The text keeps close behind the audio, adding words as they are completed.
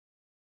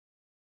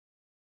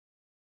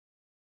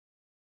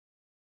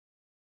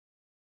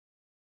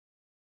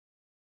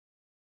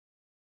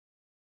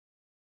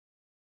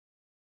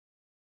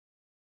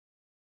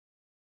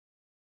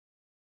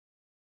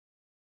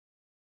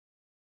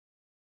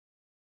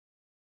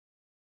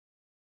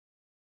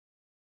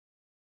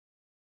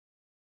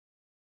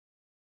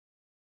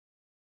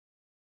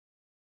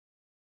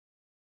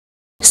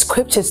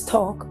Scriptures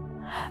talk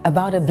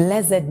about a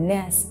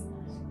blessedness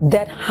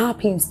that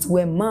happens to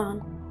a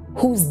man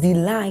whose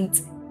delight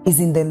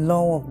is in the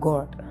law of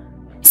God.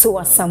 So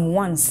as Psalm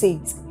 1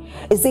 says,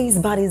 it says,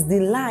 but his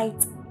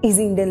delight is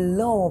in the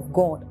law of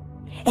God,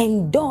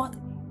 and doth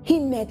he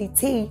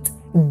meditate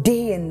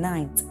day and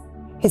night.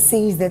 He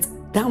says that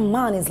that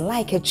man is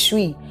like a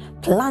tree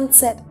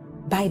planted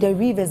by the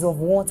rivers of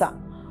water,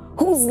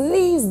 whose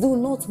leaves do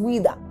not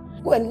wither,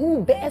 and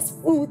who bears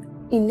fruit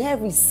in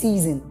every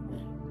season.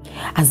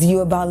 As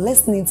you're about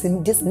listening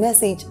to this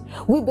message,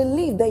 we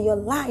believe that your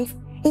life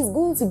is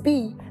going to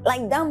be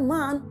like that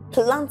man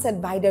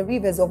planted by the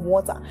rivers of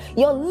water.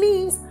 Your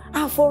leaves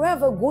are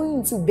forever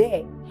going to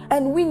bear.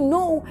 And we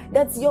know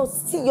that your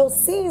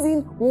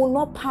season will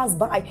not pass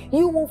by.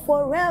 You will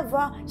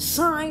forever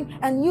shine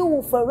and you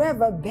will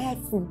forever bear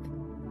fruit.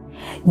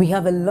 We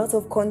have a lot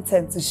of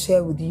content to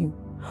share with you.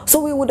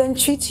 So we would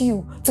entreat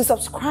you to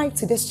subscribe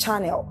to this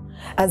channel,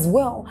 as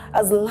well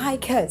as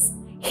like us.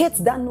 Hit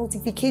that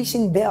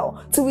notification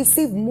bell to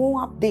receive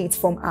more updates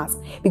from us,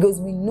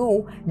 because we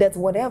know that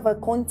whatever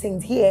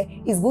content here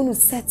is going to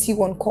set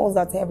you on course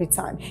at every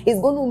time. It's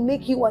going to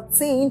make you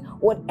attain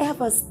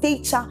whatever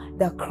stature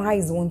that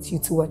Christ wants you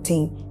to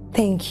attain.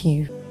 Thank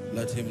you.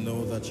 Let him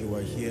know that you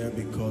are here,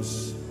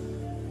 because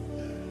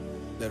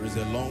there is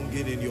a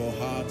longing in your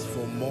heart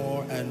for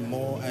more and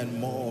more and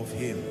more of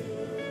him.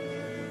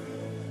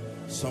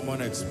 Someone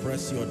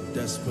express your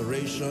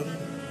desperation,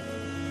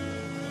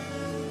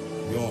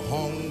 your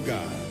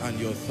hunger and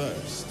your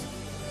thirst.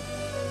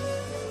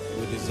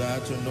 We desire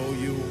to know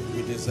you.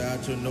 We desire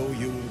to know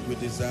you. We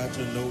desire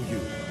to know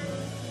you.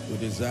 We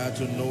desire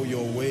to know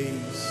your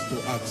ways,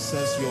 to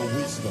access your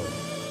wisdom.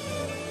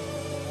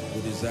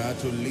 We desire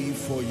to live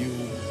for you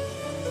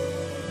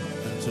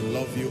and to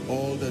love you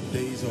all the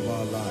days of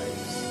our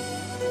lives.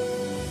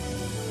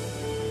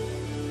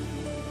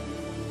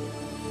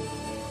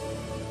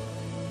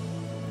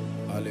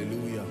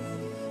 Hallelujah.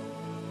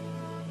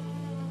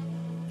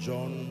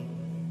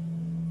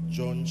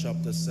 John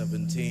chapter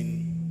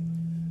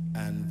 17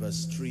 and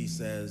verse 3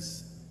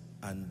 says,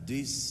 and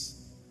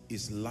this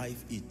is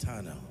life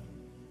eternal,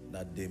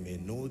 that they may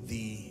know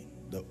thee,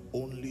 the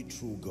only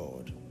true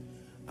God,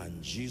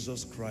 and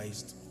Jesus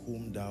Christ,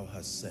 whom thou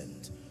hast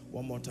sent.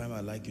 One more time,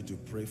 I'd like you to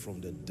pray from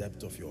the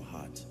depth of your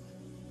heart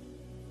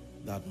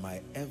that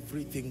my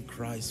everything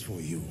cries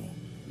for you.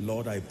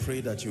 Lord, I pray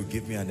that you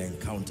give me an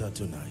encounter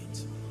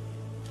tonight.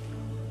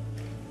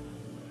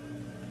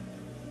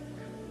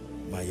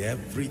 My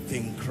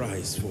everything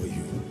cries for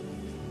you.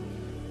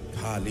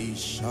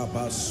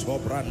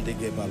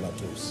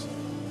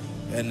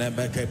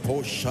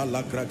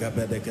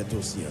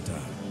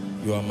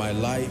 You are my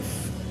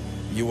life.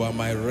 You are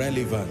my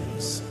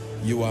relevance.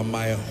 You are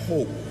my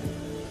hope.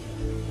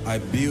 I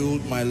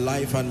build my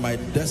life and my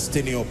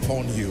destiny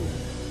upon you.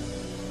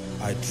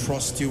 I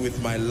trust you with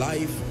my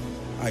life.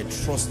 I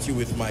trust you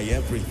with my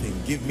everything.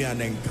 Give me an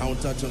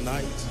encounter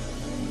tonight.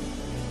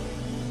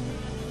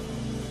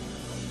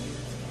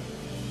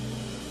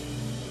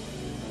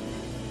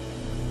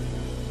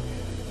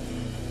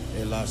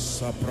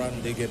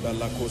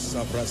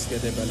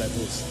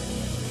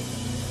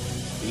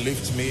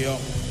 Lift me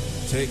up,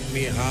 take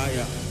me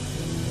higher.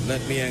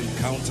 Let me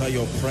encounter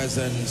your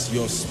presence,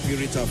 your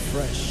spirit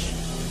afresh.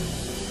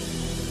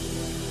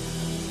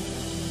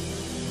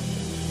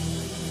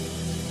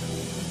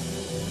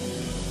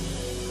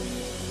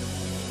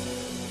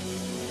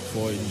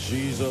 For in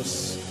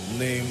Jesus'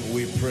 name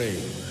we pray.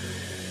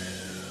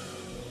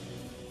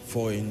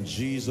 For in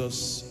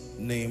Jesus'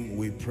 name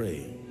we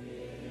pray.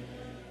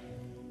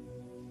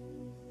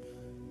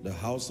 The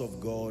house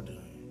of God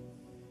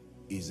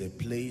is a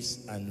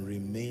place and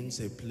remains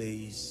a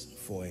place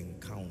for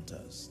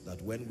encounters.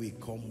 That when we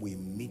come, we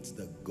meet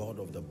the God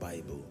of the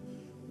Bible.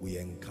 We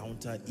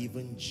encounter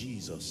even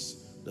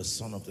Jesus, the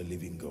Son of the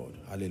living God.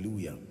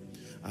 Hallelujah.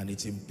 And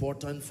it's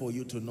important for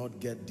you to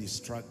not get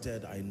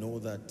distracted. I know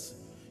that,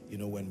 you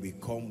know, when we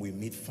come, we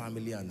meet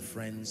family and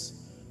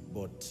friends,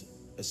 but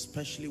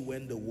especially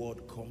when the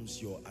word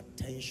comes, your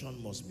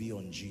attention must be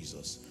on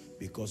Jesus.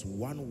 Because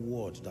one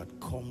word that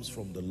comes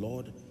from the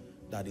Lord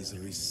that is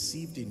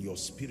received in your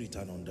spirit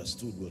and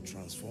understood will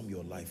transform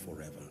your life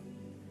forever.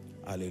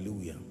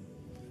 Hallelujah.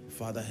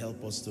 Father,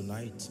 help us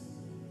tonight.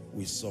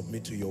 We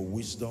submit to your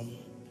wisdom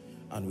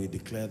and we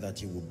declare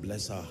that you will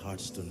bless our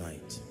hearts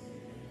tonight.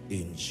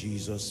 In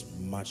Jesus'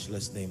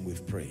 matchless name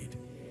we've prayed.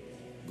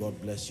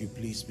 God bless you.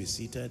 Please be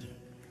seated.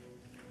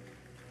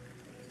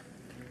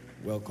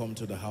 Welcome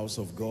to the house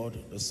of God.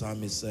 The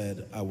psalmist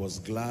said, I was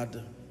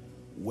glad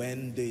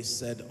when they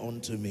said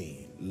unto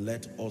me,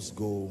 let us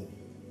go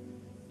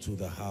to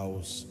the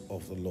house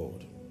of the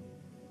Lord.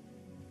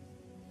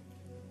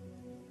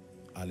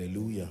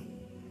 Hallelujah.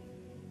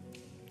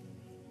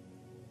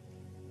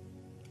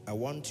 I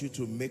want you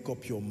to make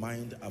up your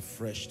mind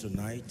afresh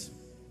tonight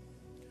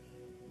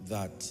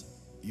that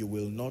you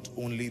will not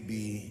only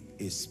be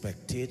a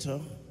spectator,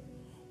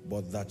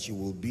 but that you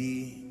will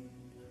be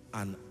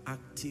an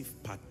active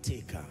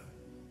partaker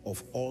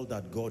of all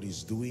that God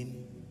is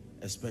doing,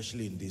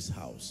 especially in this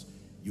house.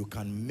 you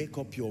can make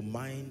up your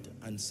mind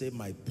and say,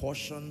 my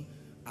portion,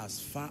 as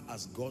far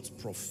as God's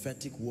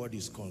prophetic word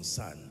is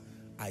concerned,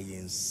 I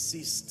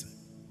insist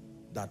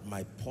that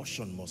my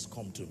portion must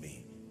come to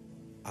me.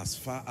 As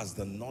far as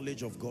the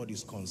knowledge of God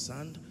is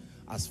concerned,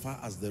 as far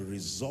as the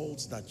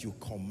results that you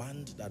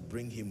command that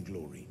bring him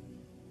glory.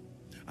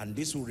 And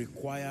this will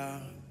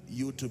require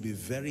you to be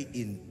very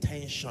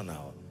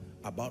intentional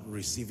about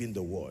receiving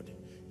the word.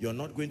 You're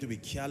not going to be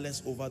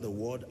careless over the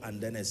word and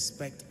then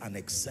expect an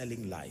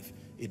excelling life.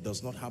 It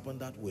does not happen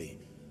that way.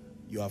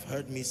 You have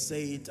heard me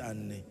say it,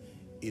 and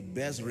it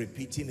bears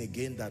repeating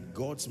again, that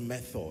God's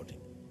method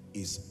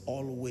is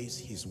always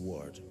his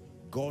word.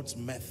 God's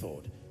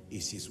method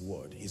is his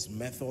word. His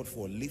method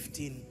for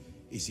lifting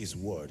is his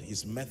word.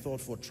 His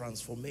method for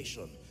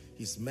transformation,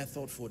 his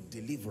method for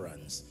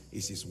deliverance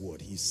is his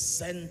word. He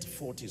sent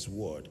forth his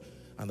word,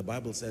 and the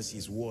Bible says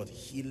his word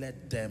healed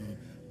them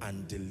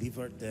and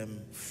delivered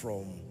them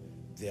from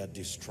their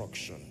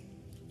destruction.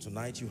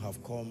 Tonight you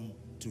have come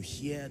to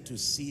hear, to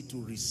see,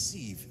 to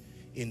receive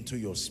into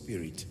your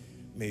spirit.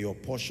 May your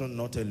portion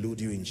not elude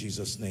you in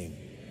Jesus' name.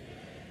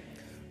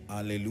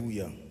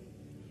 Hallelujah.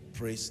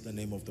 Praise the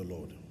name of the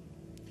Lord.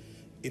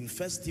 In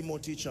 1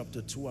 Timothy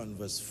chapter 2 and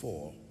verse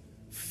 4,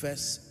 1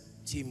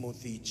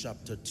 Timothy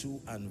chapter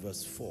 2 and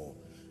verse 4,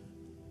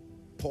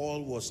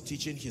 Paul was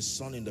teaching his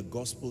son in the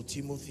gospel,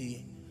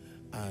 Timothy,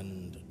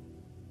 and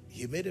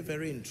he made a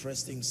very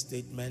interesting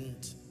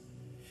statement.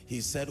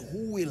 He said,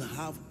 who will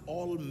have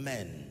all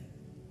men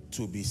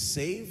to be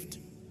saved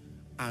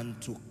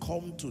and to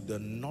come to the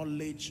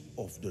knowledge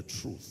of the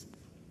truth.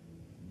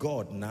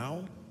 God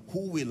now,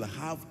 who will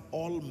have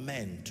all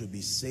men to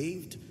be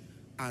saved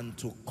and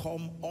to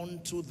come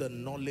unto the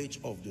knowledge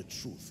of the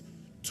truth.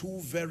 Two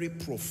very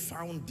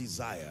profound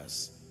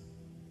desires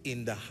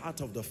in the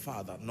heart of the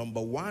Father.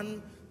 Number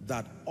one,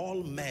 that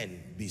all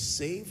men be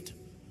saved.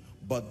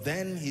 But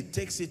then he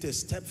takes it a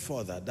step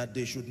further, that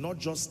they should not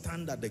just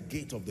stand at the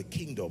gate of the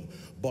kingdom,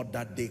 but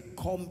that they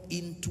come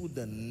into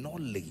the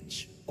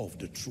knowledge of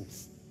the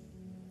truth.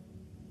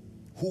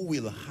 Who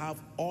will have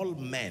all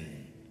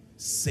men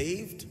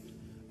saved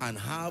and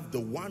have the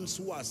ones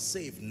who are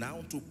saved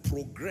now to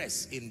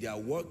progress in their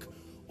work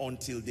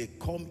until they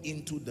come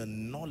into the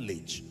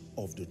knowledge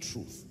of the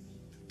truth.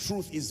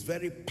 Truth is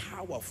very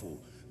powerful.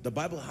 The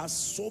Bible has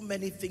so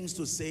many things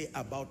to say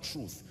about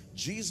truth.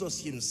 Jesus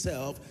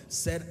himself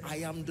said, I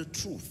am the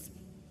truth.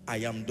 I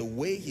am the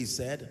way, he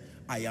said.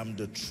 I am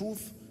the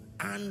truth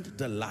and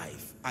the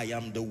life. I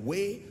am the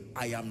way,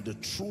 I am the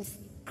truth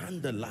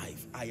and the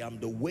life. I am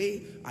the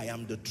way, I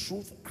am the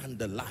truth and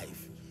the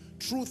life.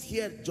 Truth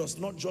here does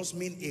not just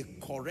mean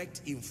a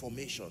correct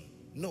information.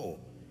 No,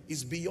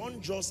 it's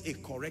beyond just a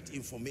correct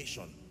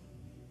information.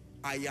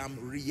 I am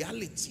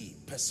reality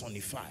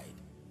personified.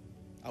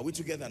 Are we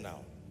together now?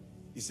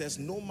 He says,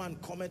 no man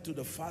cometh to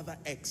the Father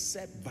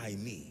except by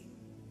me.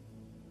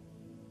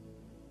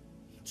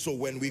 So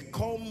when we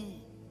come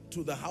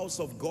to the house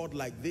of God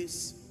like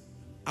this,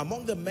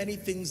 among the many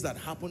things that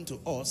happen to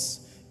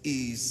us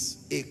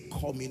is a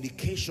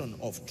communication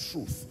of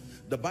truth.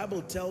 The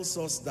Bible tells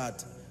us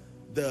that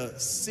the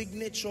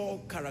signature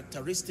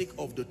characteristic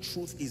of the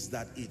truth is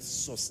that it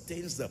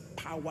sustains the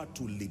power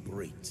to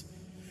liberate.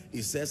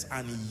 It says,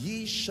 and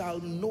ye shall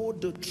know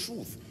the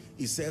truth.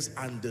 It says,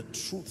 and the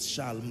truth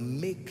shall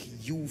make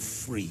you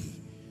free.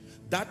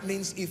 That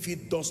means if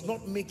it does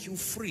not make you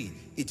free,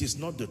 it is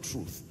not the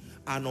truth.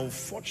 And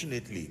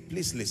unfortunately,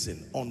 please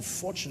listen,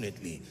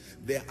 unfortunately,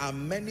 there are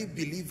many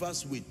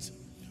believers with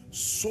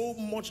so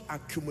much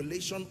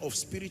accumulation of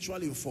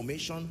spiritual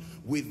information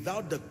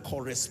without the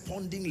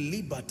corresponding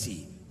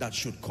liberty that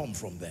should come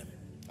from them.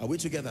 Are we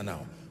together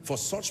now? For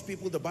such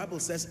people, the Bible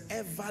says,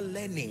 ever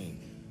learning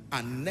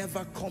and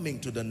never coming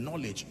to the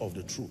knowledge of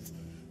the truth.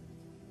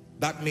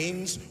 That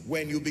means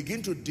when you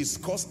begin to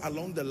discuss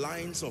along the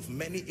lines of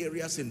many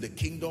areas in the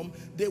kingdom,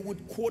 they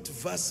would quote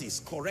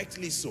verses,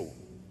 correctly so.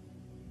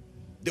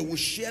 They will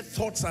share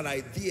thoughts and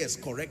ideas,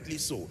 correctly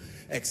so.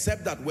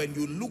 Except that when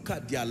you look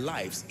at their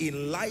lives,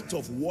 in light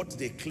of what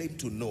they claim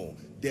to know,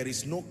 there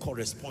is no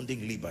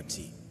corresponding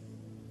liberty.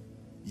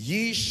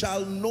 Ye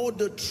shall know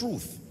the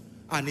truth.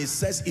 And it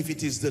says, if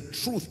it is the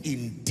truth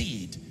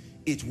indeed,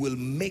 it will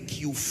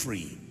make you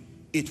free.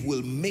 It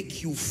will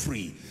make you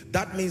free.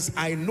 That means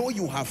I know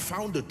you have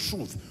found the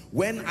truth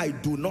when I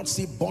do not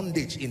see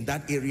bondage in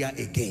that area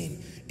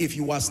again. If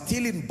you are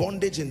still in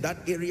bondage in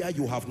that area,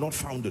 you have not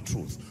found the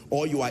truth,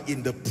 or you are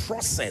in the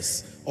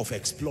process of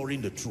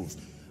exploring the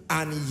truth.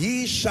 And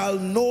ye shall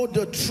know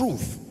the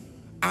truth,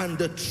 and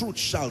the truth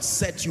shall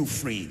set you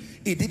free.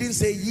 It didn't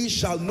say ye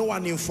shall know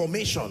an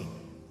information.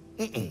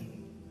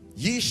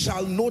 Ye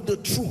shall know the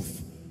truth.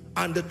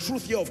 And the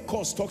truth here, of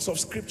course, talks of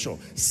scripture.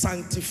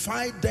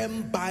 Sanctify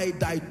them by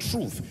thy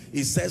truth.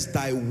 It says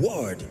thy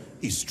word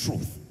is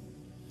truth.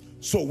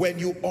 So when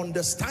you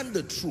understand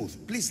the truth,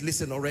 please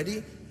listen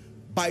already.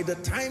 By the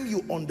time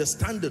you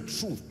understand the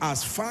truth,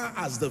 as far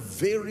as the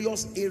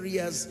various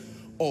areas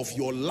of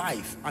your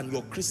life and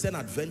your Christian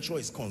adventure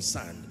is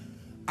concerned,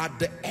 at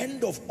the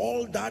end of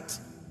all that,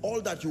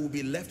 all that you will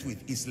be left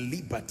with is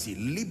liberty.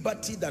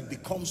 Liberty that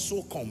becomes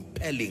so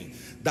compelling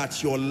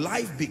that your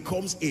life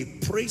becomes a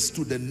praise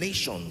to the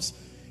nations.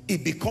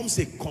 It becomes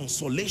a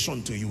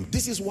consolation to you.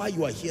 This is why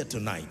you are here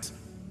tonight.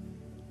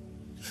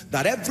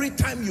 That every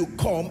time you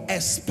come,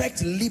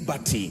 expect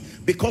liberty,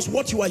 because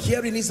what you are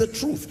hearing is the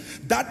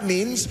truth. That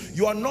means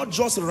you are not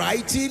just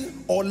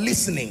writing or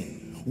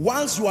listening.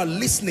 Whilst you are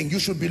listening, you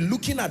should be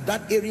looking at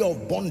that area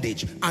of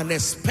bondage and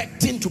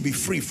expecting to be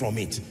free from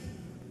it.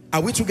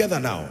 Are we together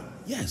now?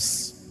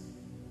 Yes.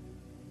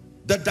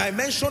 The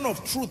dimension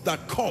of truth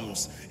that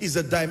comes is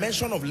a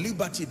dimension of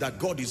liberty that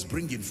God is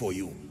bringing for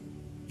you.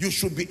 You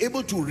should be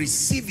able to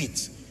receive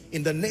it.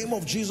 In the name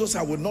of Jesus,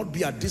 I will not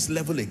be at this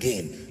level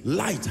again.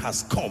 Light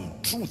has come.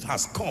 Truth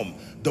has come.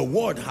 The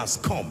word has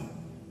come.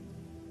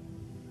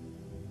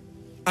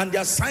 And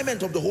the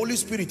assignment of the Holy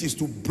Spirit is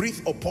to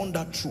breathe upon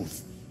that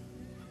truth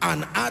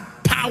and add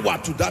power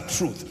to that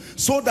truth,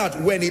 so that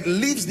when it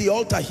leaves the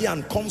altar here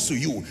and comes to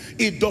you,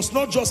 it does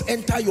not just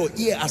enter your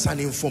ear as an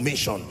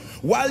information.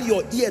 While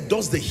your ear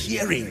does the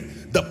hearing,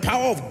 the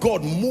power of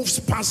God moves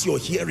past your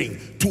hearing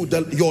to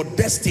your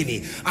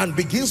destiny and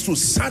begins to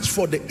search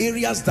for the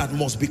areas that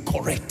must be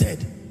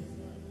corrected.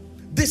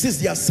 This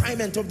is the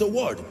assignment of the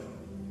word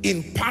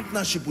in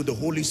partnership with the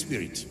Holy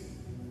Spirit.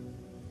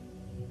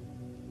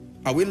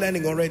 Are we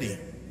learning already?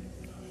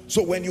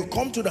 So when you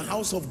come to the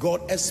house of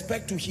God,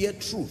 expect to hear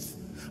truth.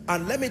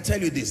 And let me tell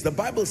you this, the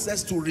Bible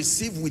says to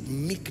receive with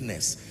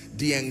meekness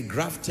the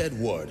engrafted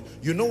word.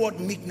 You know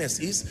what meekness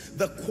is?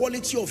 The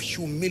quality of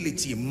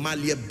humility,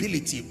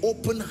 malleability,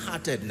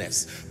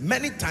 open-heartedness.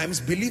 Many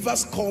times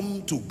believers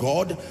come to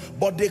God,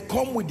 but they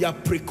come with their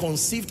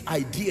preconceived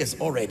ideas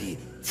already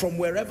from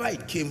wherever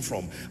it came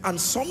from. And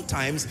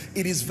sometimes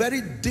it is very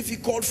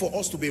difficult for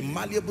us to be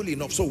malleable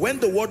enough. So when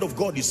the word of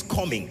God is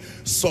coming,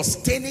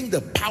 sustaining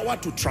the power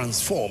to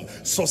transform,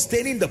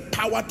 sustaining the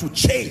power to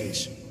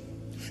change,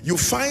 you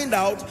find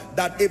out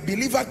that a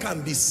believer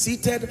can be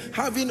seated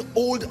having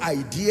old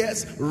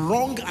ideas,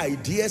 wrong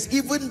ideas,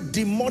 even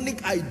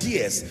demonic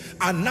ideas,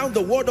 and now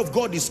the word of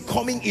God is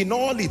coming in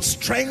all its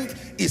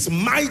strength, its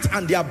might,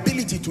 and the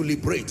ability to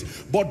liberate.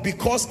 But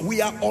because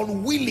we are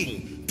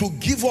unwilling to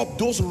give up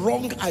those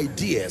wrong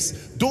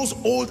ideas, those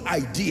old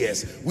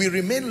ideas, we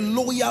remain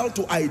loyal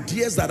to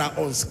ideas that are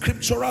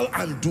unscriptural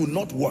and do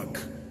not work.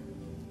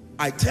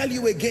 I tell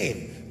you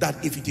again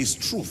that if it is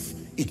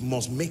truth, it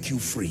must make you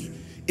free.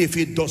 If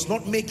it does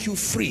not make you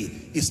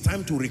free, it's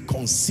time to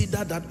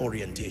reconsider that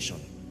orientation.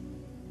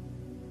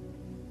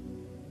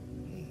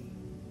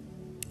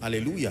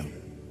 Hallelujah.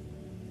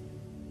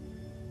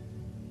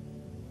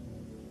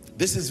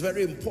 This is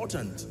very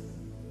important.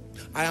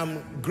 I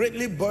am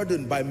greatly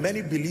burdened by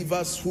many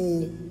believers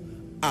who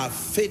are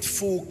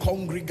faithful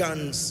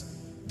congregants.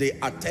 They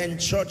attend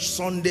church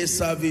Sunday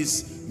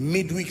service,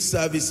 midweek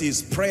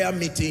services, prayer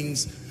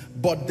meetings,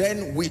 but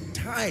then with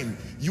time,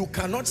 you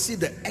cannot see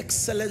the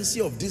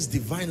excellency of this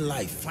divine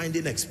life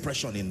finding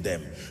expression in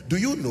them. Do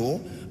you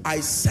know,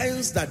 I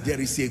sense that there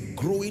is a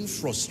growing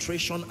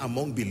frustration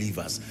among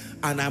believers,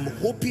 and I'm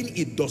hoping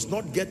it does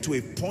not get to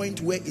a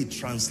point where it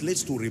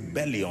translates to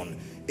rebellion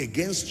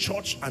against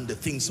church and the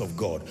things of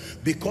God,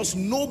 because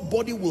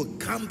nobody will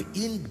camp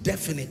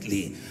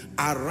indefinitely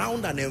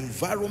around an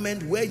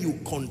environment where you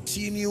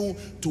continue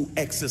to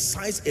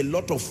exercise a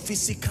lot of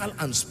physical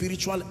and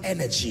spiritual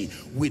energy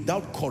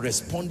without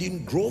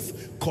corresponding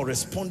growth,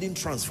 corresponding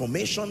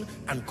transformation,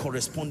 and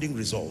corresponding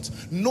results.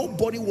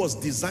 Nobody was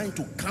designed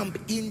to camp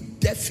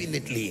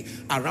indefinitely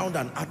around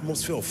an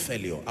atmosphere of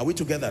failure. Are we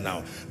together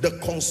now? The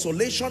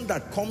consolation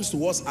that comes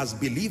to us as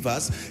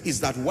believers is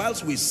that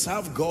whilst we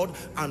serve God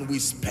and we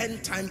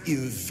spend time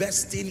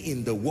investing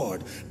in the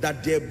word,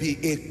 that there be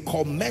a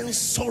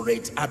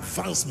commensurate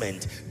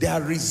advancement. There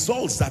are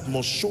results that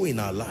must show in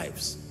our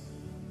lives.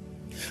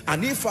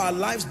 And if our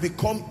lives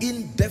become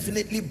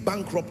indefinitely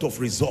bankrupt of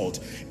result,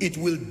 it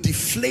will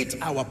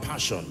deflate our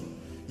passion.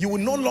 You will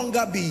no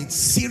longer be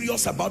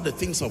serious about the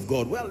things of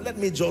God. Well, let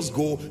me just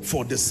go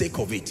for the sake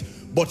of it.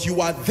 But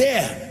you are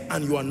there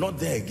and you are not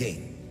there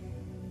again.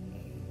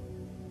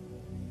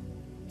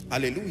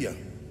 Hallelujah.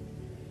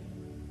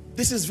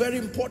 This is very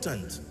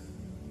important.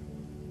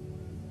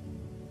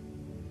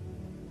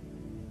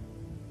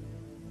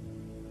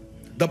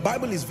 The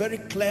Bible is very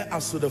clear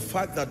as to the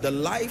fact that the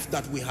life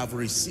that we have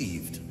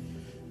received,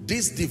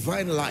 this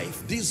divine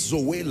life, this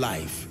Zoe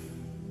life,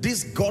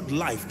 this God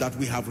life that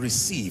we have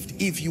received,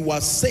 if you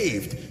are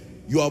saved,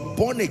 you are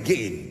born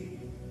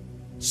again,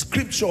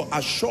 Scripture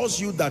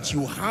assures you that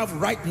you have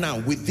right now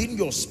within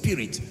your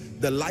spirit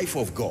the life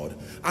of God.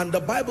 And the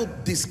Bible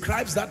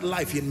describes that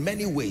life in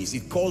many ways.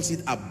 It calls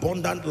it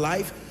abundant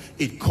life.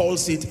 It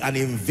calls it an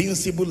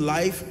invincible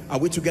life. Are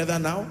we together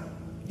now?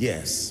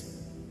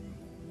 Yes.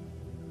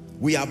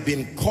 We have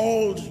been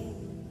called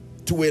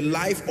to a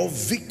life of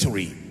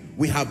victory.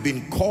 We have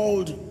been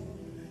called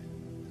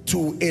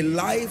to a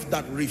life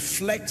that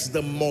reflects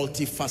the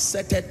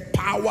multifaceted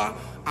power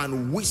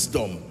and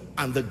wisdom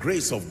and the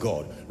grace of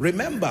God.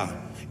 Remember,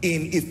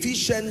 in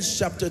Ephesians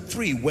chapter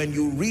 3, when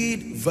you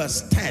read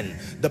verse 10,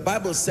 the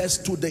Bible says,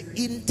 to the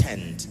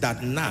intent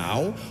that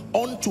now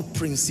unto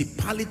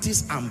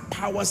principalities and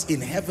powers in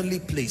heavenly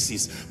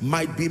places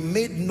might be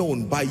made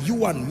known by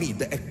you and me,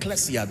 the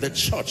ecclesia, the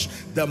church,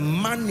 the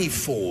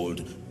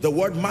manifold. The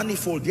word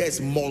manifold here is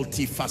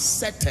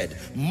multifaceted,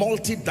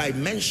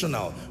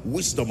 multidimensional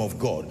wisdom of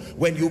God.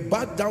 When you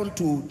back down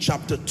to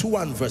chapter 2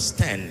 and verse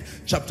 10,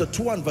 chapter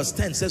 2 and verse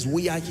 10 says,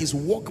 we are his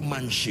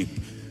workmanship,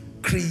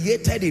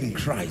 created in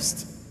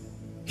Christ.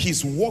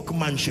 His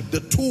workmanship, the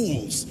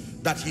tools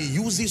that he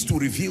uses to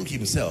reveal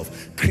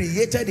himself,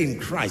 created in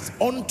Christ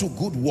unto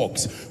good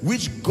works,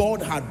 which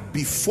God had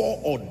before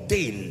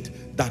ordained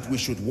that we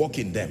should walk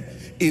in them.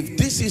 If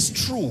this is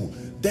true,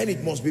 then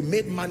it must be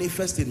made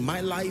manifest in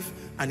my life,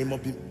 and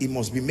it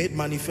must be made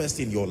manifest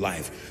in your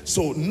life.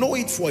 So know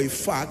it for a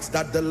fact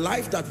that the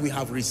life that we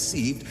have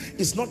received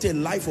is not a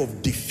life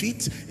of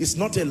defeat, it's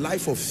not a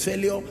life of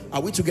failure.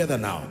 Are we together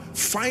now?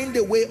 Find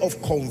a way of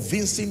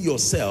convincing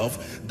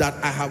yourself that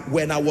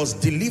when I was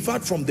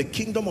delivered from the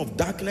kingdom of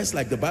darkness,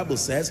 like the Bible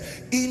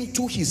says,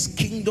 into his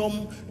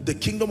kingdom, the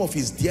kingdom of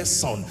his dear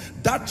son,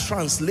 that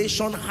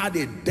translation had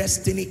a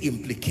destiny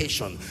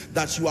implication,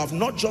 that you have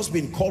not just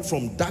been called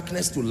from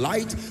darkness to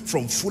light,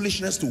 from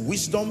foolishness to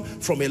wisdom,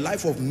 from a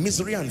life of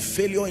misery and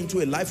failure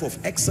into a life of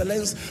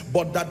excellence,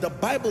 but that the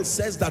Bible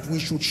says that we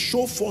should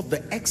show forth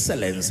the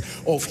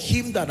excellence of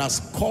him that has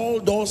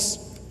called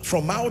us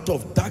from out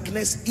of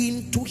darkness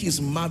into his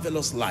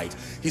marvelous light.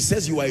 He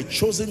says you are a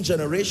chosen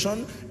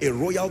generation, a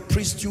royal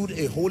priesthood,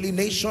 a holy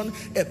nation,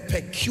 a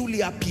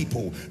peculiar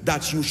people,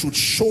 that you should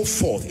show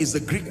forth. Is the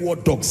Greek word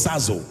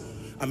doxazo.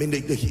 I mean,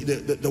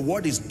 the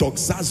word is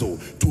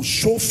doxazo, to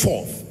show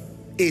forth,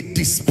 a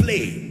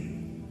display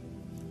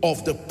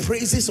of the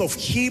praises of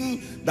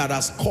him that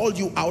has called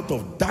you out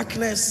of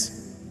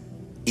darkness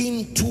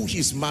into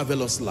his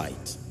marvelous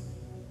light.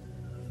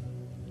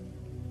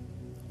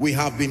 We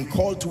have been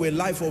called to a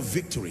life of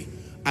victory.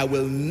 I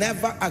will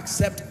never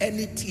accept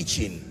any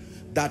teaching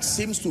that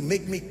seems to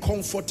make me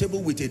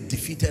comfortable with a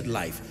defeated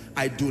life.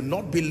 I do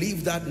not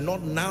believe that,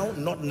 not now,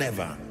 not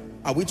never.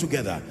 Are we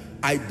together?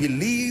 I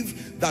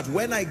believe that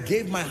when I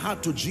gave my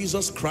heart to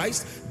Jesus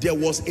Christ, there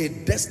was a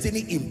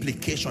destiny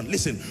implication.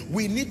 Listen,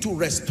 we need to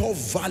restore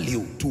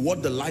value to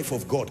what the life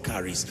of God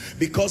carries,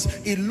 because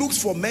it looks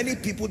for many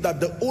people that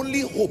the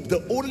only hope,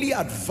 the only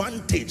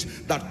advantage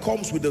that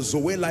comes with the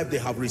Zoe life they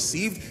have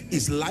received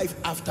is life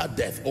after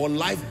death or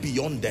life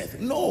beyond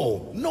death.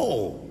 No,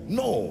 no,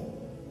 no.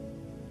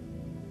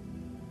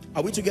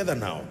 Are we together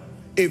now?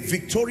 A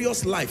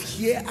victorious life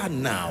here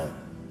and now,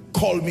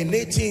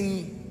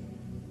 culminating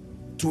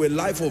to a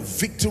life of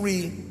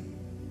victory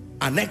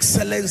and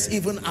excellence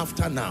even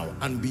after now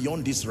and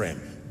beyond this realm.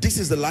 This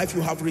is the life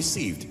you have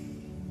received.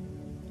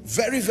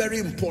 Very, very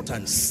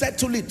important.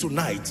 Settle it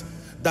tonight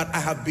that I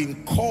have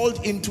been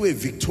called into a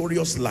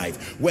victorious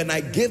life. When I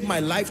gave my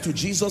life to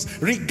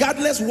Jesus,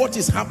 regardless what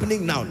is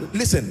happening now,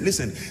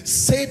 listen,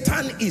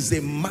 Satan is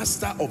a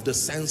master of the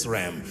sense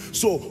realm.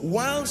 So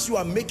whilst you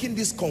are making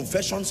these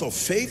confessions of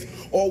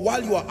faith, or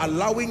while you are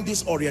allowing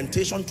this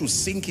orientation to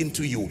sink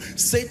into you,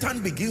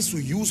 Satan begins to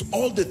use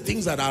all the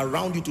things that are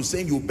around you to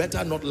say you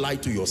better not lie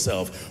to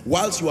yourself.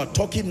 Whilst you are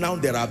talking now,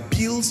 there are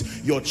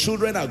bills, your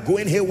children are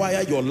going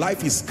haywire, your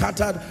life is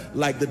scattered,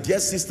 like the dear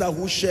sister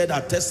who shared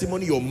her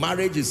testimony, your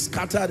marriage is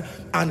scattered.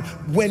 And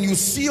when you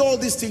see all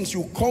these things,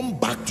 you come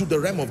back to the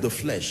realm of the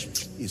flesh.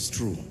 It's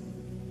true.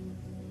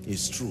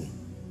 It's true.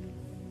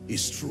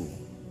 It's true.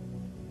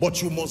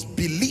 But you must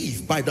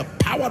believe by the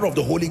power of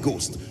the Holy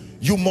Ghost.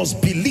 You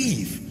must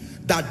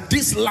believe that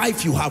this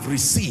life you have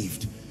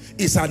received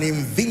is an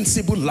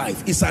invincible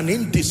life, is an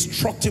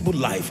indestructible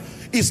life.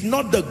 It's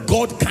not the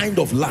God kind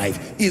of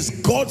life, it's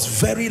God's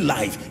very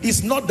life.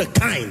 It's not the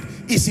kind,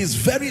 it's his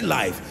very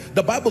life.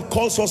 The Bible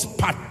calls us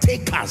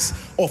partakers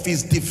of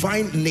his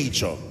divine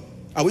nature.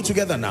 Are we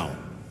together now?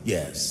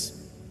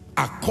 Yes.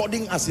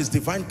 According as his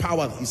divine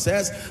power, he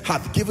says,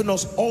 hath given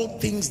us all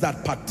things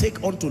that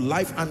partake unto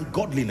life and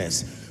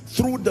godliness,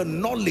 through the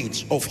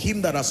knowledge of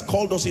him that has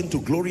called us into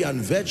glory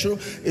and virtue.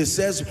 It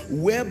says,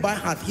 whereby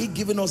hath he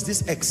given us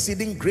these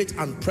exceeding great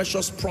and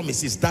precious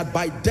promises, that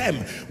by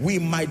them we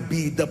might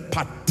be the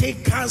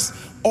partakers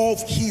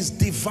of his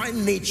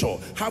divine nature,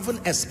 having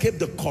escaped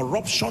the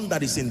corruption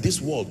that is in this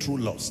world through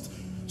lust.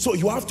 So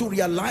you have to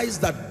realize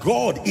that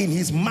God, in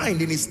his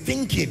mind, in his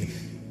thinking,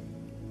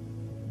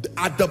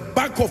 at the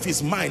back of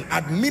his mind,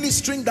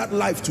 administering that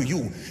life to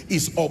you,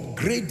 is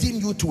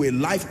upgrading you to a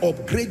life,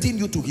 upgrading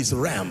you to his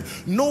realm.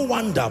 No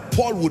wonder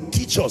Paul would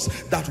teach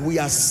us that we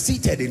are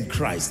seated in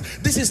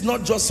Christ. This is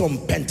not just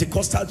some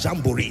Pentecostal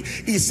jamboree.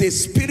 It's a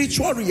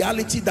spiritual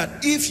reality that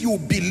if you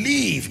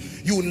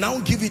believe, you now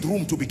give it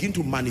room to begin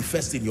to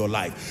manifest in your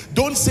life.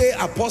 Don't say,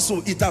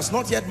 Apostle, it has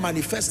not yet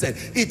manifested.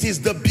 It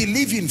is the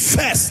believing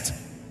first,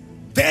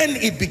 then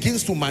it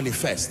begins to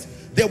manifest.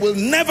 There will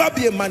never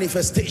be a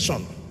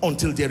manifestation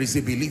until there is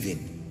a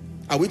believing.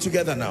 Are we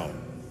together now?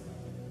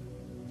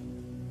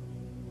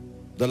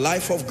 The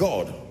life of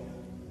God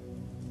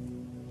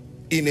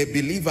in a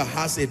believer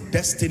has a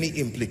destiny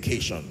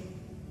implication.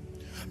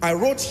 I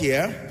wrote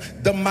here,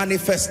 the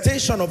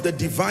manifestation of the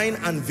divine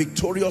and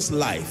victorious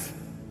life.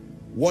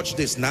 Watch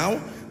this now.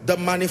 The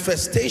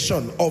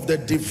manifestation of the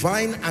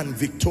divine and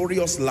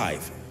victorious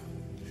life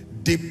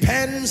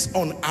depends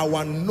on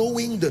our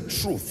knowing the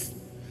truth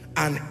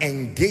and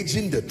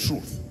engaging the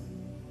truth.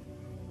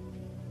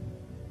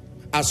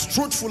 As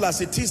truthful as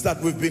it is that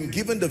we've been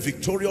given the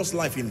victorious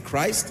life in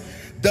Christ,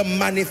 the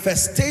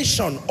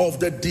manifestation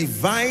of the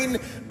divine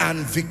and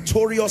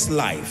victorious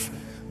life,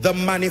 the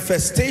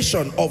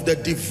manifestation of the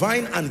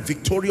divine and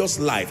victorious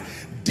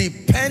life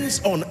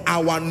depends on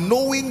our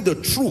knowing the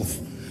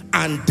truth,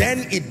 and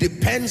then it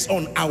depends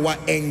on our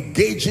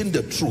engaging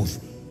the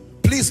truth.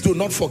 Please do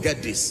not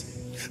forget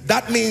this.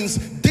 That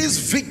means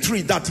this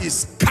victory that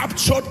is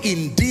captured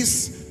in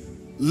this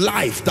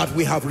life that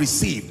we have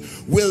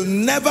received will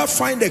never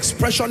find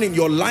expression in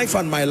your life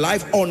and my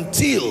life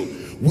until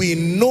we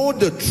know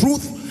the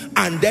truth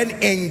and then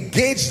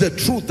engage the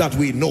truth that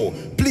we know.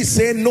 Please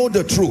say, know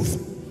the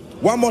truth.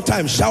 One more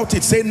time, shout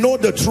it. Say, know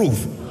the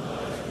truth.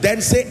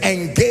 Then say,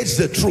 engage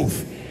the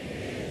truth.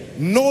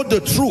 Know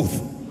the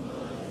truth.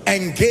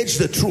 Engage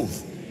the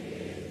truth.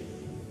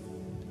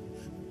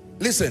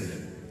 Listen,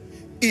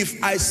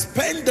 if I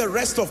spend the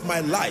rest of my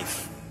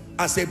life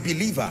as a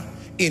believer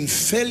in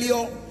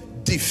failure,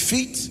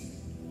 defeat,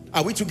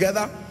 are we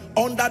together?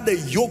 Under the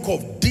yoke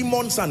of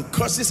demons and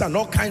curses and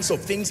all kinds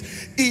of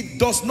things, it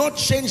does not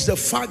change the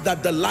fact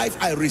that the life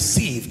I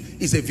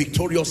received is a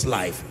victorious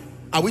life.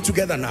 Are we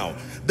together now?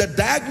 The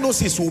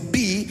diagnosis will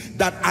be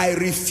that I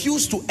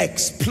refuse to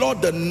explore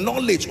the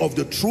knowledge of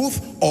the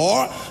truth,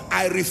 or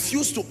I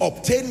refuse to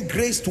obtain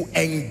grace to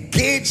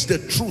engage the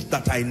truth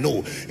that I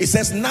know. It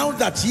says, now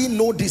that ye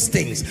know these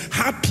things,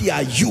 happy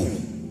are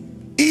you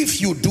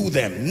if you do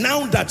them.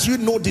 Now that you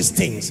know these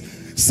things,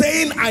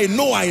 saying I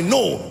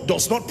know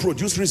does not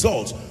produce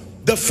results.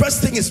 The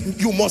first thing is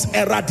you must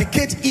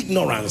eradicate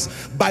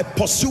ignorance by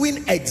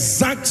pursuing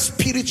exact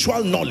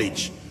spiritual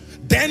knowledge.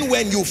 Then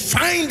when you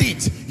find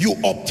it, you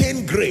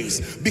obtain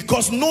grace,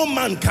 because no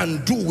man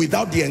can do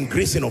without the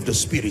engracing of the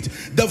Spirit.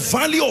 The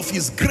value of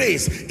his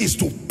grace is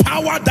to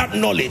power that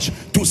knowledge,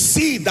 to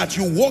see that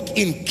you walk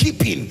in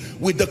keeping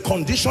with the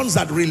conditions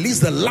that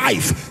release the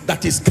life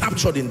that is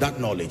captured in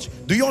that knowledge.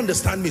 Do you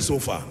understand me so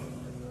far?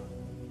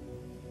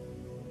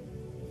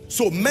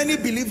 So many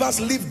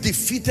believers live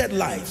defeated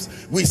lives.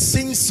 We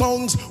sing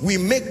songs, we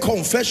make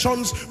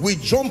confessions, we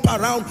jump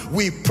around,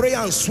 we pray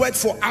and sweat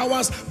for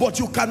hours, but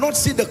you cannot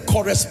see the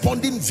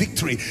corresponding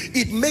victory.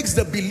 It makes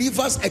the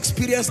believers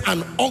experience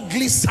an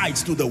ugly side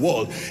to the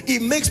world.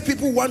 It makes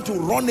people want to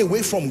run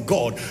away from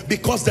God,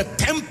 because the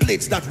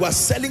templates that we're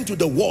selling to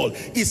the world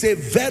is a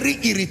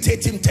very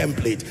irritating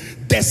template.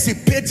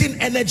 Dissipating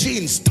energy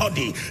in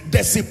study,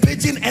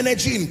 dissipating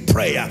energy in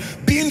prayer,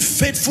 being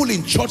faithful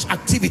in church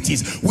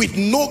activities with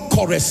no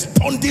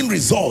corresponding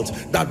result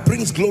that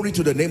brings glory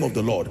to the name of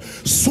the Lord.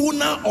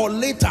 Sooner or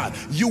later,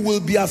 you will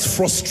be as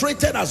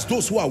frustrated as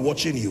those who are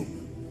watching you.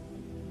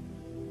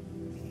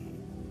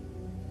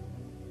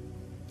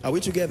 Are we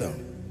together?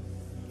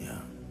 Yeah.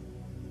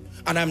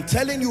 And I'm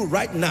telling you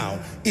right now,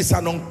 it's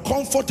an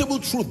uncomfortable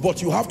truth,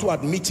 but you have to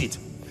admit it,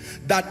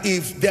 that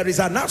if there is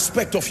an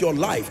aspect of your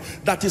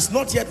life that is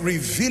not yet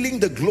revealing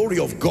the glory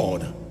of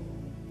God,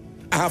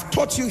 I have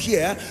taught you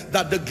here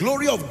that the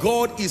glory of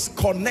God is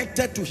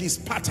connected to his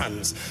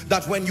patterns,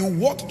 that when you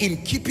walk in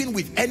keeping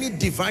with any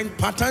divine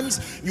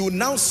patterns, you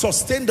now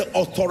sustain the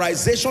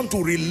authorization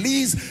to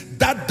release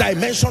that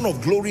dimension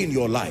of glory in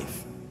your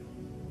life.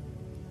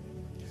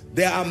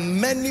 There are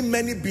many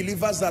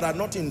believers that are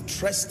not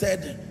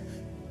interested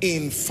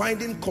in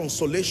finding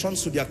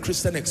consolations to their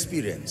Christian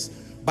experience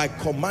by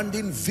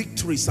commanding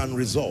victories and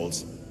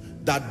results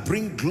that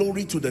bring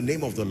glory to the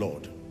name of the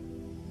Lord.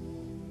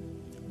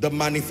 The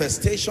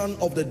manifestation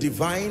of the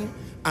divine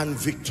and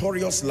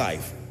victorious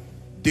life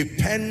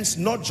depends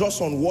not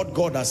just on what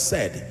God has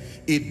said,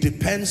 it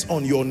depends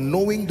on your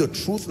knowing the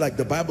truth, like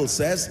the Bible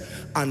says,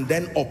 and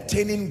then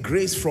obtaining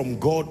grace from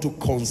God to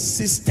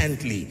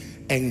consistently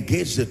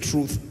engage the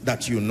truth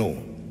that you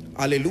know.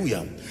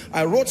 Hallelujah.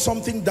 I wrote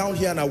something down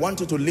here and I want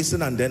you to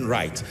listen and then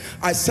write.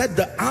 I said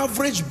the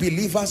average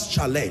believer's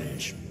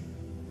challenge,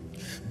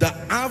 the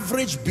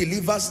average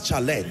believer's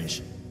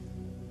challenge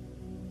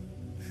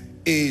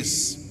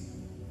is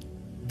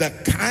the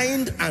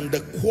kind and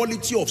the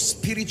quality of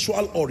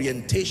spiritual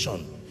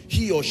orientation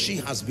he or she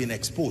has been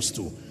exposed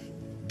to.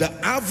 The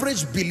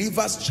average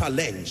believer's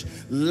challenge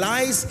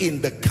lies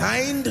in the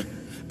kind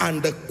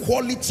and the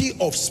quality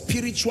of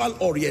spiritual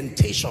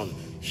orientation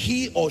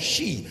he or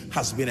she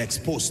has been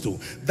exposed to.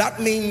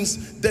 That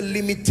means the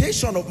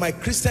limitation of my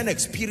Christian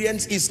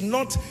experience is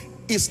not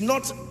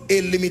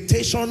a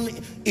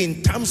limitation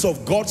in terms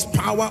of God's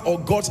power or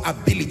God's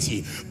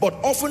ability, but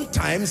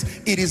oftentimes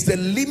it is the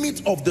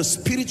limit of the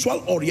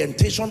spiritual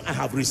orientation I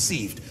have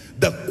received,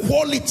 the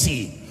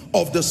quality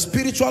of the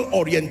spiritual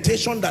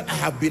orientation that I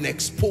have been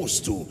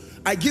exposed to.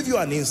 I give you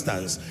an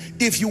instance.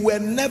 If you were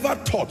never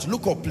taught,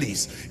 look up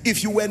please,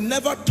 if you were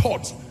never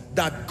taught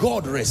that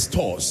God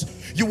restores,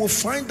 you will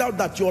find out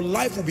that your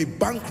life will be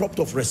bankrupt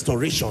of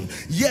restoration,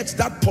 yet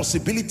that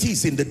possibility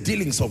is in the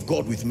dealings of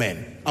God with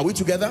men. Are we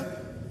together?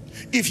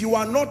 If you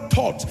are not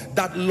taught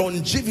that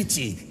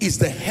longevity is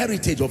the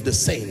heritage of the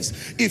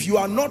saints, if you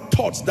are not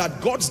taught that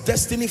God's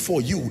destiny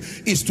for you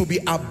is to be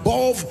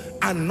above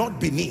and not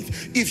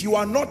beneath, if you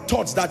are not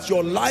taught that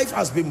your life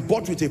has been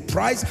bought with a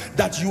price,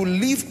 that you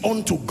live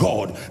unto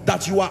God,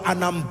 that you are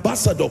an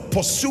ambassador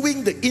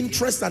pursuing the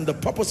interests and the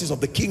purposes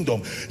of the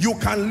kingdom, you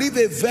can live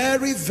a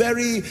very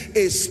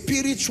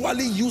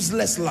spiritually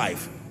useless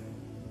life.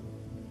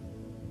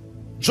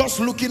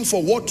 Just looking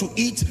for what to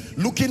eat,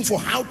 looking for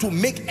how to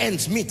make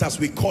ends meet, as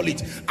we call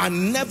it,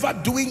 and never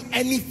doing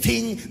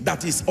anything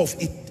that is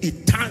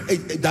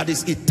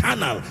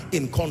eternal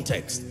in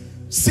context,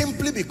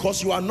 simply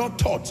because you are not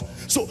taught.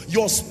 So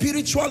your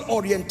spiritual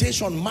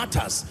orientation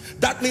matters.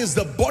 That means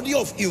the body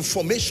of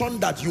information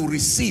that you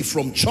receive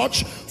from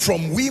church,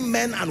 from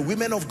women and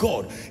women of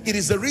God. It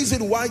is the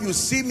reason why you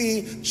see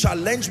me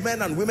challenge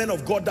men and women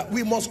of God that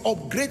we must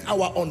upgrade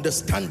our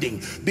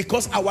understanding,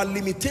 because our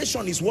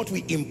limitation is what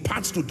we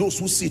impart to those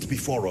who sit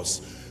before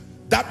us.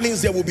 That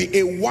means there will be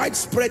a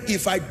widespread,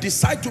 if I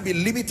decide to be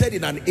limited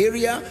in an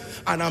area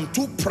and I'm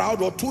too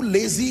proud or too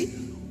lazy,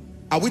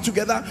 are we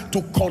together,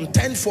 to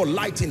contend for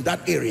light in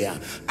that area,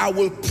 I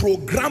will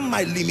program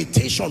my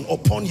limitation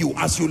upon you.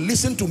 As you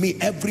listen to me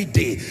every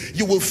day,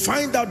 you will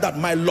find out that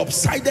my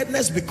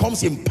lopsidedness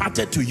becomes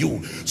imparted to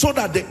you, so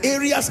that the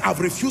areas I've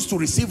refused to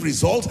receive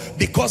results,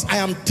 because I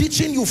am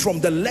teaching you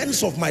from the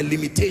lens of my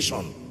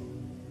limitation.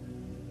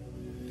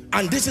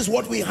 And this is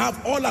what we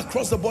have all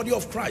across the body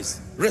of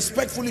Christ,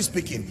 respectfully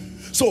speaking.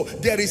 So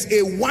there is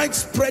a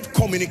widespread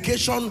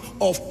communication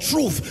of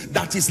truth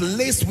that is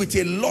laced with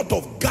a lot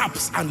of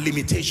gaps and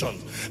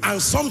limitations. And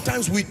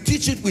sometimes we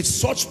teach it with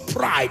such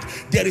pride,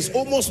 there is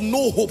almost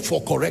no hope for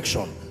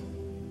correction.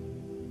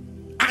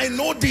 I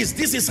know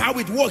this is how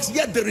it works,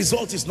 yet the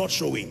result is not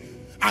showing.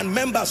 And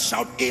members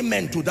shout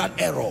amen to that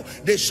error.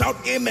 They shout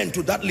amen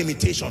to that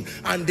limitation.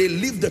 And they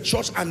leave the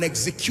church and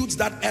execute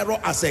that error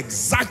as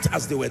exact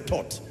as they were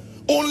taught,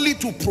 only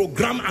to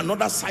program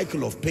another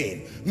cycle of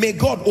pain. May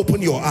God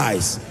open your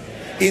eyes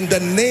in the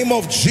name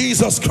of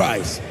Jesus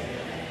Christ.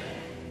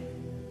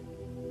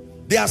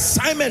 The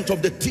assignment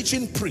of the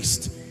teaching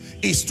priest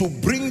is to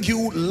bring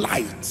you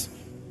light,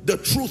 the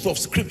truth of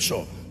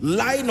scripture,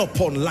 line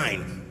upon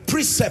line,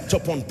 precept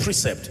upon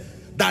precept,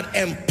 that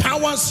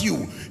empowers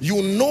you.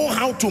 You know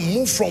how to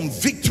move from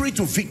victory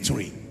to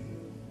victory.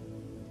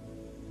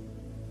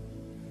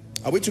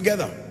 Are we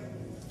together?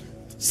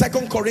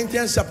 2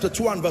 Corinthians chapter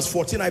 2 and verse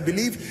 14, I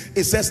believe,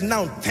 it says,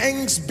 now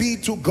thanks be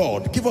to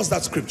God, give us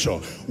that scripture,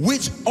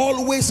 which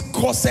always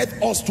causeth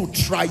us to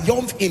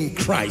triumph in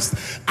Christ,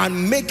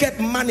 and maketh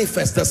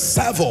manifest the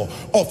savour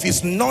of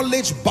his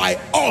knowledge by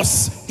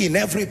us in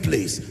every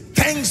place.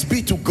 Thanks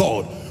be to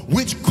God,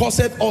 which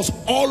causeth us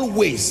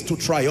always to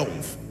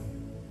triumph.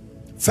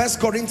 1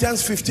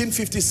 Corinthians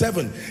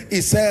 15:57,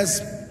 it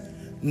says,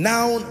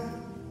 now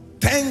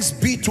thanks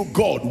be to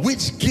God,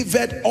 which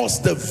giveth us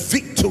the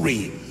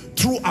victory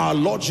through our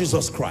Lord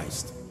Jesus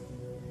Christ.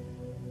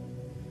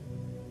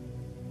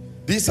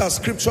 These are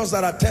scriptures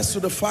that attest to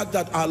the fact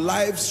that our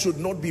lives should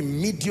not be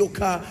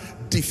mediocre,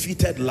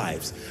 defeated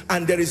lives.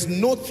 And there is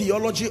no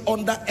theology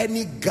under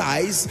any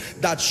guise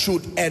that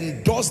should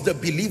endorse the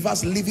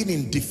believers living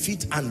in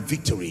defeat and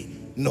victory.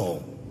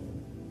 No.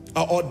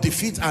 Or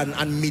defeat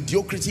and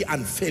mediocrity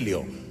and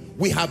failure.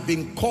 We have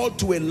been called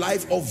to a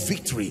life of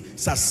victory.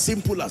 It's as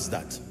simple as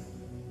that.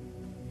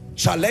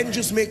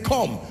 Challenges may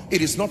come.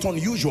 It is not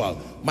unusual.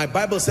 My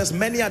Bible says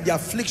many are the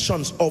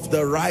afflictions of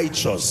the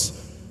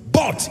righteous,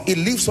 but it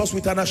leaves us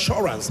with an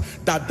assurance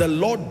that the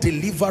Lord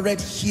delivered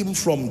him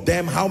from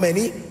them. How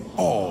many?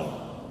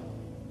 All.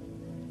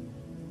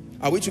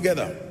 Are we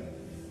together?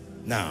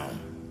 Now,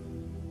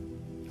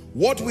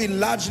 what we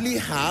largely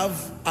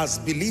have as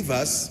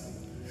believers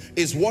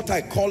is what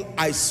I call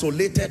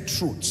isolated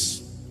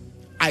truths.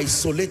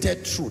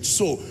 Isolated truths.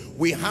 So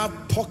we have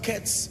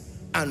pockets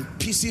and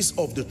pieces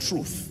of the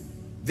truth.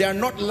 They are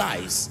not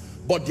lies,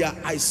 but they are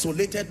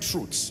isolated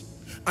truths.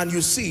 And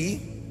you see,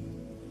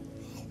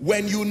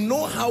 when you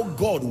know how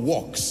God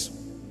works,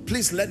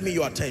 please let me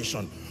your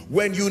attention.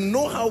 When you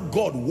know how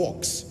God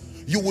works,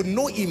 you would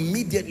know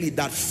immediately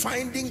that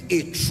finding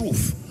a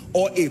truth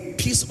or a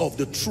piece of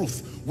the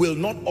truth will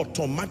not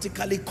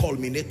automatically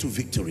culminate to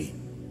victory.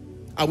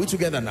 Are we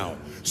together now?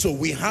 So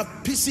we have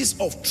pieces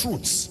of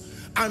truths,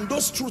 and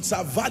those truths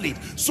are valid.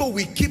 So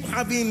we keep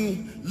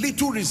having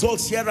little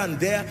results here and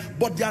there,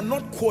 but they are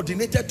not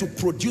coordinated to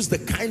produce the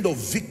kind of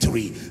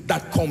victory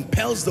that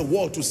compels the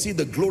world to see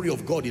the glory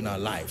of God in our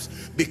lives,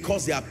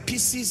 because they are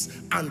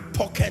pieces and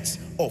pockets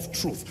of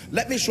truth.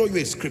 Let me show you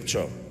a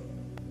scripture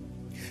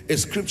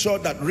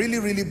that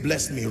really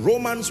blessed me.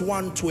 Romans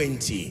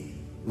 1:20.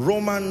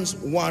 Romans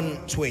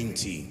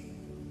 1:20.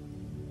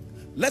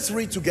 Let's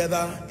read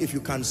together if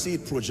you can see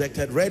it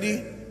projected.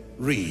 Ready?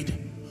 Read.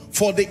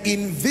 For the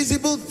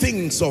invisible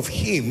things of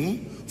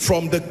him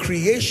from the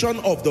creation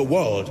of the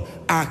world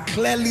are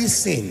clearly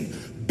seen,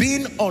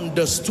 being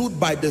understood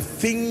by the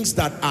things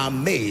that are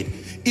made,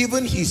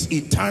 even his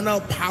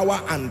eternal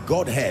power and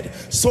Godhead,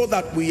 so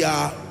that we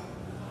are...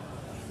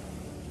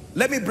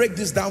 Let me break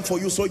this down for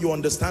you so you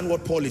understand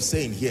what Paul is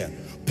saying here.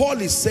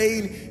 Paul is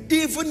saying,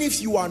 even if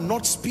you are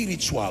not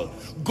spiritual,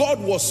 God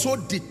was so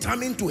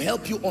determined to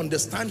help you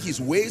understand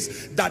his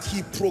ways that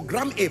he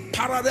programmed a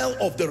parallel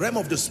of the realm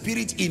of the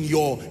spirit in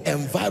your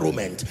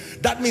environment.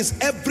 That means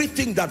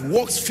everything that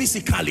works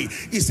physically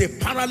is a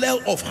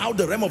parallel of how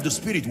the realm of the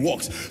spirit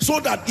works. So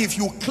that if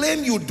you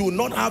claim you do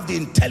not have the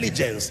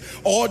intelligence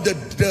or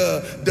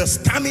the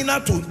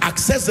stamina to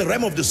access the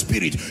realm of the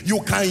spirit,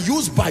 you can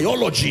use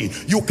biology,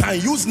 you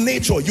can use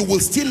nature, you will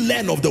still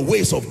learn of the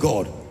ways of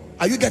God.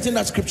 Are you getting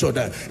that scripture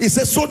there? It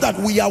says, so that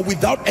we are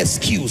without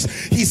excuse.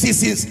 His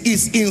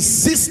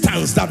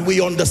insistence that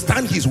we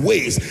understand his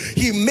ways.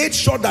 He made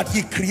sure that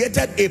he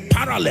created a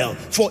parallel.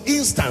 For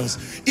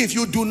instance, if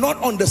you do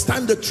not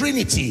understand the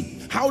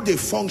Trinity, how they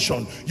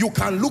function, you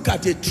can look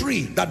at a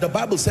tree that the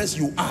Bible says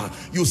you are.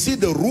 You see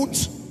the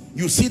root,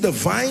 you see the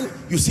vine,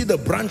 you see the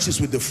branches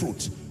with the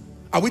fruit.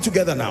 Are we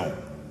together now?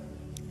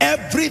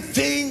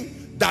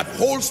 Everything that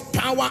holds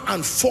power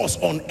and force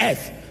on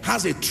earth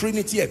has a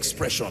Trinity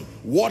expression: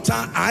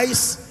 water,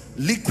 ice,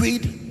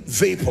 liquid,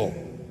 vapor.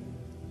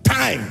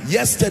 Time,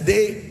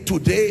 yesterday,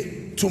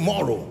 today,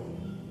 tomorrow.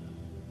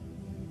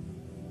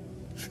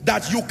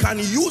 That you can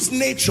use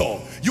nature,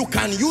 you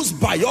can use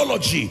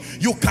biology,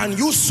 you can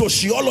use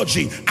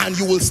sociology, and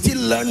you will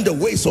still learn the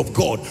ways of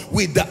God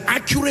with the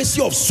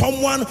accuracy of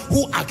someone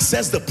who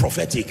accessed the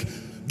prophetic.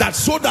 That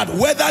so that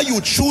whether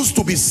you choose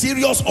to be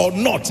serious or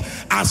not,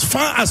 as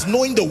far as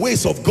knowing the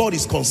ways of God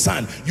is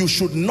concerned, you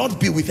should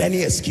not be with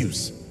any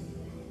excuse.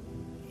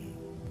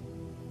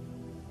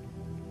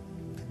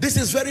 This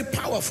is very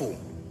powerful.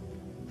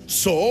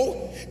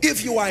 So,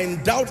 if you are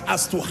in doubt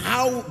as to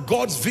how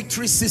God's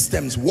victory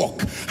systems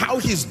work, how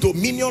his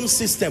dominion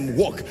system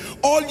work,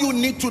 all you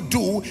need to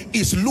do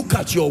is look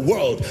at your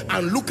world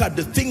and look at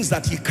the things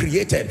that he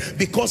created,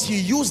 because he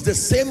used the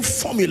same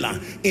formula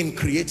in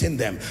creating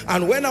them.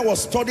 And when I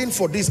was studying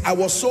for this, I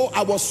was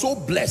so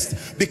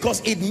blessed,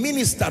 because it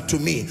ministered to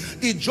me.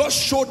 It just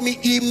showed me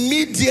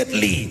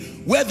immediately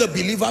where the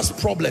believer's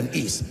problem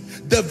is.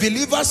 The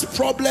believer's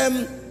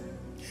problem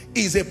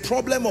is a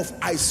problem of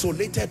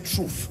isolated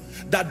truth,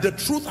 that the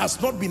truth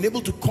has not been able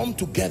to come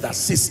together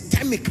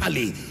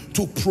systemically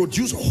to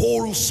produce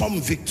wholesome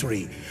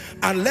victory.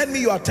 And lend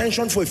me your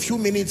attention for a few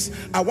minutes.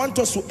 I want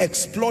us to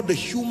explore the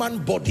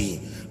human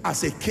body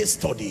as a case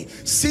study,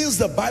 since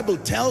the Bible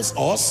tells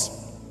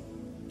us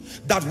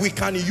that we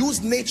can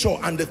use nature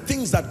and the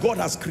things that God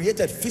has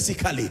created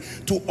physically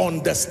to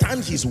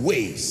understand his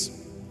ways.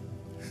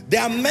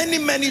 There are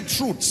many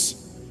truths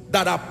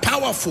that are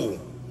powerful,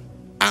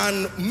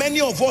 and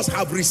many of us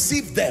have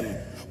received them,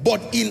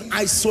 but in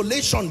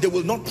isolation they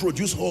will not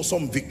produce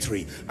wholesome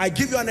victory. I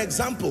give you an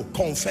example: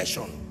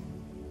 confession.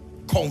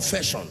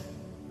 Confession.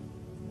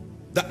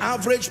 The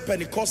average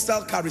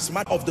Pentecostal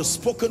charismatic of the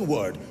spoken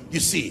word,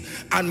 you see,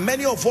 and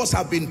many of us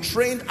have been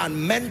trained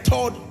and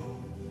mentored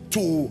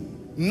to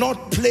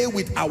not play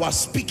with our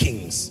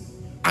speakings.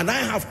 And I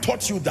have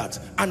taught you that,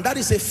 and that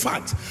is a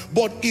fact.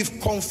 But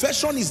if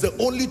confession is the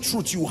only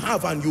truth you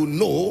have and you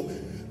know,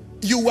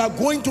 you are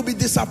going to be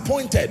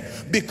disappointed,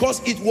 because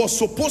it was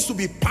supposed to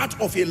be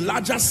part of a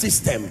larger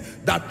system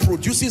that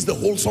produces the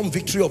wholesome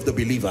victory of the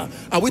believer.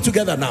 Are we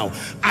together now?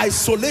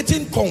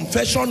 Isolating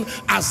confession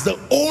as the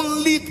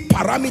only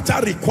parameter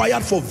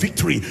required for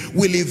victory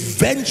will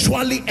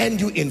eventually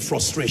end you in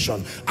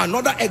frustration.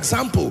 Another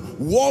example: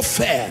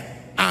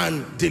 warfare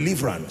and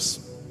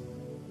deliverance.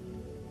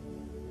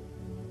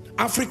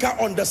 Africa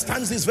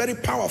understands this very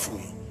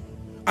powerfully,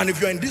 and if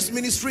you're in this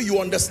ministry, you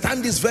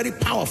understand this very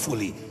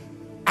powerfully.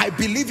 I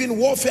believe in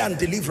warfare and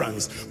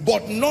deliverance,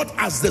 but not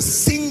as the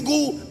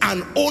single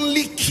and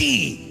only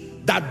key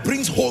that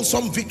brings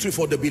wholesome victory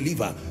for the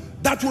believer.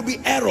 That would be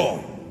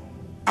error.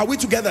 Are we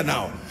together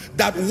now?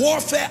 That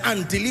warfare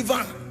and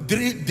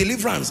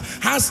deliverance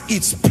has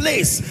its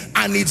place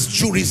and its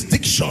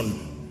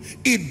jurisdiction.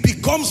 It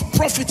becomes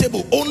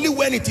profitable only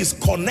when it is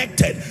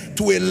connected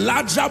to a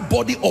larger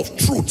body of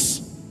truths.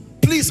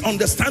 Please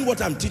understand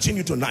what I'm teaching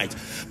you tonight.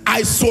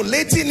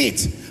 Isolating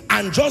it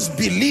and just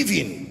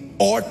believing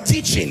or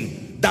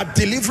teaching that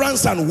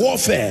deliverance and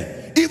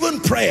warfare,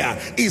 even prayer,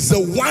 is the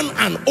one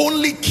and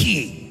only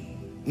key.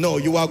 No,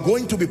 you are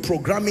going to be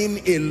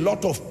programming a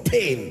lot of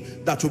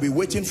pain that will be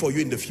waiting for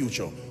you in the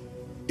future.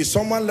 Is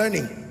someone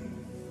learning?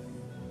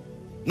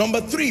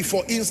 Number 3,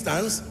 for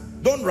instance,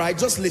 don't write,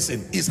 just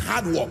listen, is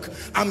hard work.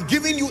 I'm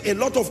giving you a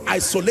lot of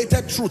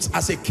isolated truths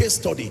as a case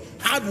study.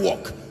 Hard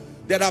work.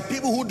 There are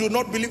people who do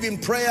not believe in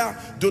prayer,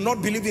 do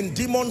not believe in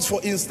demons, for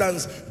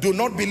instance, do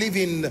not believe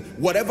in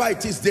whatever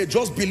it is. They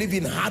just believe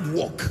in hard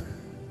work.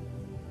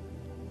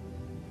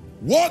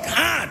 Work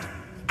hard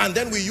And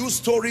then we use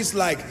stories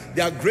like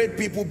there are great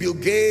people, Bill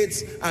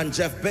Gates and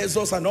Jeff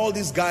Bezos and all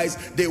these guys,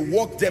 they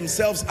work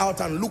themselves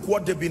out and look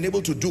what they've been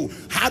able to do.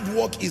 Hard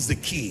work is the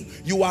key.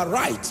 You are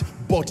right,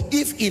 but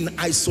if in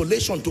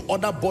isolation to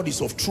other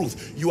bodies of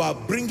truth, you are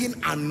bringing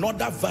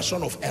another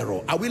version of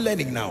error. Are we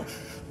learning now?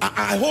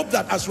 I hope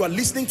that as you are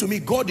listening to me,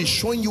 God is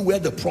showing you where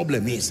the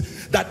problem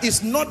is. That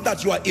it's not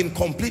that you are in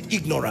complete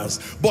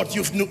ignorance, but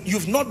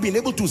you've not been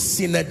able to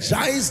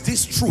synergize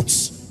these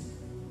truths.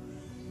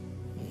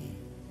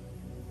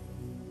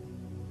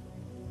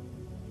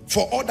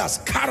 For others,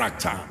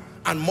 character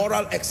and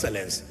moral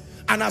excellence.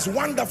 And as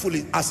wonderful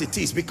as it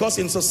is, because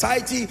in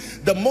society,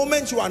 the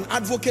moment you are an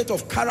advocate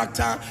of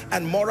character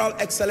and moral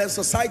excellence,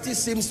 society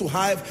seems to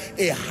have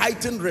a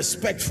heightened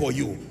respect for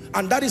you.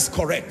 And that is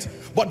correct.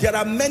 But there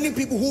are many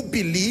people who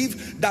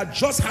believe that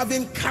just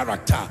having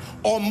character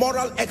or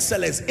moral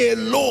excellence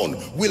alone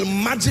will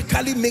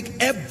magically make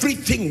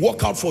everything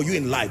work out for you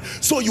in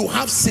life. So you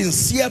have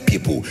sincere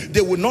people.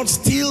 They will not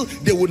steal,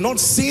 they will not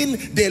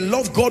sin, they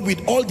love God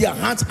with all their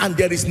hearts, and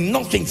there is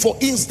nothing. For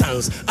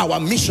instance, our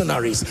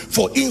missionaries,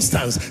 for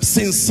instance,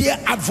 sincere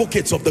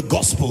advocates of the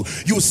gospel,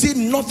 you see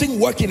nothing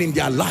working in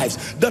their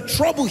lives. The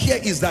trouble here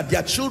is that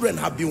their children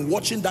have been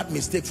watching that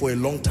mistake for a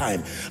long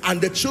time,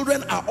 and the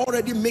children are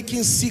already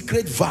making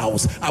secret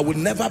vows. I will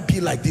never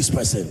be like this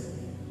person.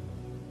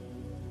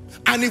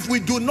 And if we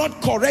do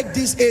not correct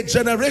this, a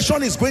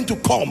generation is going to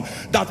come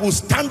that will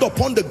stand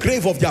upon the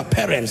grave of their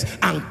parents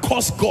and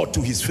curse God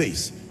to his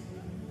face.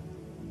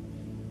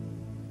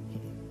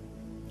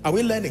 Are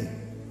we learning?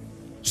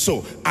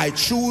 So I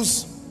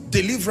choose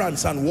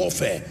deliverance and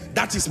warfare.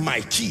 That is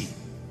my key.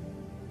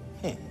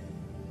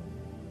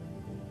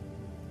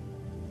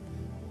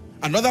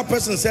 Another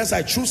person says,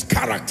 I choose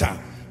character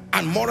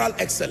and moral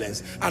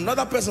excellence.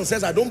 Another person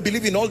says, I don't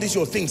believe in all these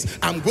your things.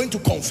 I'm going to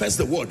confess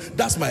the word.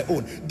 That's my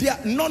own.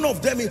 None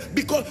of them,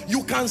 because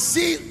you can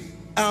see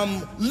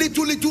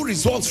little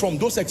results from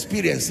those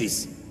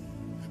experiences.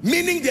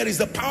 Meaning there is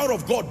the power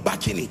of God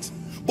backing it.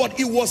 But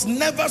it was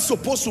never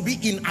supposed to be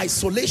in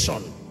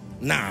isolation.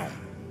 Now,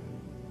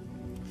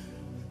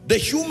 the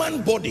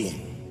human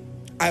body,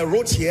 I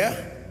wrote here,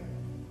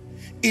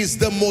 is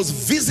the most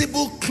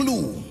visible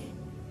clue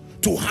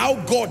to how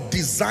God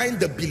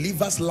designed the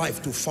believer's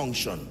life to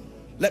function.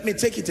 Let me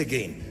take it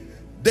again.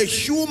 The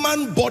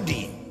human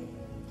body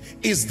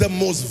is the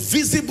most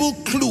visible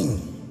clue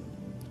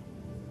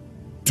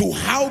to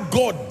how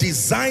God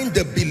designed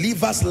the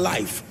believer's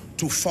life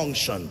to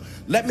function.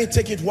 Let me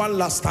take it one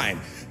last time.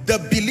 The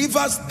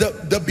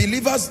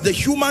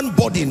human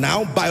body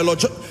now,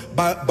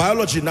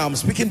 biology now, I'm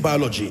speaking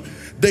biology.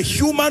 The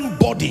human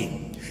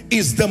body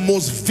is the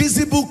most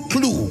visible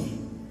clue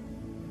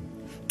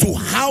to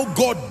how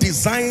God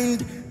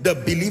designed the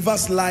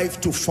believer's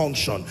life to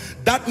function.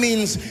 That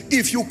means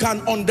if you can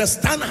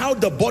understand how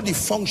the body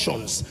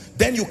functions,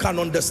 then you can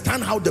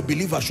understand how the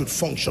believer should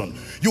function.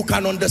 You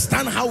can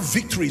understand how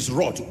victory is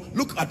wrought.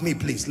 Look at me,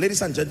 please,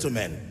 ladies and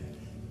gentlemen.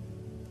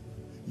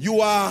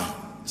 You are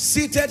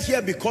seated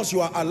here because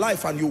you are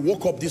alive and you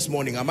woke up this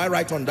morning. Am I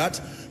right on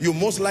that? You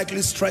most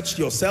likely stretched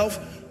yourself,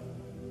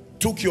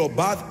 took your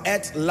bath,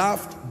 ate,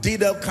 laughed,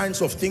 did all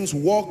kinds of things,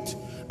 walked,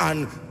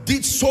 and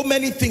did so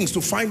many things to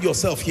find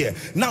yourself here.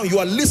 Now you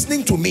are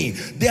listening to me.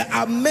 There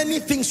are many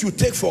things you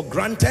take for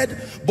granted,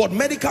 but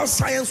medical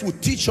science will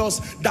teach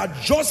us that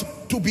just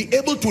to be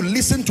able to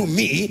listen to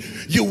me,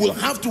 you will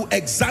have to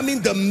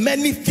examine the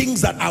many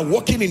things that are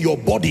working in your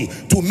body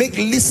to make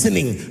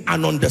listening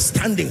and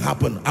understanding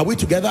happen. Are we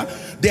together?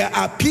 There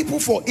are people,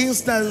 for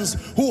instance,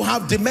 who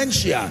have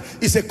dementia.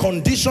 It's a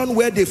condition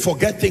where they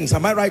forget things.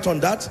 Am I right on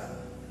that?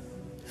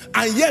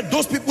 And yet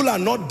those people are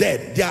not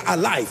dead, they are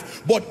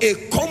alive, but a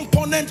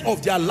component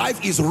of their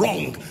life is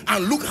wrong,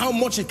 and look how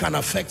much it can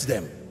affect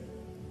them.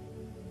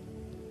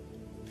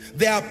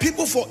 There are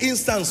people, for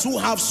instance, who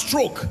have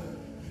stroke.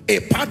 A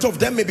part of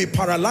them may be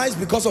paralyzed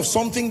because of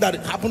something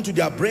that happened to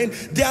their brain.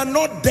 They are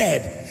not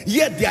dead,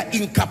 yet they are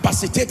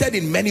incapacitated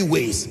in many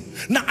ways.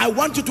 Now I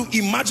want you to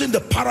imagine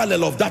the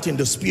parallel of that in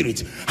the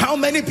spirit. How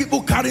many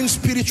people carrying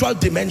spiritual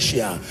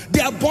dementia?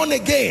 They are born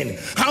again.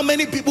 How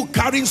many people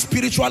carrying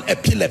spiritual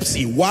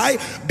epilepsy? Why?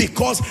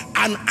 Because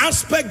an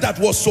aspect that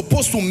was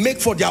supposed to make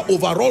for their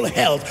overall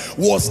health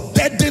was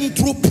deadened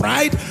through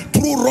pride,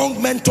 through wrong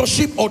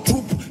mentorship, or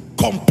through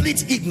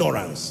complete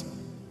ignorance.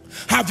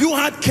 Have you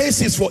had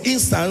cases, for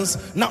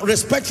instance, now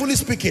respectfully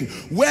speaking,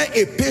 where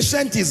a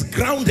patient is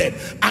grounded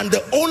and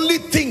the only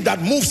thing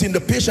that moves in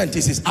the patient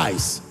is his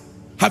eyes?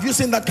 Have you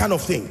seen that kind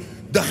of thing?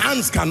 The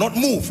hands cannot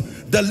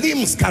move, the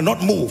limbs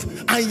cannot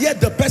move, and yet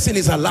the person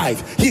is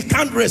alive. He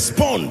can't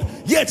respond,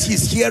 yet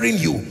he's hearing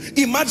you.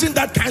 Imagine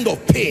that kind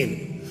of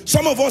pain.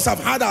 Some of us have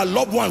had our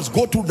loved ones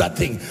go through that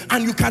thing,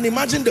 and you can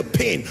imagine the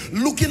pain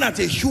looking at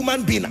a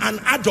human being, an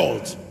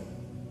adult.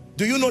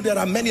 Do you know there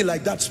are many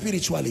like that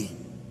spiritually?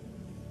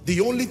 The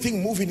only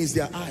thing moving is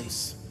their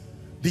eyes.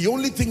 The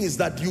only thing is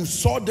that you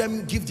saw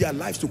them give their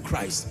lives to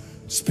Christ.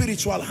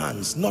 Spiritual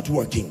hands not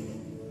working.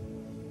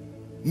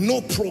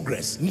 No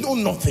progress, no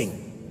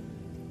nothing.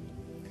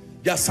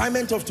 The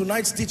assignment of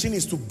tonight's teaching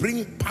is to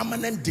bring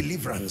permanent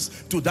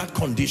deliverance to that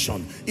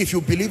condition. If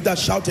you believe that,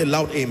 shout a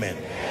loud amen.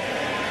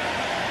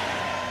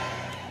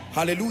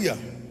 Hallelujah.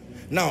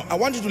 Now, I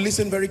want you to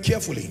listen very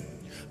carefully.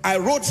 I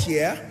wrote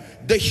here,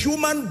 the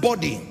human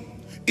body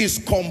is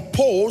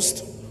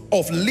composed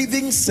of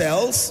living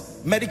cells.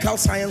 Medical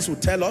science will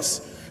tell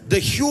us the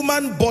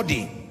human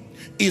body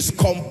is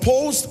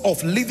composed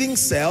of living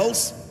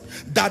cells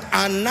that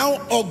are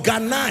now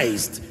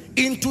organized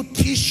into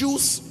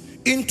tissues,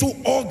 into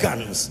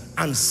organs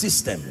and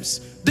systems.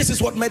 This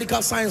is what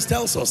medical science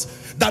tells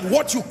us, that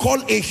what you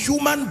call a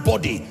human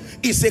body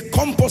is a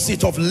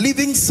composite of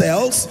living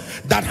cells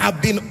that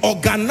have been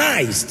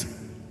organized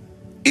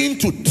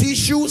into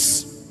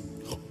tissues,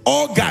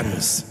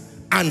 organs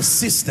and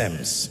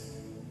systems.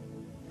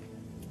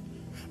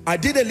 I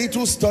did a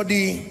little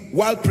study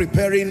while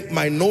preparing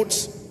my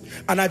notes,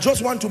 and I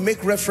just want to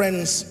make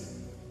reference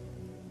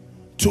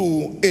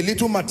to a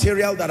little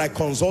material that I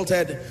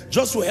consulted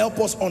just to help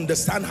us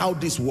understand how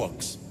this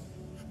works.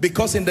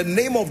 Because in the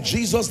name of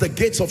Jesus, the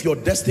gates of your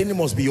destiny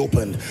must be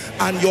opened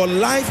and your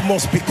life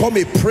must become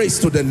a praise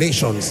to the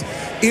nations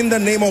in the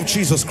name of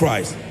Jesus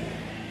Christ.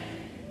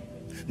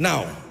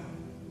 Now,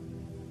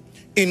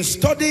 in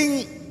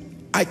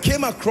studying, I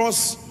came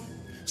across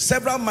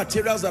several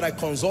materials that I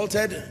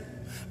consulted,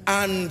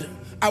 and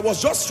I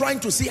was just trying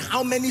to see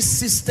how many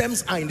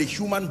systems are in the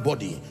human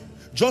body,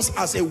 just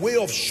as a way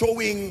of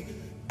showing,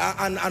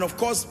 and of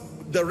course,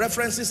 the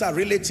references are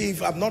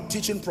relative. I'm not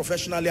teaching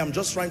professionally. I'm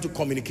just trying to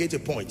communicate a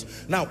point.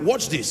 Now,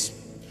 watch this.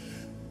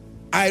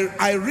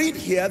 I read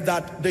here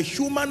that the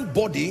human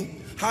body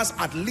has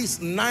at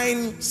least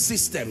 9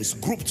 systems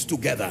grouped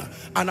together.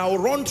 And I'll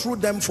run through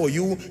them for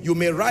you. You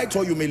may write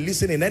or you may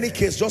listen. In any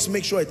case, just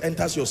make sure it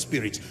enters your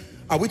spirit.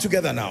 Are we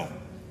together now?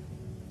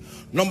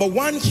 Number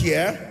 1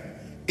 here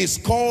is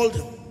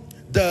called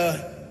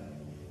the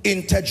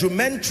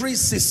integumentary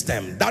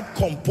system, that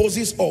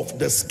composes of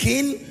the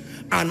skin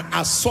and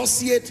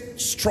associate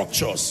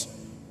structures,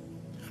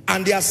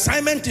 and the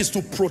assignment is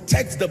to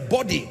protect the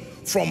body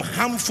from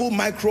harmful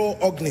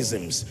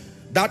microorganisms.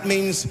 That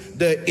means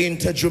the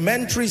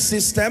integumentary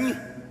system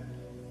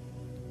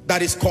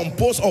that is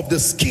composed of the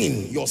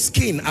skin, your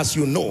skin, as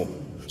you know.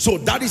 So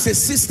that is a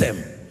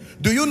system.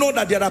 Do you know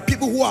that there are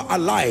people who are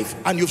alive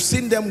and you've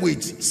seen them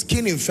with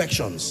skin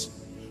infections?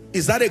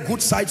 Is that a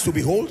good sight to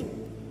behold?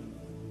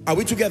 Are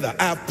we together?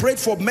 I have prayed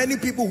for many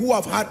people who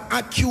have had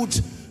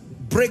acute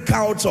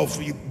breakouts of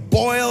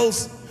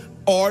boils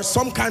or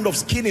some kind of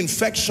skin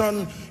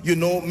infection, you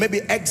know,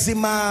 maybe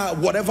eczema,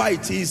 whatever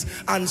it is.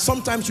 And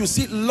sometimes you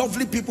see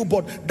lovely people,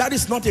 but that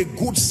is not a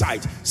good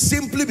sight,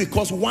 simply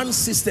because one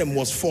system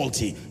was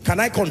faulty. Can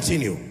I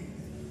continue?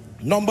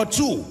 Number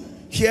 2,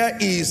 here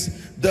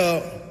is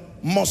the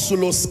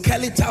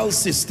musculoskeletal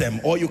system,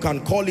 or you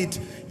can call it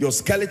your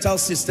skeletal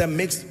system,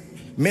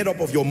 made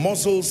up of your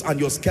muscles and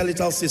your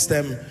skeletal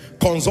system.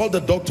 Consult the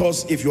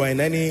doctors if you are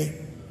in any.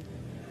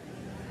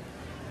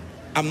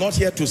 I'm not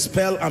here to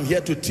spell, I'm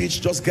here to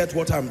teach. Just get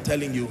what I'm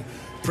telling you.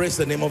 Praise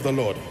the name of the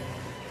Lord.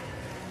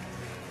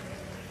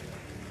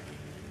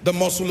 The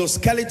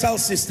musculoskeletal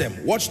system.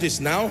 Watch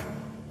this now.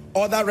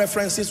 Other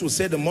references will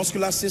say the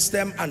muscular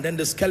system and then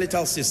the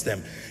skeletal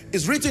system.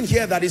 It's written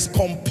here that it's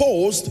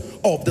composed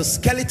of the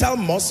skeletal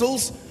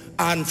muscles,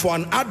 and for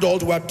an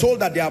adult we're told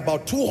that there are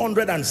about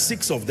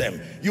 206 of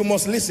them. You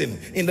must listen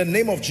in the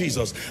name of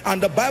Jesus.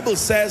 And the Bible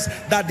says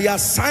that the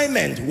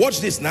assignment, watch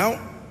this now,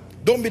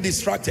 don't be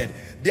distracted.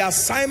 The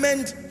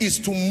assignment is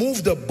to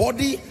move the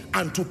body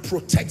and to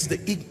protect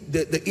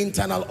the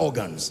internal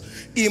organs.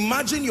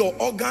 Imagine your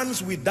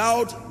organs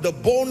without the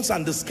bones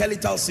and the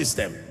skeletal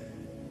system.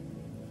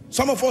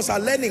 Some of us are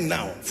learning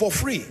now for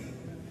free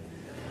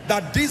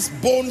that these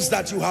bones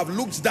that you have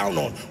looked down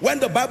on, when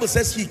the Bible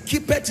says he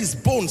keepeth his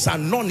bones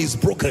and none is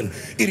broken,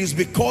 it is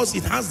because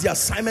it has the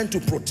assignment to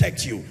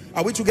protect you.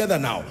 Are we together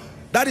now?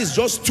 That is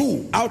just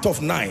 2 out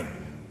of 9.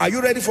 Are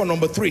you ready for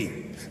number 3?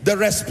 The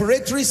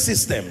respiratory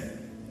system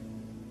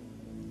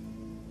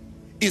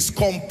is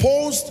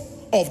composed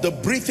of the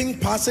breathing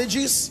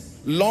passages,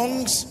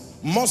 lungs,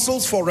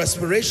 muscles for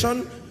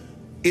respiration.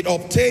 It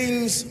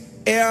obtains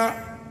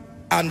air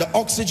and the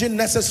oxygen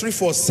necessary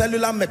for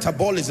cellular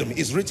metabolism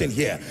is written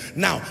here.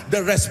 Now,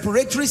 the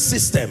respiratory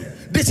system,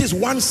 this is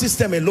one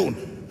system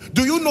alone.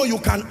 Do you know you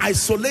can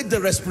isolate the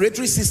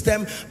respiratory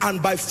system,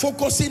 and by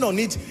focusing on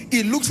it,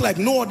 it looks like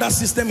no other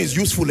system is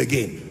useful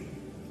again?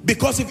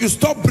 Because if you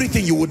stop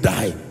breathing, you will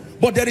die.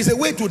 But there is a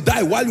way to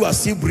die while you are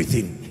still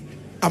breathing.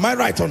 Am I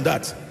right on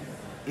that?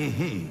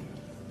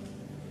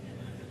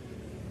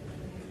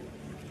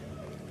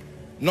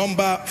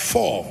 Number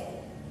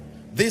 4.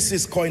 This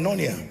is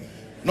Koinonia.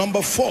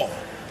 Number 4.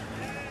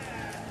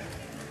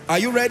 Are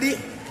you ready?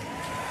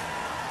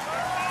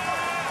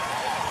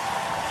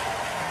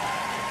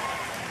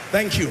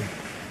 Thank you.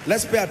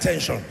 Let's pay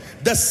attention.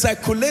 The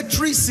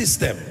circulatory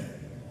system.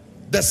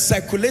 The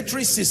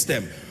circulatory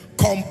system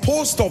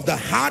composed of the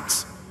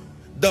heart,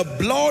 the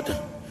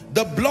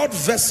blood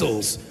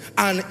vessels,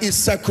 and it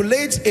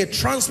circulates a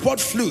transport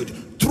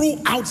fluid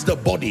throughout the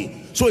body.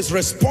 So it's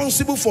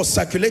responsible for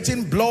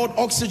circulating blood,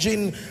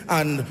 oxygen,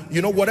 and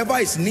whatever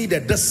is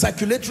needed, the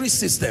circulatory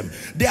system.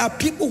 There are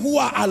people who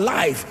are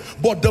alive,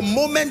 but the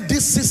moment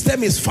this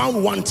system is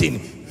found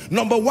wanting,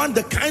 number one,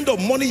 the kind of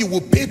money you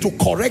will pay to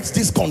correct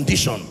this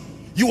condition,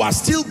 you are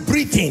still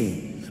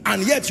breathing,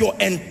 and yet your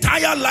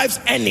entire life's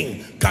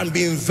earning can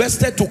be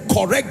invested to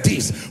correct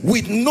this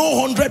with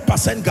no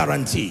 100%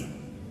 guarantee.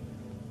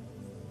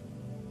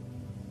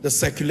 The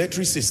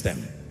circulatory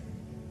system.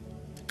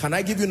 Can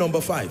I give you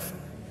number 5?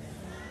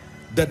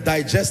 The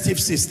digestive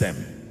system.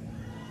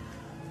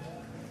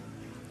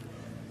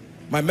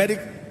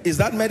 Is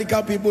that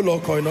medical people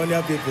or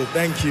Koinonia people?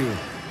 Thank you.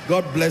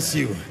 God bless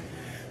you.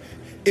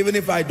 Even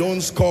if I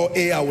don't score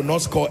A, I will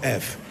not score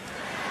F.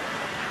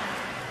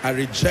 I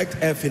reject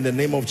F in the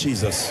name of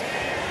Jesus.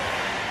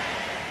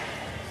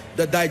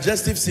 The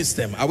digestive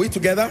system. Are we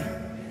together?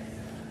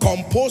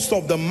 Composed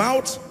of the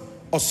mouth,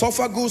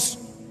 esophagus,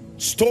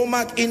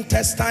 stomach,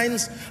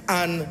 intestines,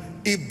 and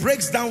it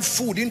breaks down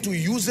food into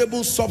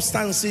usable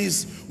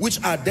substances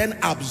which are then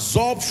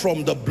absorbed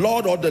from the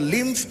blood or the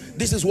lymph.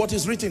 This is what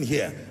is written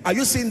here. Are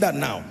you seeing that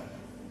now?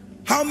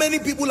 How many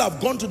people have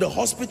gone to the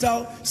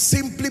hospital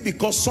simply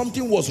because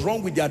something was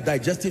wrong with their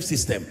digestive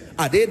system?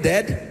 Are they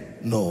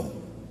dead? No.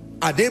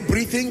 Are they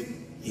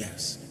breathing?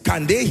 Yes.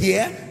 Can they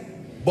hear?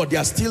 But they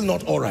are still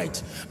not all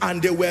right.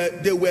 And they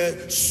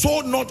were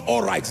so not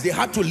all right, they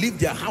had to leave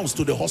their house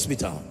to the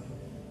hospital.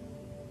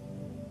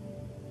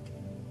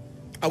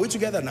 Are we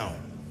together now?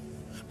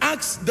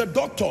 Ask the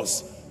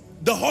doctors.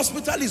 The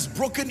hospital is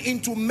broken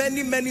into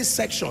many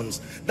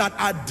sections that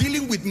are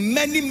dealing with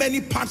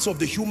many parts of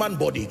the human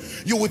body.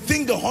 You would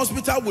think the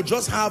hospital would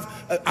just have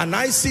an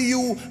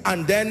ICU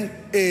and then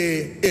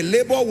a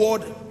labor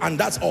ward, and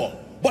that's all.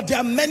 But there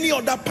are many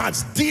other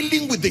parts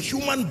dealing with the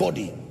human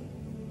body.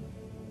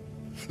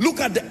 Look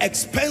at the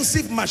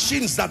expensive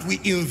machines that we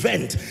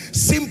invent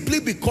simply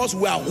because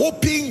we are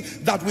hoping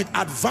that with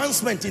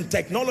advancement in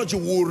technology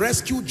we will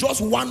rescue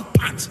just one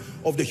part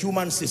of the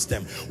human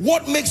system.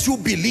 What makes you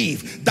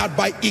believe that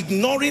by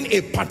ignoring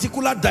a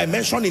particular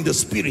dimension in the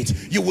spirit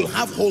you will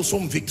have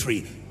wholesome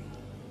victory?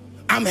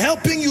 I'm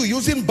helping you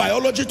using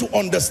biology to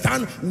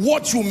understand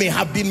what you may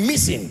have been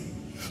missing.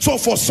 So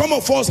for some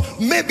of us,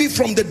 maybe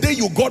from the day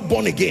you got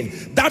born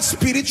again, that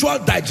spiritual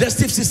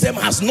digestive system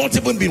has not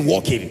even been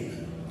working.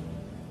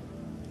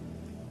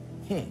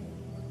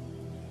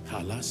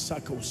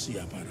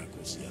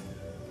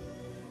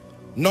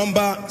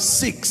 Number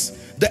 6,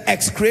 the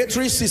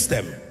excretory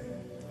system.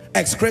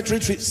 Excretory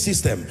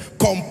system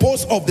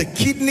composed of the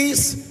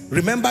kidneys.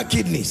 Remember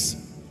kidneys,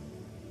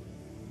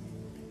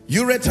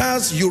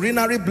 ureters,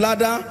 urinary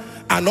bladder,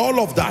 and all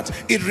of that.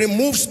 It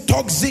removes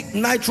toxic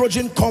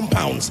nitrogen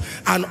compounds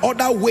and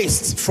other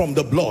wastes from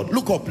the blood.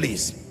 Look up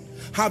please.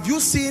 Have you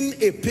seen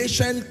a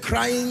patient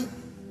crying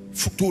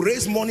to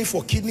raise money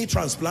for kidney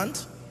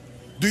transplant?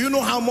 Do you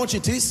know how much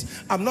it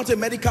is? I'm not a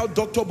medical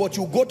doctor, but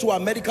you go to a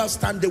medical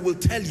stand, they will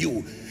tell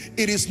you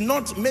it is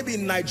not, maybe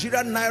in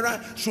Nigerian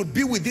naira, should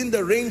be within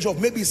the range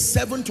of maybe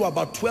 7 to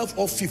about 12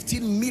 or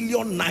 15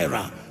 million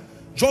naira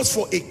just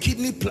for a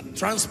kidney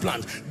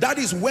transplant. That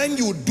is when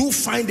you do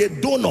find a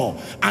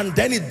donor, and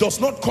then it does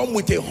not come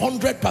with a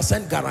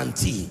 100%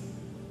 guarantee.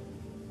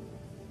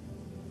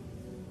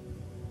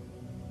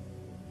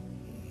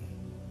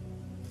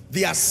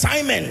 The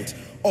assignment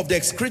of the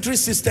excretory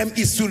system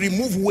is to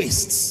remove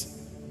wastes.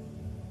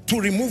 To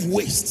remove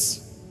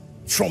wastes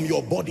from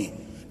your body.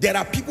 There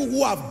are people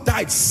who have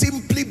died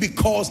simply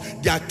because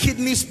their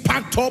kidneys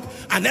packed up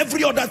and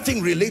every other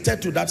thing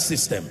related to that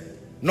system.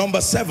 Number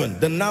 7,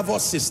 the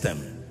nervous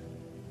system.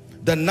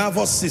 The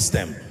nervous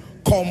system,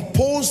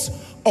 composed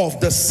of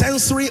the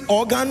sensory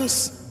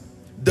organs,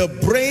 the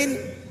brain,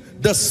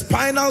 the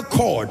spinal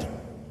cord,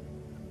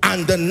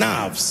 and the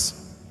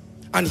nerves.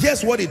 And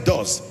here's what it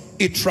does.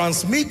 It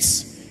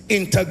transmits,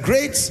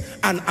 integrates,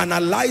 and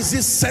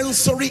analyzes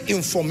sensory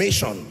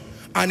information,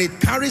 and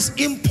it carries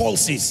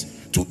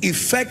impulses to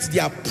effect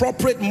the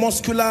appropriate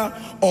muscular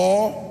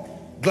or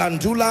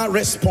glandular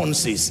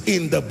responses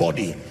in the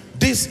body.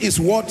 This is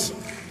what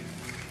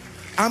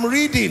I'm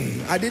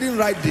reading. I didn't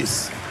write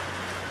this.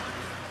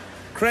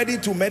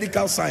 Credit to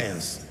medical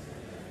science.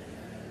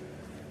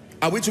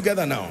 Are we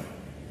together now?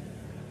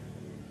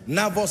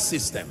 Nervous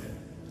system.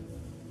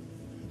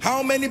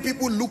 How many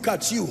people look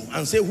at you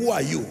and say, who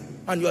are you?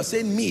 And you are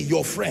saying, me,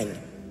 your friend.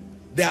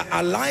 They are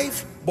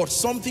alive, but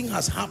something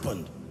has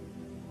happened.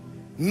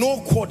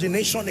 No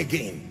coordination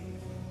again.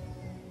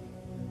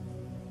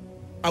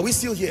 Are we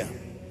still here?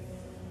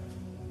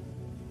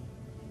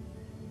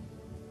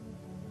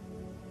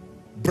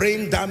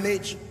 Brain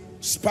damage,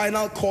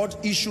 spinal cord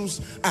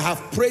issues. I have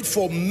prayed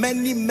for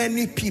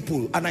many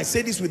people, and I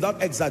say this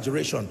without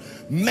exaggeration,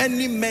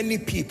 many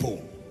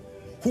people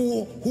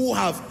who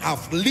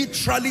have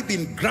literally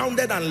been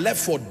grounded and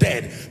left for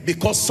dead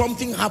because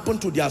something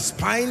happened to their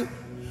spine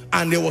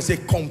and there was a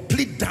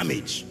complete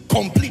damage,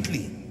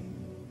 completely.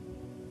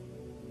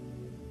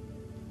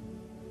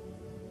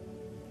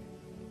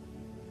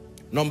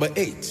 Number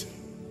 8,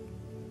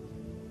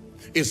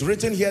 It's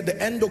written here,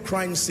 the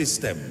endocrine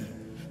system.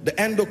 The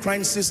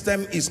endocrine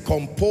system is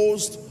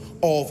composed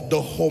of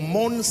the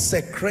hormone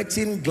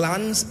secreting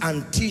glands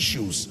and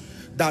tissues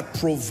that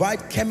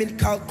provide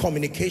chemical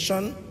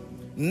communication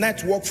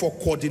network for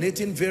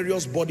coordinating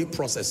various body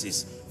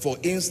processes. For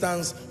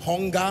instance,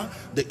 hunger,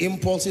 the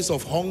impulses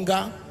of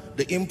hunger,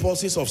 the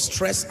impulses of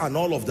stress, and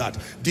all of that.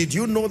 Did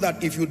you know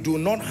that if you do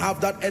not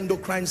have that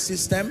endocrine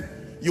system,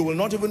 you will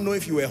not even know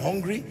if you were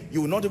hungry,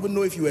 you will not even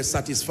know if you were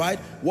satisfied,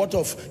 what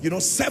of,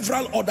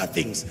 several other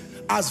things.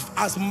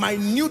 As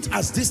minute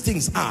as these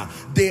things are,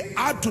 they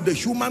add to the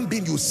human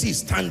being you see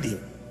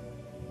standing.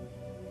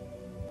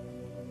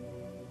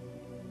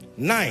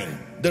 9,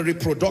 the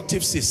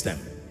reproductive system.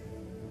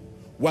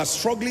 We're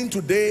struggling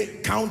today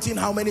counting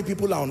how many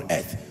people are on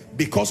earth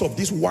because of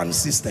this one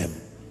system.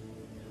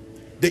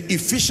 The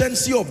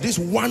efficiency of this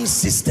one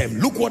system,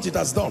 look what it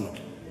has done.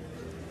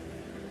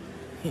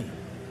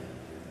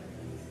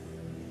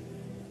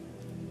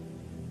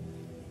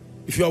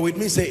 If you are with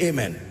me, say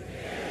amen.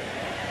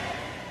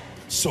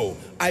 So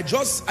I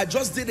just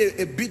did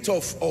a bit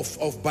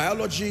of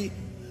biology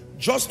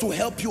just to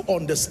help you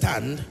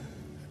understand.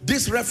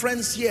 This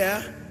reference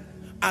here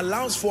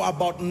allows for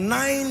about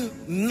nine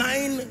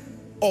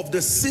of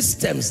the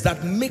systems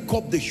that make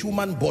up the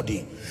human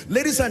body.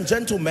 Ladies and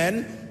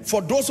gentlemen, for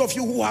those of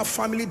you who have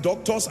family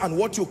doctors and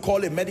what you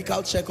call a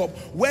medical checkup,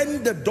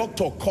 when the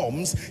doctor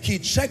comes, he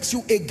checks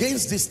you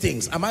against these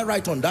things. Am I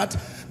right on that?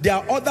 There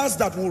are others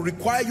that will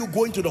require you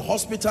going to the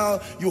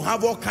hospital. You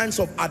have all kinds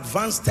of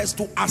advanced tests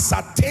to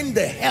ascertain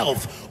the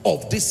health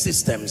of these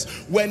systems.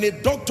 When a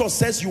doctor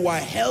says you are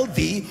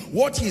healthy,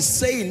 what he's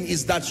saying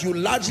is that you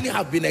largely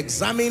have been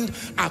examined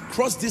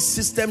across these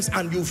systems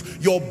and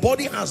your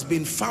body has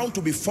been found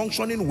to be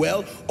functioning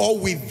well or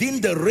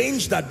within the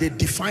range that they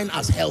define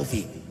as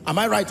healthy. Am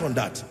I right on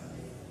that?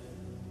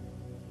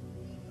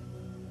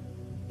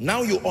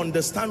 Now you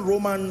understand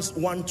Romans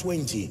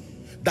 1:20,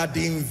 that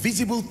the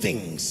invisible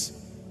things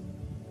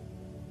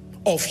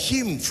of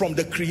him from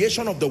the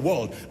creation of the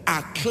world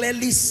are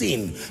clearly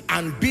seen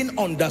and being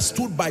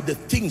understood by the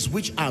things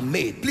which are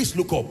made. Please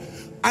look up.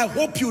 I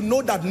hope you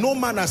know that no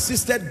man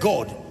assisted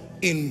God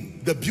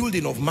in the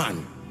building of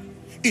man.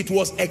 It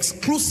was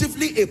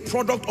exclusively a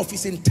product of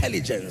his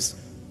intelligence.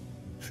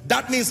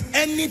 That means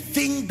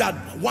anything that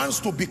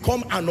wants to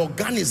become an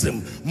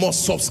organism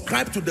must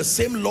subscribe to the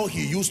same law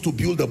he used to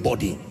build a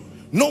body.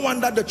 No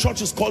wonder the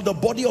church is called the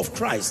body of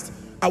Christ.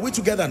 Are we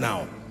together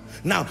now?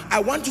 Now, I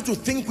want you to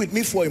think with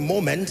me for a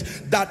moment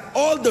that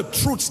all the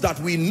truths that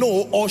we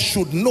know or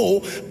should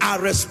know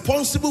are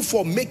responsible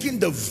for making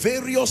the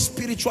various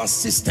spiritual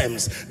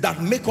systems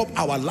that make up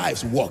our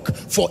lives work.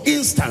 For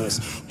instance,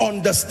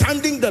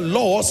 understanding the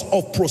laws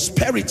of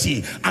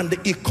prosperity and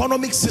the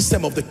economic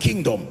system of the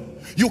kingdom.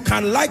 You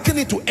can liken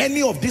it to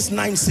any of these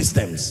 9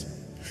 systems.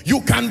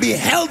 You can be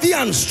healthy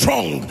and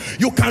strong.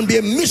 You can be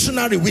a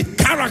missionary with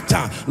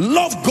character,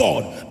 love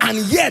God, and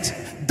yet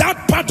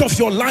that part of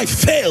your life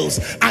fails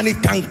and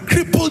it can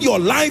cripple your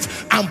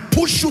life and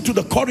push you to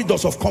the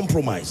corridors of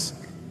compromise.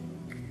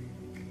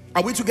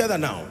 Are we together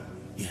now?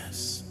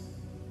 Yes.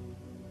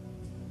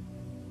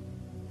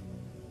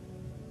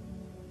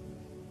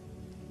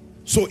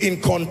 So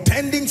in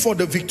contending for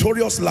the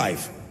victorious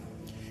life,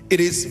 it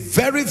is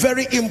very,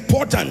 very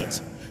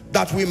important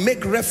that we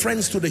make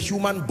reference to the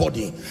human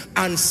body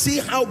and see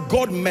how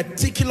God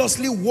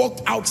meticulously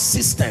worked out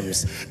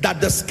systems,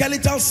 that the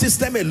skeletal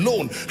system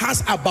alone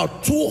has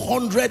about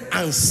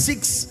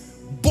 206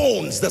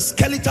 bones, the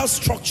skeletal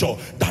structure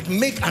that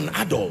make an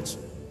adult.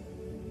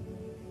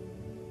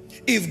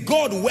 If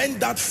God went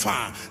that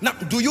far, now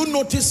do you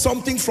notice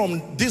something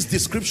from this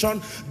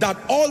description, that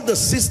all the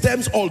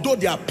systems, although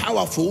they are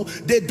powerful,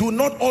 they do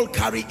not all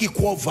carry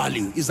equal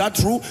value? Is that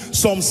true?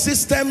 Some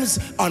systems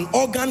and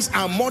organs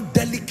are more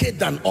delicate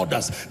than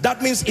others.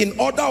 That means in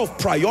order of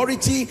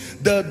priority,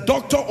 the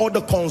doctor or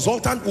the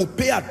consultant will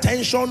pay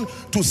attention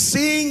to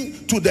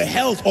seeing to the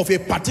health of a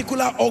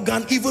particular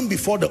organ even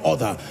before the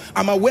other.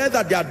 I'm aware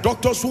that there are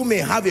doctors who may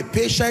have a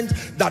patient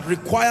that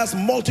requires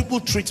multiple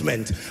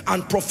treatment,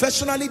 and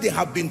professionally they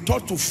have been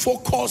taught to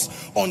focus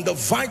on the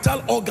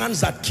vital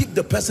organs that keep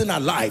the person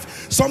alive.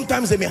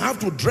 Sometimes they may have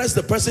to dress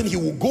the person. He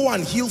will go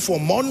and heal for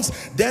months,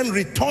 then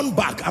return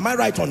back. Am I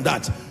right on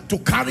that? To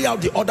carry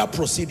out the other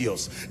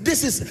procedures.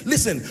 This is,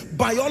 listen,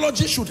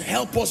 biology should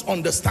help us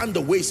understand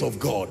the ways of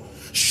God.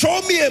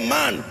 Show me a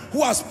man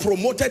who has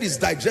promoted his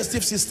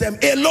digestive system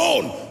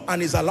alone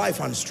and is alive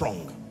and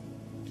strong.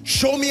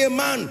 Show me a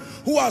man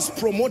who has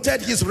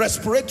promoted his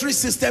respiratory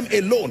system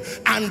alone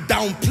and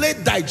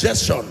downplayed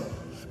digestion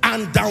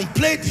and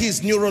downplayed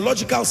his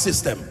neurological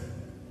system.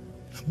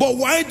 But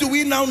why do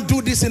we now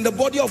do this in the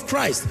body of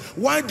Christ?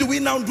 Why do we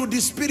now do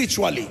this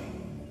spiritually?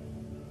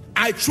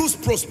 I choose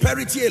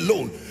prosperity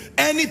alone.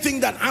 Anything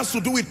that has to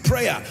do with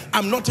prayer,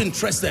 I'm not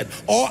interested.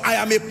 Or I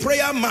am a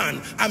prayer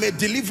man, I'm a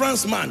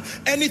deliverance man.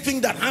 Anything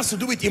that has to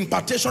do with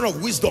impartation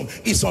of wisdom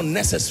is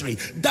unnecessary.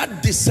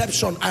 That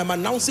deception I'm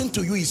announcing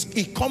to you,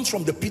 it comes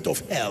from the pit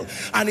of hell.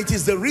 And it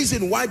is the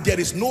reason why there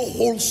is no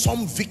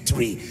wholesome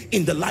victory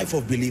in the life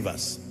of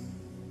believers.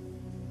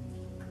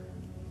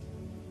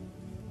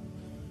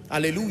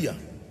 Hallelujah.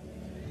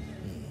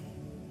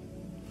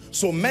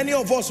 So many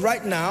of us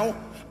right now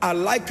are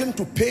likened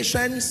to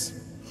patients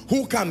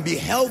who can be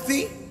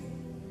healthy,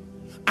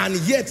 and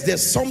yet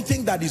there's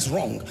something that is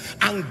wrong,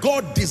 and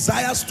God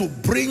desires to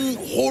bring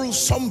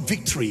wholesome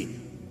victory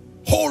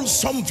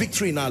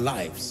in our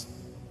lives.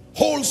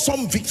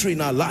 Wholesome victory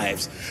in our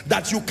lives,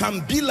 that you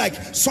can be like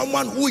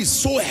someone who is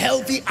so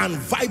healthy and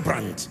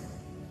vibrant.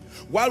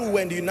 While we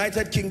were in the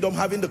United Kingdom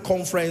having the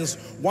conference,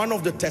 one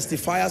of the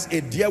testifiers,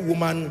 a dear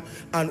woman,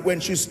 and when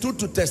she stood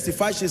to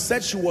testify, she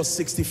said she was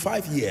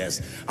 65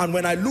 years. And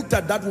when I looked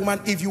at that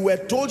woman, if you were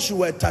told she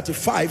were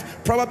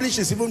 35, probably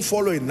she's even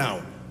following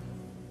now.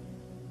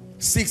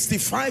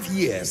 65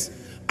 years,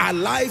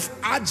 alive,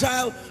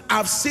 agile.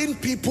 I've seen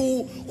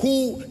people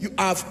who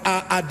have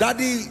a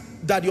daddy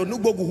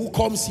Onugbogu who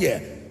comes here.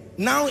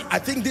 Now, I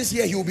think this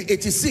year he will be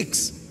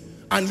 86.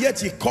 And yet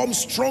he comes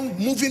strong,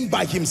 moving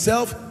by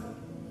himself.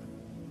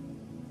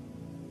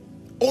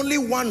 Only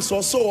once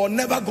or so, or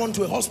never gone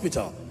to a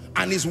hospital.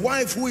 And his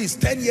wife, who is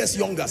 10 years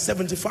younger,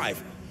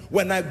 75.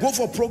 When I go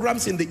for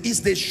programs in the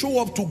East, they show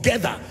up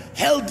together,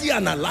 healthy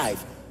and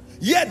alive.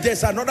 Yet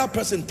there's another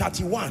person,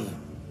 31.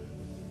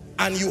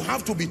 And you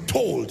have to be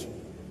told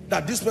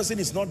that this person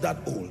is not that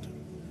old.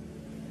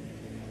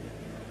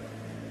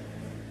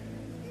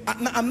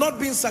 I'm not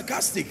being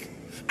sarcastic.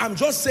 I'm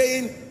just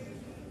saying,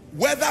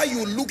 whether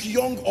you look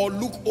young or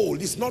look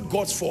old, it's not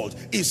God's fault.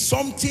 It's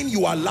something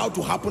you allow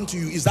to happen to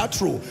you. Is that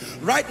true?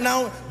 Right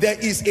now, there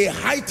is a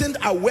heightened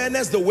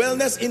awareness. The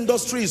wellness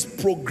industry is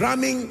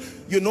programming,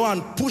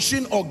 and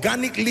pushing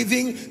organic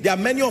living. There are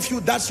many of you,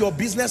 that's your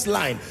business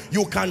line.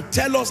 You can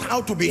tell us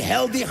how to be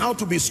healthy, how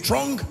to be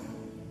strong.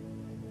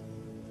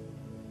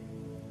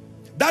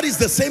 That is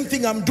the same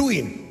thing I'm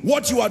doing.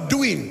 What you are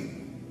doing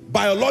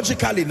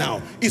biologically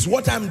now is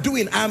what I'm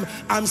doing.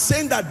 I'm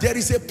saying that there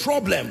is a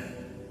problem.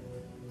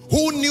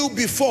 Who knew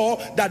before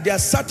that there are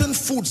certain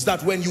foods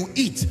that when you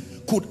eat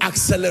could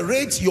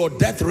accelerate your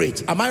death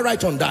rate? Am I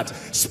right on that?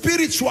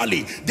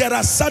 Spiritually, there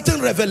are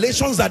certain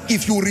revelations that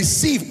if you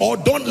receive or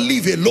don't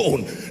live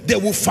alone, they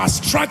will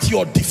fast track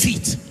your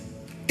defeat.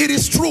 It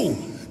is true.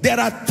 There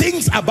are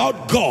things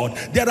about God,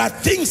 there are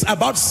things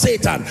about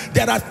Satan,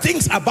 there are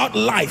things about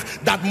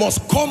life that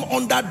must come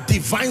under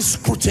divine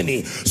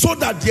scrutiny so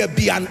that there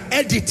be an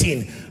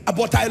editing.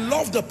 But I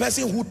love the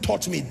person who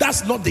taught me.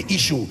 That's not the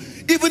issue.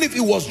 Even if it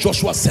was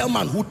Joshua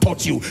Selman who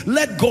taught you,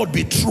 let God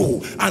be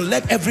true and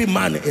let every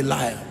man a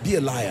liar be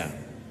a liar.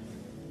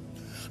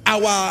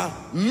 Our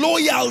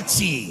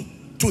loyalty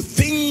to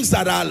things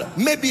that are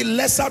maybe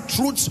lesser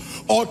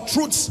truths, or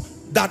truths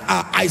that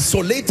are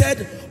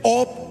isolated,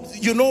 or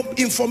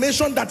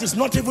information that is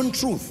not even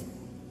truth,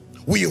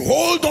 we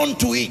hold on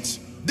to it.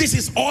 This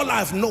is all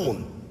I've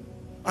known.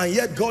 And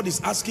yet God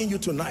is asking you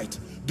tonight,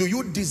 do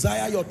you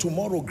desire your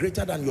tomorrow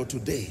greater than your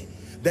today?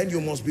 Then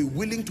you must be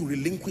willing to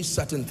relinquish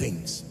certain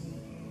things.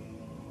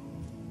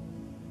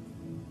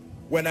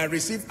 When I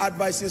receive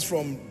advices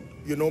from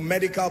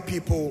medical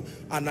people,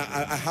 and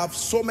I have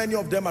so many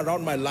of them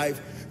around my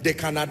life, they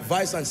can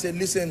advise and say,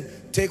 listen,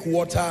 take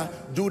water,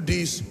 do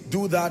this,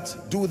 do that,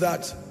 do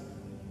that.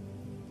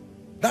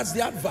 That's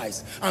the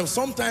advice. And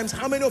sometimes,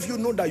 how many of you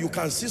know that you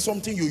can see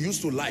something you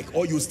used to like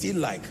or you still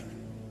like,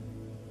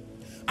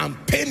 and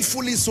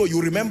painfully so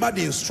you remember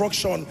the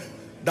instruction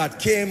that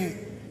came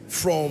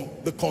from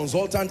the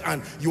consultant,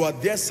 and you are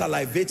there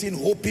salivating,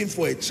 hoping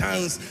for a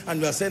chance, and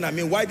you are saying,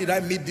 why did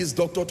I meet this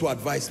doctor to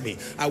advise me?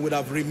 I would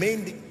have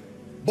remained.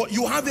 But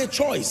you have a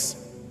choice.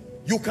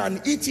 You can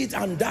eat it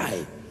and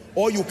die,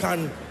 or you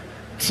can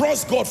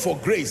trust God for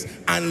grace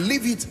and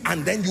leave it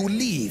and then you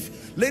leave.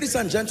 Ladies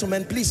and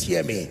gentlemen, please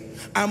hear me.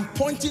 I'm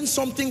pointing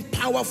something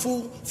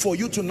powerful for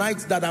you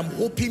tonight that I'm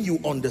hoping you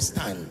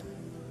understand.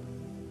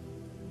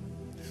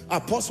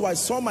 Apostle, I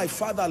saw my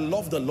father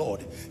love the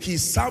Lord. He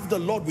served the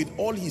Lord with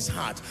all his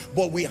heart,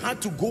 but we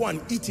had to go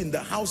and eat in the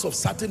house of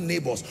certain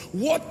neighbors.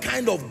 What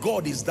kind of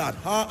God is that?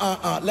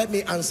 Let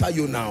me answer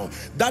you now.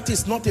 That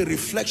is not a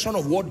reflection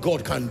of what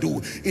God can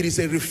do. It is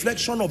a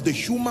reflection of the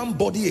human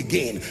body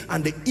again,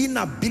 and the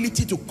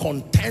inability to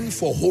contend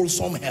for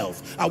wholesome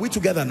health. Are we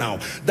together now?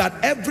 That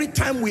every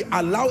time we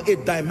allow a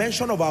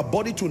dimension of our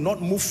body to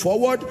not move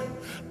forward,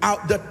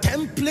 the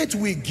template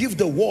we give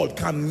the world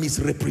can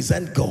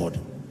misrepresent God.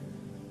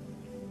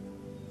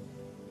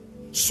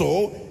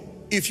 So,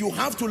 if you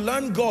have to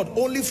learn God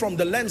only from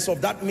the lens of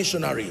that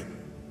missionary,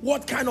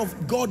 what kind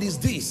of God is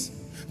this?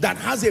 That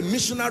has a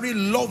missionary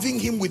loving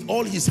him with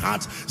all his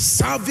heart,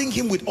 serving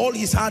him with all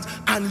his heart,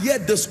 and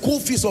yet the school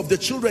fees of the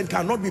children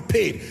cannot be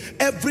paid.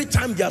 Every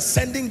time they are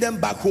sending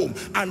them back home,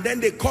 and then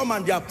they come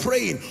and they are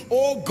praying,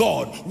 oh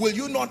God, will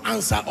you not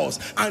answer us?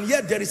 And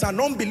yet there is an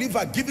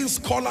unbeliever giving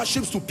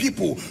scholarships to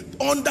people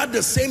under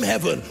the same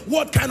heaven.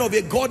 What kind of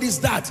a God is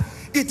that?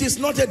 It is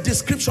not a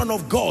description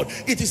of God.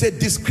 It is a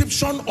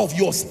description of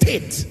your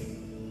state.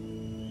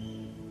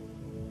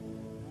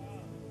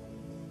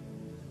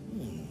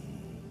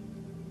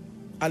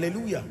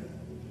 Hallelujah.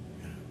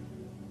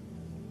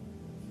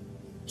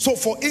 So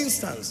for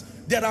instance,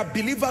 there are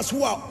believers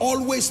who are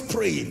always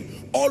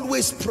praying,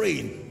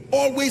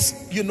 always,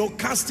 you know,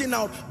 casting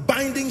out,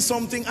 binding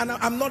something. And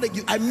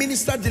I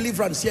minister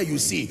deliverance here, you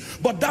see,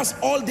 but that's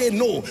all they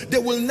know. They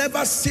will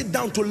never sit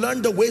down to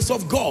learn the ways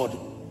of God.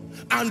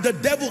 And the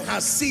devil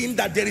has seen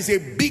that there is a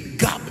big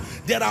gap.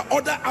 There are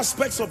other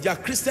aspects of their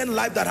Christian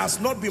life that has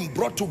not been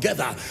brought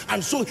together,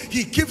 and so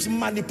he keeps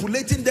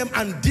manipulating them,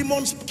 and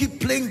demons keep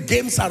playing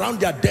games around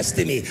their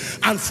destiny.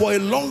 And for a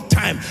long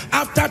time,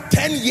 after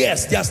 10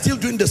 years, they are still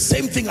doing the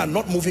same thing and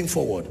not moving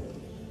forward.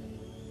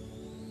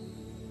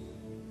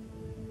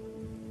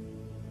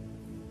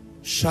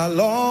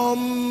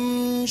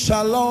 Shalom,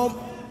 shalom,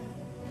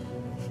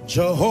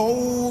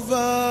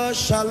 Jehovah,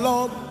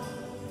 shalom,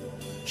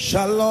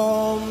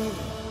 shalom.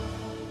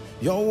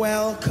 You're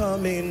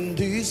welcome in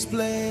this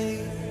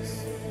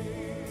place.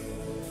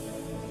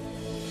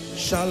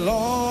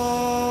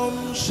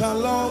 Shalom,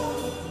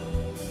 shalom,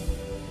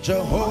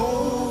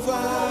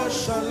 Jehovah,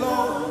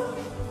 shalom,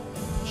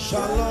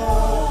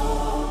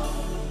 shalom.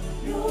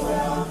 You're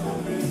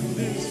welcome in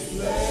this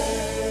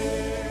place.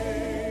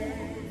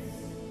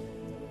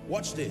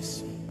 Watch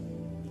this.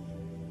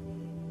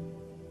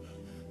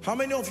 How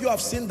many of you have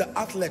seen the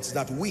athletes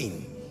that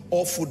win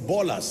or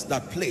footballers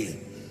that play?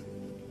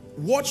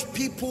 Watch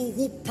people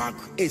who pack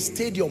a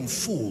stadium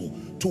full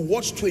to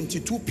watch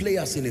 22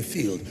 players in a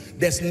field.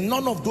 There's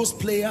none of those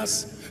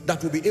players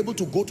that will be able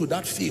to go to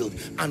that field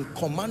and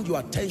command your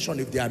attention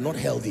if they are not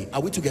healthy.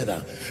 Are we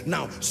together?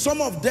 Now,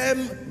 some of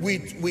them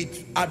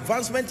with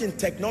advancement in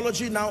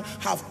technology now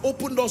have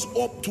opened us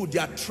up to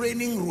their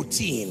training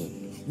routine.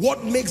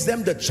 What makes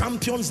them the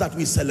champions that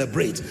we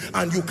celebrate?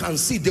 And you can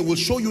see they will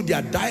show you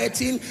their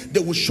dieting, they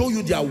will show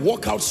you their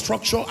workout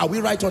structure. Are we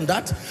right on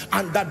that?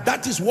 And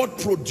that is what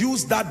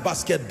produced that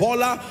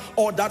basketballer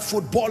or that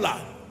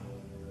footballer.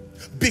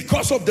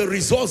 Because of the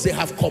results they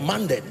have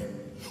commanded,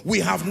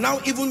 we have now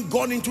even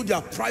gone into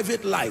their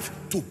private life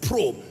to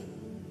probe.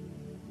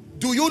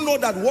 Do you know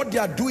that what they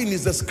are doing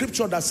is the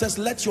scripture that says,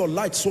 let your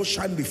light so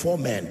shine before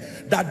men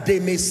that they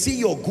may see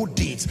your good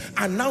deeds?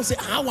 And now say,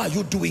 how are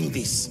you doing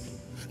this?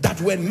 That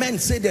when men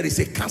say there is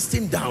a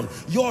casting down,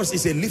 yours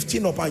is a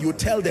lifting up, and you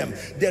tell them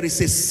there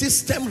is a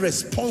system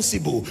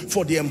responsible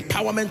for the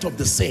empowerment of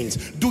the saints.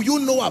 Do you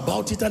know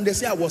about it? And they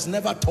say, I was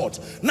never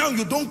taught. Now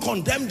you don't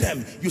condemn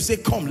them. You say,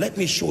 come, let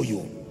me show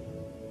you.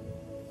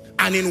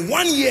 And in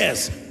 1 year,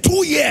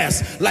 2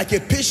 years, like a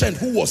patient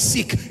who was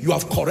sick, you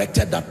have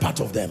corrected that part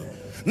of them.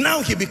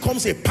 Now he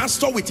becomes a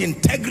pastor with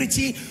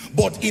integrity,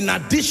 but in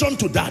addition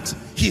to that,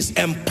 he's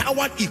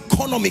empowered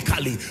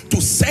economically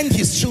to send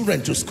his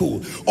children to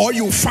school. Or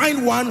you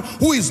find one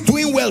who is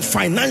doing well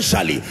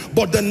financially,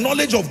 but the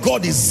knowledge of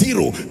God is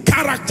zero,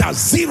 character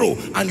zero,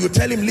 and you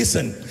tell him,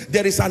 listen,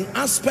 there is an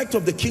aspect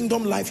of the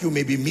kingdom life you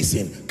may be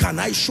missing. Can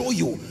I show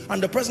you?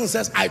 And the person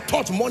says, I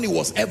thought money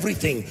was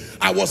everything.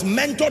 I was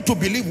mentored to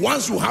believe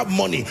once you have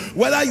money,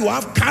 whether you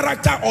have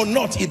character or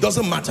not, it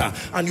doesn't matter.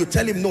 And you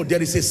tell him, no,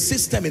 there is a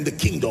system in the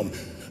kingdom.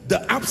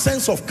 The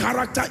absence of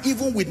character,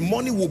 even with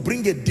money, will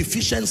bring a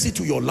deficiency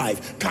to your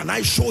life. Can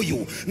I show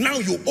you? Now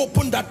you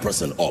open that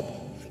person up.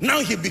 Now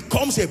he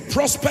becomes a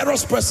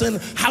prosperous person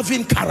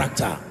having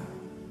character.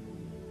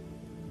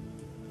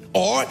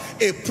 Or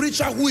a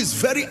preacher who is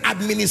very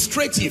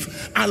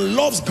administrative and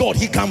loves God.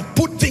 He can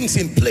put things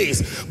in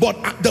place, but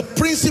the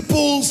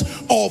principles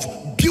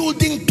of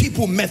building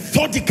people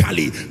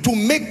methodically to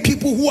make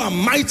people who are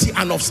mighty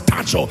and of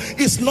stature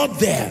is not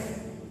there.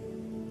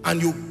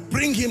 And you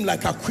bring him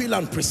like Aquila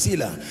and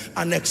Priscilla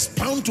and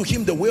expound to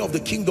him the way of the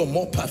kingdom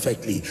more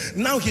perfectly.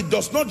 Now he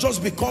does not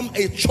just become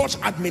a church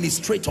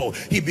administrator,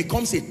 he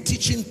becomes a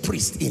teaching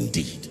priest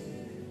indeed.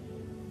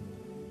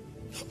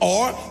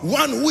 Or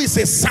one who is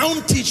a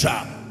sound teacher,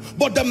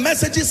 but the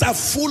messages are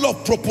full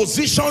of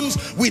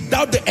propositions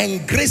without the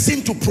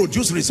engracing to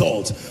produce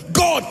results.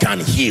 God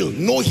can heal,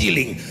 no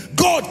healing.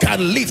 God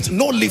can lift,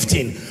 no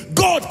lifting.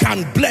 God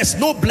can bless,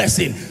 no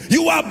blessing.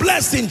 You are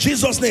blessed in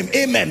Jesus' name,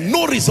 amen,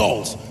 no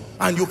results.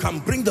 And you can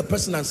bring the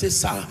person and say,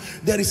 sir,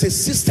 there is a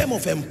system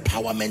of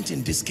empowerment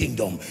in this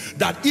kingdom,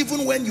 that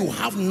even when you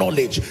have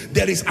knowledge,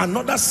 there is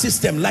another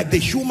system like the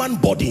human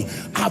body.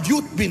 Have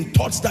you been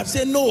taught that?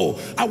 Say, no,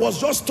 I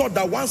was just taught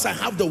that once I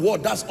have the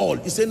word, that's all.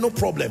 You say, no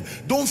problem.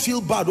 Don't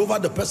feel bad over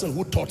the person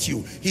who taught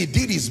you. He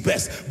did his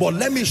best. But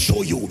let me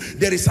show you,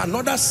 there is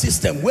another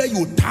system where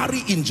you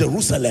tarry in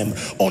Jerusalem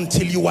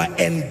until you are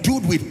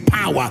endued with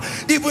power.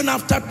 Even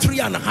after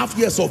 3.5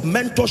 years of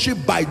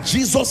mentorship by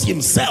Jesus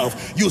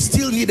himself, you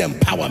still need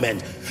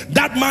empowerment.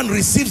 That man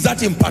receives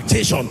that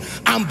impartation,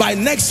 and by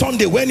next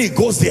Sunday when he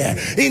goes there,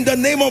 in the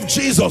name of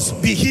Jesus,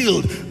 be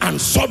healed.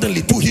 And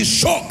suddenly, to his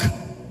shock,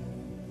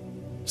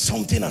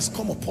 something has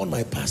come upon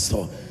my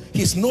pastor.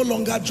 He's no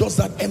longer just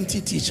that empty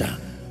teacher.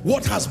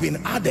 What has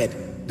been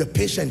added? The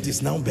patient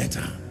is now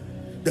better.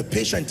 The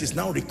patient is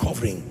now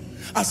recovering.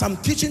 As I'm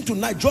teaching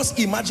tonight, just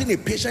imagine a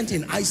patient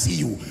in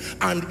ICU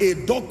and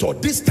a doctor,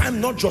 this time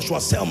not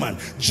Joshua Selman,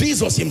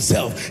 Jesus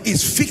himself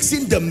is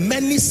fixing the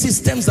many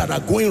systems that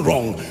are going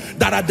wrong,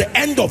 that at the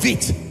end of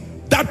it,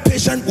 that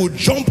patient will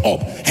jump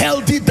up.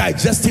 Healthy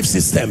digestive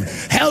system,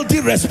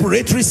 healthy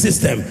respiratory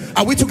system.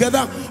 Are we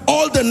together?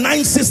 All the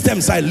 9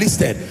 systems I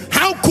listed.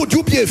 How could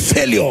you be a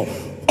failure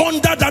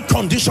under that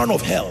condition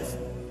of health?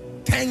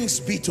 Thanks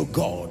be to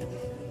God,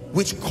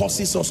 which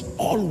causes us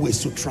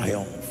always to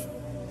triumph.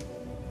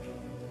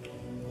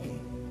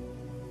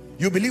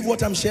 You believe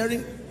what I'm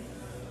sharing?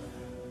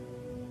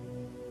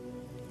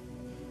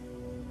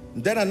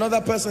 Then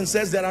another person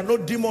says there are no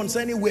demons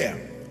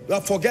anywhere.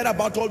 Forget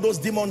about all those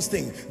demons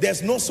things.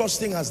 There's no such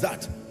thing as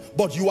that.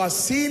 But you are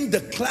seeing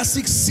the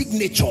classic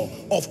signature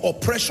of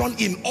oppression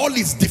in all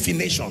its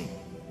definition.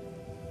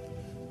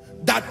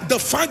 That the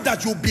fact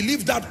that you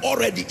believe that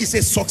already is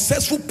a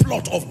successful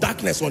plot of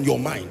darkness on your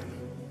mind.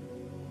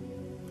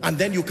 And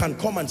then you can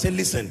come and say,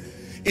 listen,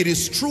 it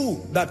is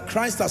true that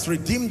Christ has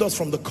redeemed us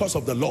from the curse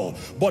of the law,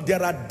 but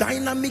there are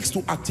dynamics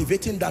to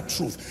activating that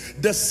truth.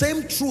 The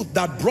same truth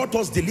that brought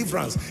us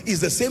deliverance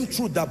is the same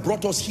truth that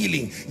brought us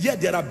healing.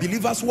 Yet there are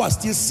believers who are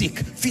still sick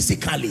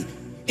physically,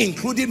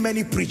 including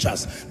many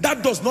preachers.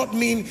 That does not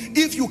mean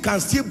if you can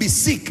still be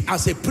sick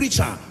as a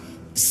preacher,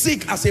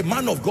 sick as a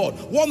man of God,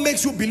 what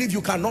makes you believe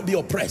you cannot be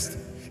oppressed?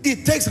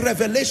 It takes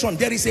revelation.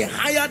 There is a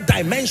higher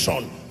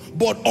dimension.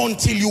 But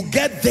until you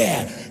get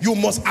there, you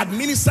must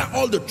administer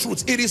all the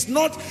truths. It is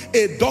not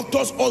a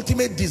doctor's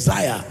ultimate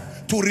desire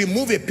to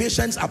remove a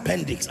patient's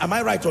appendix. Am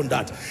I right on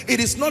that? It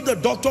is not the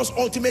doctor's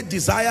ultimate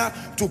desire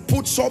to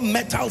put some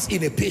metals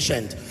in a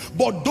patient.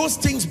 But those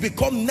things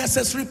become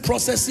necessary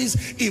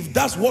processes if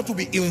that's what will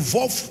be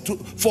involved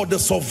for the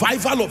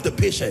survival of the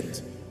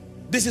patient.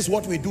 This is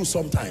what we do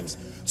sometimes.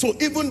 So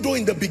even though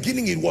in the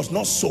beginning it was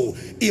not so,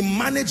 in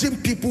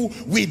managing people,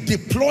 we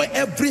deploy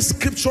every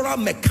scriptural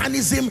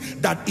mechanism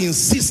that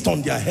insists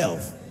on their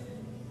health.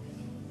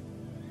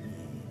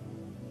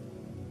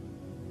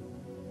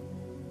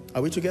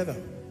 Are we together?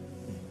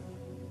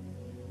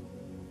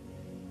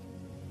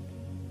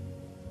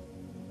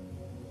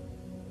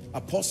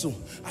 Apostle,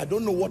 I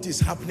don't know what is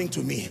happening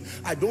to me.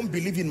 I don't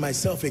believe in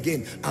myself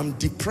again. I'm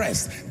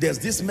depressed. There's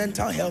this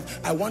mental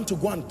health. I want to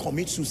go and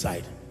commit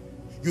suicide.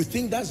 You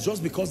think that's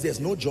just because there's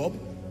no job?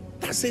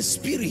 That's a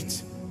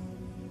spirit.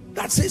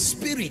 That's a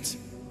spirit.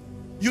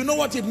 You know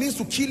what it means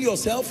to kill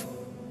yourself?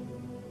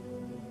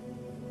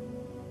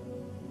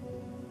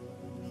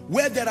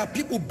 Where there are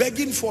people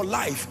begging for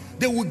life,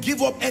 they will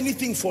give up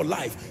anything for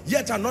life.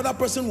 Yet another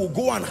person will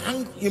go and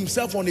hang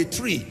himself on a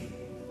tree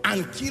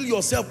and kill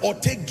yourself or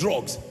take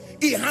drugs.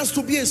 It has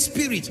to be a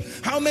spirit.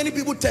 How many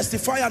people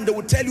testify and they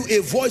will tell you,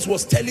 a voice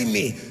was telling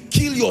me,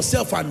 kill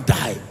yourself and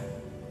die.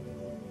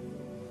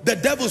 The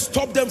devil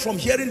stopped them from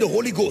hearing the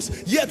Holy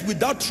Ghost. Yet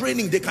without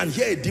training, they can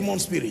hear a demon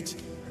spirit.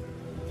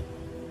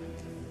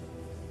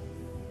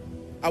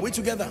 Are we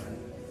together?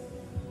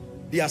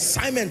 The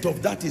assignment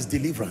of that is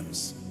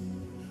deliverance.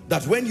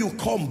 That when you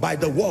come by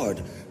the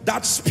word,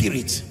 that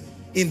spirit,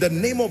 in the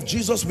name of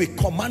Jesus, we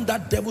command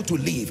that devil to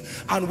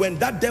leave. And when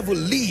that devil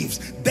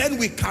leaves, then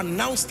we can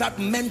now start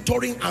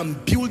mentoring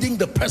and building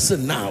the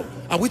person now.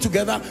 Are we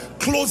together?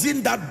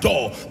 Closing that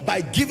door by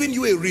giving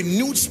you a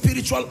renewed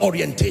spiritual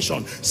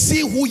orientation.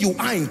 See who you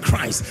are in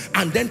Christ,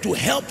 and then to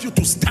help you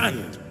to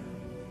stand.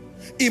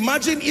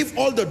 Imagine if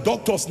all the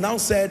doctors now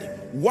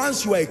said,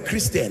 once you are a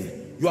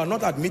Christian, you are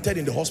not admitted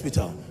in the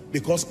hospital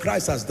because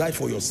Christ has died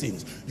for your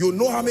sins. You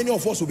know how many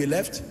of us will be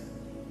left?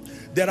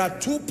 There are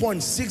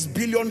 2.6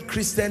 billion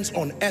Christians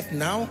on earth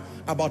now.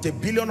 About 1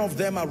 billion of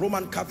them are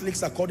Roman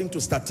Catholics according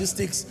to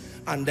statistics.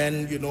 And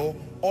then, you know,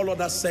 all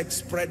other sects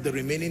spread the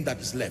remaining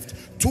that is left.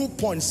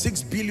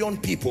 2.6 billion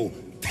people,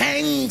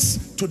 thanks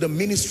to the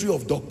ministry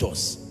of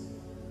doctors.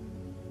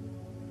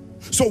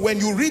 So when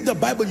you read the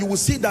Bible, you will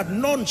see that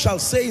none shall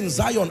say in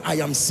Zion, I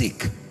am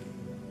sick.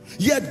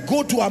 Yet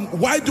go to,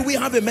 why do we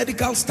have a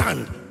medical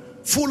stand?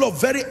 Full of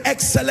very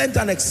excellent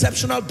and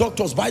exceptional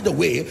doctors, by the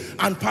way,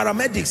 and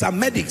paramedics and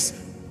medics.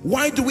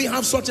 Why do we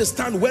have such a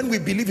stand when we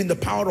believe in the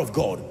power of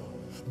God?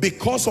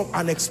 Because of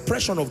an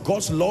expression of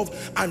God's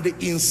love and the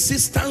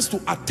insistence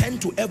to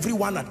attend to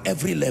everyone at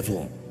every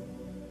level.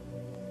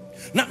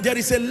 Now, there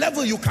is a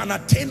level you can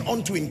attain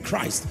onto in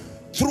Christ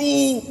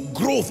through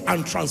growth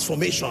and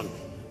transformation.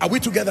 Are we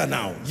together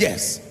now?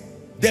 Yes.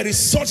 There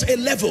is such a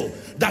level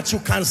that you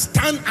can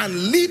stand and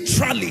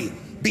literally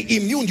be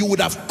immune. You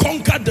would have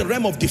conquered the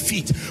realm of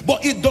defeat.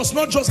 But it does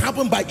not just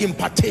happen by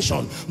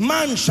impartation.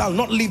 Man shall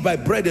not live by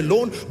bread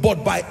alone,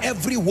 but by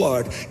every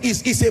word.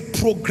 Is a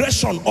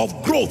progression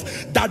of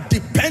growth that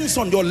depends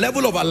on your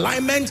level of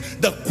alignment,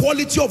 the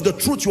quality of the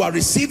truth you are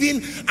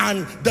receiving,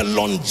 and the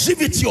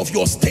longevity of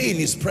your stay in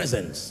his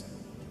presence.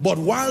 But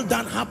while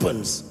that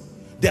happens,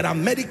 there are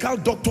medical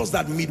doctors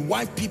that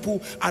midwife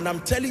people, and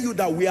I'm telling you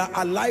that we are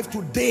alive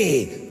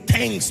today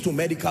thanks to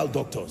medical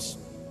doctors.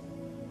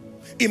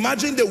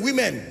 Imagine the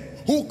women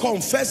who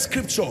confessed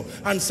scripture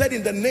and said,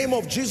 in the name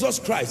of Jesus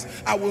Christ,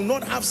 I will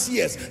not have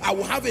CS, I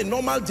will have a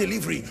normal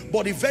delivery.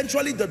 But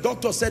eventually the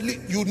doctor said,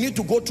 you need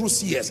to go through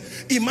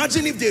CS.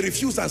 Imagine if they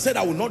refused and said,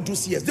 I will not do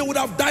CS. They would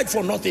have died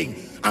for nothing.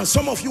 And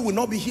some of you will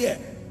not be here.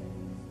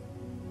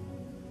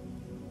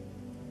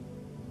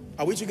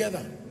 Are we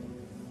together?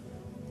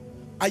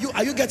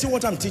 Are you getting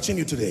what I'm teaching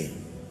you today?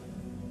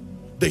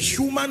 The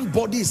human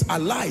body is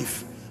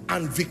alive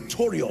and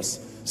victorious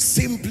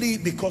simply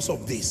because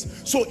of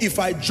this. So if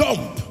I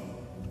jump,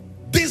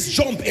 this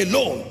jump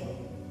alone,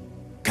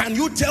 can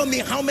you tell me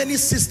how many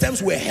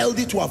systems were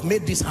healthy to have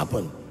made this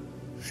happen?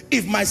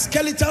 If my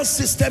skeletal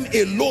system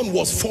alone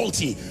was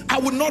faulty, I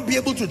would not be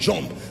able to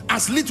jump.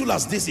 As little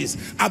as this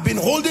is, I've been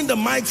holding the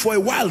mic for a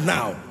while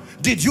now.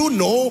 Did you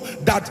know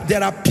that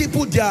there are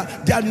people,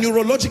 their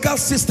neurological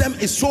system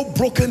is so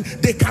broken,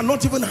 they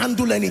cannot even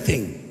handle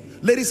anything?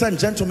 Ladies and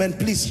gentlemen,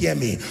 please hear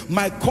me.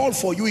 My call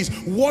for you is,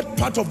 what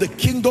part of the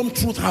kingdom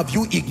truth have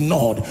you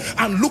ignored?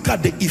 And look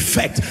at the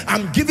effect.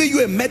 I'm giving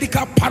you a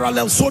medical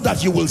parallel so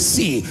that you will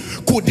see.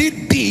 Could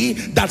it be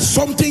that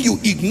something you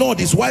ignored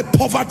is why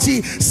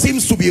poverty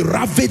seems to be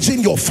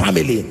ravaging your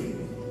family?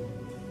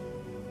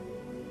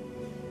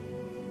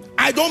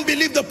 I don't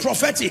believe the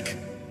prophetic.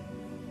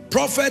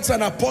 Prophets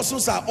and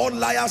apostles are all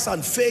liars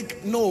and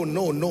fake. No,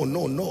 no, no,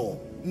 no,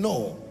 no,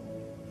 no.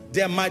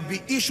 There might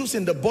be issues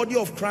in the body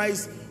of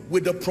Christ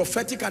with the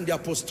prophetic and the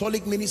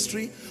apostolic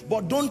ministry,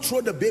 but don't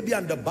throw the baby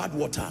and the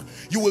bathwater.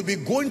 You will be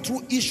going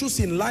through issues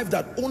in life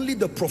that only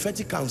the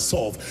prophetic can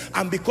solve,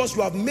 and because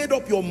you have made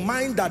up your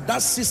mind that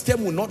that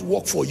system will not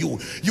work for you,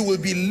 you will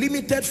be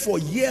limited for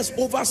years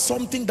over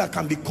something that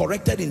can be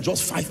corrected in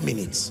just 5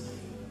 minutes.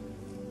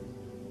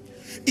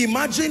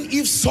 Imagine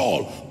if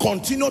Saul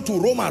continued to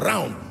roam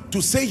around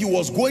to say he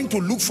was going to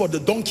look for the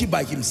donkey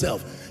by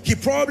himself. He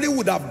probably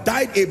would have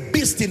died. A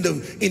beast in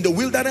the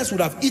wilderness would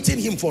have eaten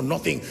him for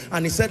nothing.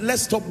 And he said,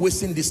 let's stop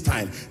wasting this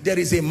time. There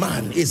is a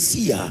man, a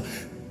seer,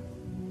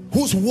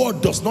 whose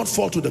word does not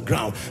fall to the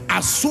ground.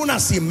 As soon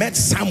as he met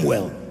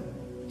Samuel,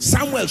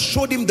 Samuel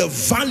showed him the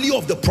value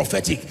of the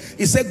prophetic.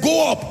 He said,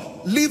 go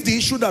up, leave the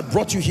issue that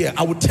brought you here.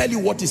 I will tell you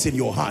what is in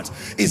your heart.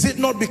 Is it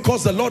not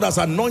because the Lord has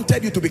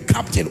anointed you to be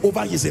captain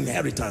over his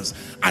inheritance?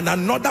 And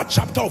another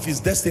chapter of his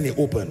destiny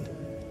opened.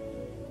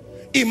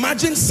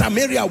 Imagine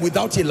Samaria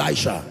without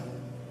Elisha.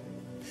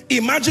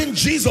 Imagine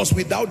Jesus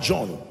without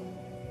John.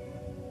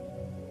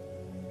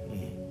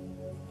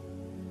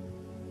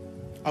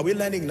 Are we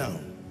learning now?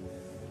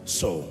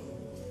 So,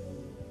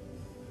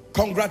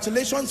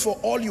 congratulations for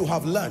all you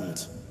have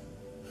learned.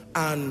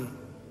 And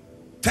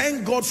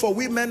thank God for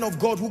we men of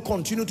God who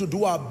continue to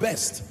do our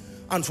best.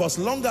 And for as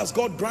long as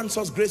God grants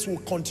us grace, we'll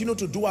continue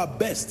to do our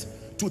best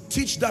to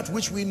teach that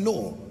which we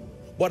know.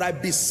 But I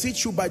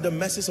beseech you by the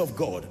mercies of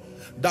God,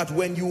 that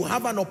when you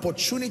have an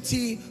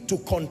opportunity to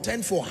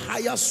contend for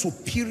higher,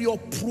 superior,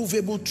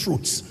 provable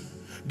truths,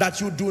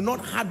 that you do not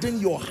harden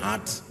your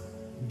heart,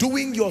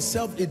 doing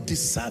yourself a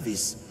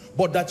disservice,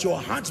 but that your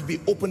heart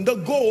be open. The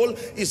goal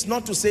is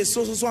not to say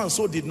so and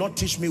so did not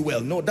teach me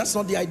well. No, that's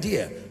not the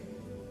idea.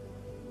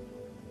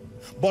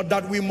 But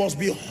that we must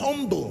be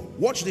humble.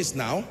 Watch this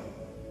now.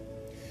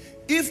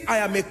 If I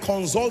am a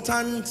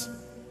consultant,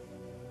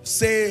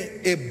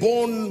 say a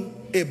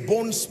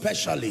bone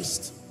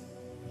specialist,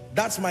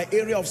 that's my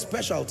area of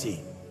specialty.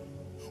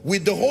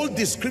 With the whole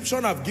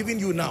description I've given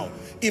you now,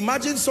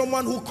 imagine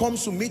someone who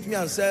comes to meet me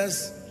and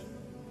says,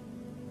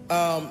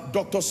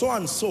 Dr.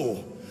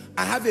 So-and-so,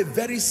 I have a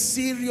very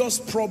serious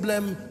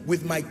problem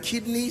with my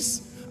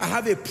kidneys. I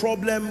have a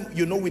problem,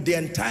 you know, with the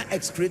entire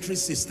excretory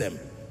system.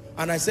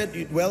 And I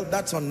said, well,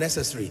 that's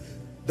unnecessary.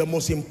 The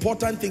most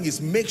important thing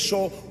is make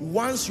sure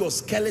once your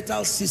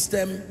skeletal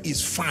system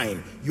is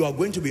fine, you are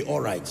going to be all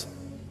right.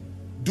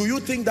 Do you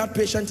think that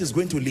patient is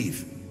going to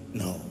live?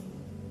 No.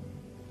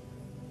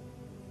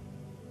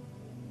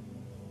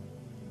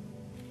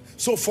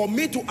 So for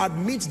me to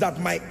admit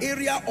that my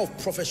area of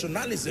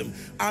professionalism,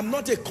 I'm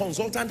not a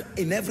consultant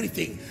in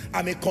everything.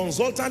 I'm a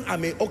consultant,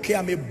 I'm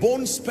a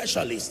bone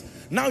specialist.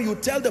 Now you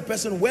tell the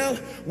person, well,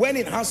 when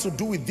it has to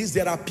do with this,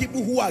 there are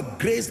people who are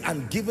graced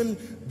and given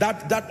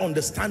that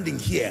understanding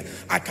here.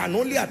 I can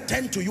only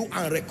attend to you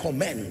and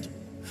recommend.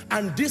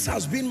 And this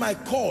has been my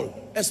call,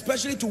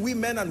 especially to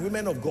women and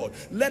women of God.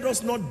 Let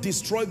us not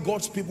destroy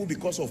God's people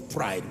because of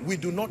pride. We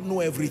do not know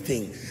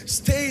everything.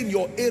 Stay in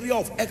your area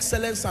of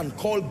excellence and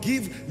call.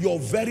 Give your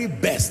very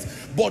best.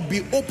 But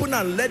be open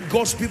and let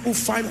God's people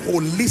find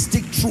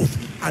holistic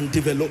truth and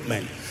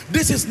development.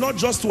 This is not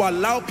just to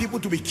allow people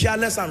to be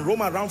careless and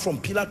roam around from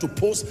pillar to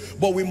post,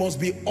 but we must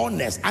be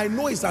honest. I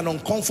know it's an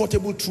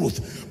uncomfortable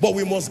truth, but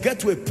we must get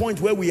to a point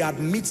where we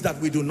admit that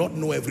we do not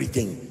know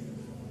everything.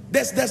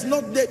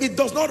 It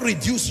does not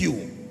reduce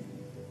you.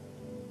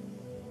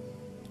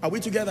 Are we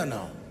together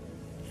now?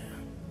 Yeah.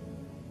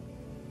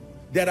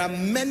 There are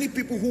many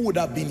people who would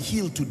have been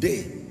healed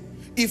today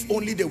if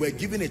only they were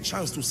given a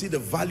chance to see the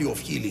value of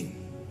healing.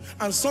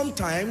 And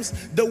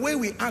sometimes the way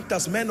we act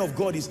as men of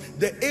God is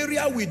the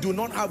area we do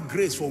not have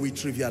grace for, we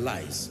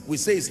trivialize. We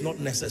say it's not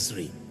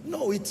necessary.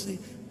 No,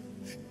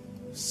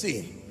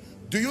 see,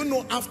 do you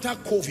know after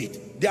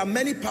COVID, there are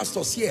many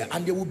pastors here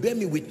and they will bear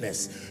me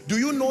witness. Do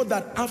you know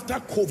that after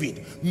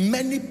COVID,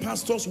 many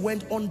pastors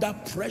went under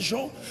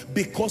pressure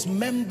because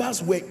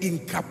members were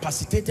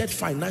incapacitated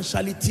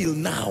financially till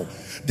now?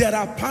 There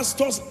are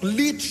pastors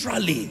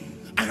literally,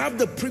 I have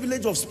the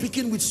privilege of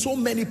speaking with so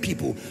many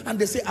people, and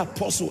they say,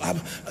 Apostle,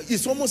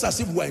 it's almost as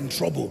if we're in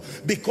trouble,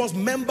 because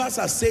members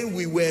are saying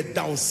we were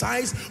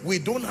downsized, we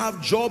don't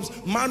have jobs.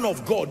 Man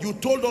of God, you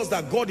told us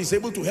that God is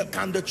able to help.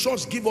 Can the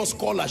church give us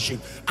scholarship?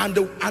 And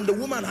the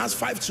woman has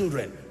 5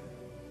 children.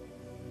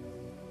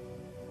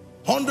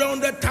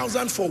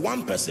 100,000 for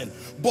one person.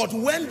 But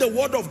when the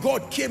word of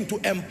God came to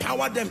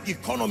empower them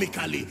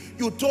economically,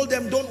 you told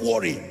them, don't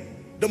worry.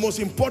 The most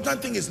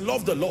important thing is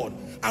love the Lord.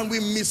 And we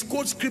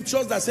misquote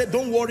scriptures that say,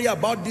 don't worry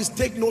about this,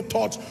 take no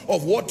thought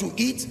of what to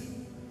eat,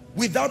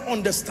 without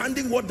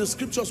understanding what the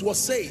scriptures were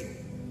saying.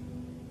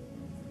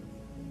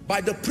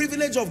 By the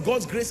privilege of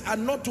God's grace,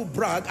 and not to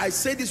brag, I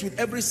say this with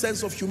every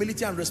sense of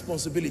humility and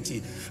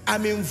responsibility,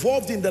 I'm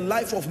involved in the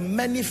life of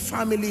many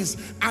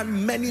families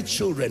and many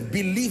children,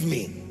 believe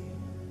me.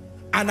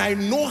 And I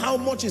know how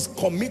much is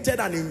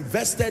committed and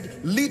invested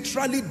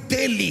literally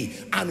daily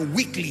and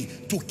weekly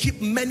to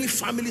keep many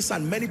families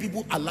and many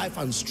people alive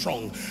and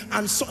strong.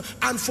 And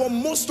for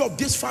most of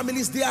these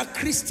families, they are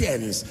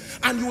Christians.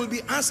 And you will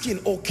be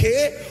asking,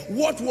 okay,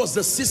 what was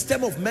the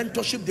system of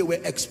mentorship they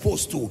were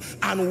exposed to?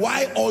 And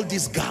why all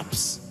these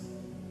gaps?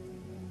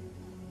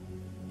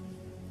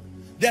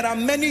 There are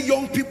many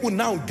young people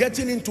now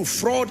getting into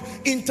fraud,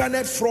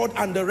 internet fraud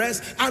and the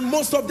rest, and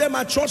most of them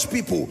are church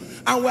people.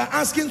 And we're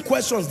asking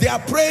questions. They are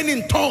praying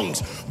in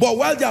tongues, but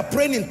while they are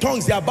praying in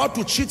tongues, they are about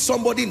to cheat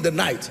somebody in the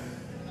night.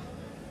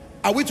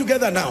 Are we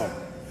together now?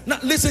 Now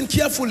listen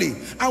carefully.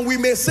 And we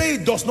may say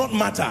it does not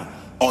matter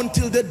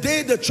until the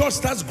day the church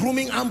starts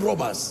grooming armed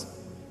robbers.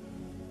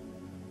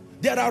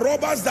 There are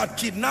robbers that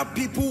kidnap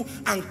people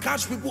and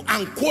catch people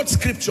and quote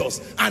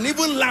scriptures and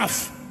even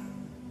laugh.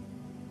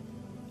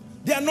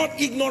 They are not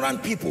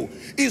ignorant people.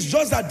 It's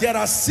just that there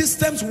are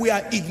systems we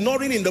are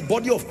ignoring in the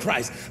body of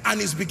Christ,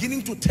 and it's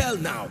beginning to tell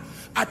now.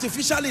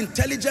 Artificial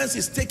intelligence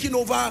is taking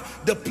over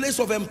the place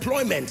of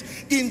employment.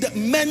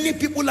 Many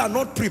people are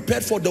not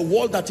prepared for the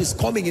world that is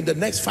coming in the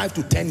next 5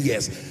 to 10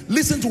 years.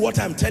 Listen to what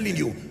I'm telling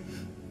you.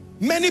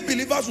 Many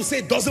believers will say,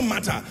 it doesn't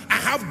matter, I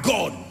have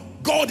God.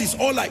 God is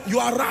all right. You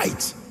are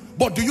right.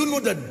 But do you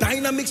know the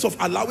dynamics of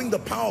allowing the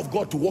power of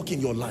God to work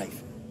in your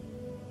life?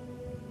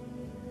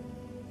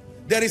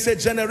 There is a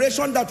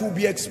generation that will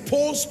be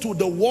exposed to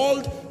the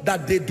world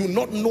that they do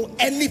not know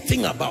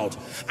anything about.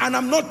 And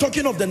I'm not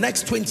talking of the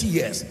next 20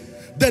 years.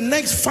 The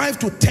next 5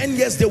 to 10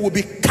 years, there will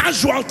be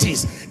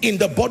casualties in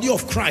the body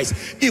of Christ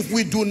if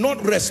we do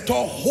not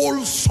restore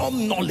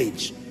wholesome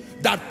knowledge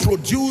that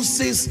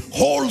produces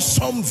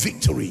wholesome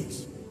victories.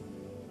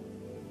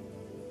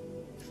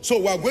 So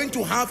we're going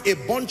to have a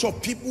bunch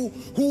of people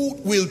who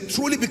will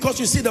truly, because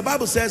you see the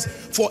Bible says,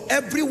 for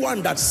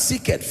everyone that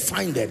seeketh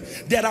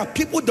findeth. There are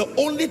people, the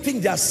only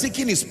thing they are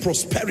seeking is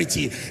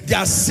prosperity. They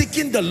are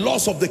seeking the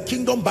loss of the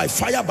kingdom by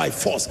fire, by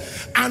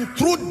force. And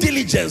through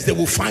diligence they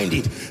will find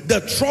it.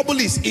 The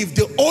trouble is, if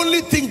the only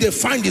thing they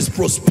find is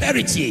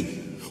prosperity,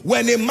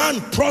 when a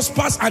man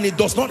prospers and he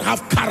does not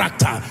have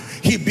character,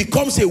 he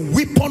becomes a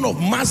weapon of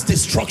mass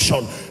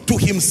destruction to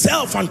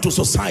himself and to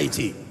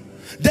society.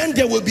 Then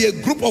there will be a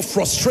group of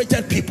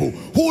frustrated people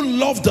who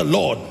love the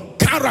Lord,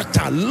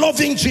 character,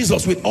 loving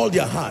Jesus with all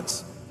their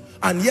hearts.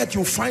 And yet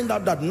you find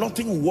out that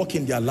nothing will work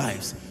in their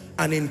lives.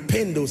 And in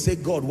pain they'll say,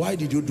 God, why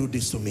did you do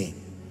this to me?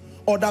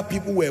 Other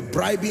people were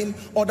bribing,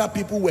 other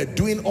people were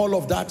doing all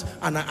of that,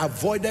 and I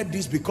avoided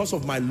this because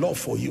of my love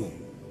for you.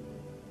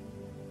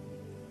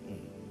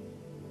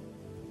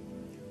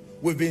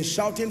 We've been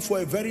shouting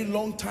for a very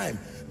long time,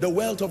 the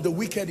wealth of the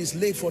wicked is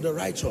laid for the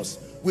righteous.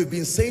 We've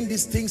been saying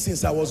these things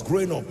since I was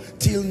growing up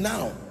till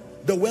now.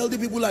 The wealthy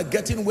people are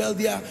getting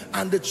wealthier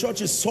and the church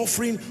is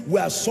suffering. We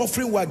are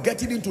suffering, we are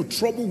getting into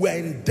trouble, we are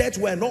in debt,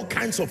 we are in all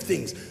kinds of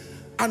things.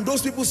 And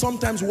those people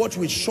sometimes watch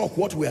with shock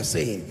what we are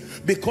saying,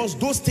 because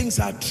those things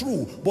are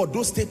true, but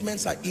those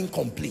statements are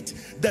incomplete.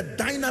 The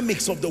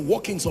dynamics of the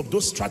workings of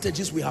those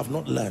strategies we have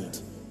not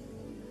learned.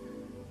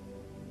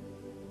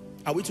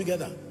 Are we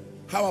together?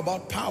 How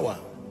about power?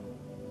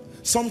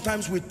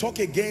 Sometimes we talk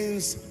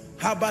against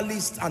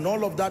herbalists and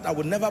all of that. I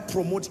would never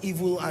promote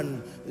evil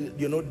and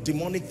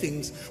demonic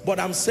things, but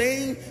I'm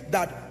saying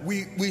that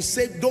we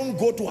say don't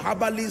go to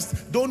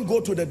herbalists, don't go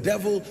to the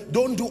devil,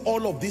 don't do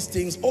all of these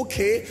things.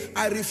 Okay,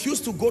 I refuse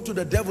to go to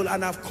the devil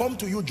and I've come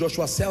to you,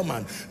 Joshua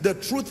Selman. The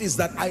truth is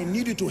that I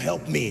need you to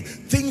help me.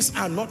 Things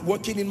are not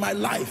working in my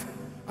life.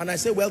 And I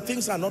say, well,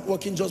 things are not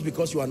working just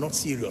because you are not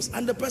serious.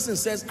 And the person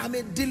says, I'm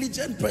a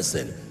diligent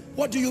person.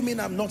 What do you mean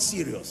I'm not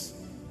serious?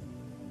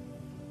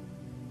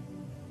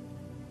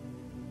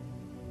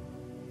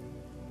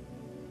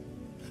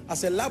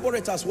 As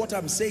elaborate as what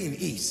I'm saying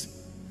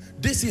is,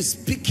 this is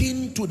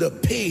speaking to the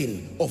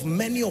pain of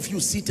many of you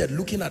seated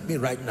looking at me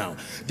right now.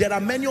 There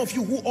are many of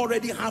you who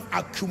already have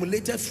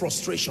accumulated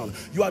frustration.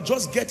 You are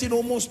just getting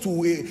almost to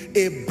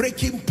a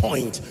breaking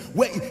point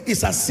where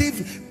it's as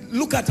if,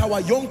 look at our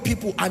young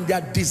people and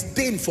their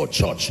disdain for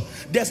church.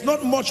 There's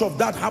not much of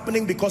that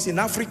happening because in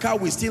Africa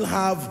we still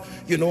have,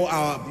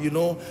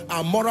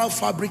 our moral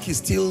fabric is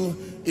still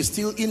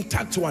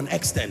intact to an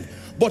extent.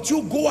 But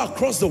you go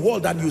across the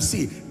world and you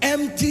see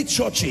empty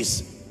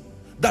churches.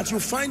 that you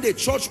find a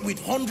church with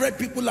 100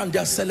 people and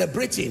they're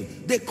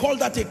celebrating. They call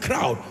that a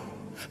crowd.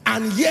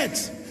 And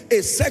yet,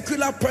 a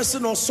secular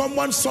person or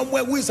someone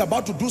somewhere who is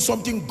about to do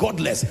something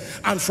godless,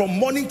 and from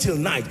morning till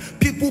night,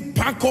 people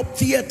pack up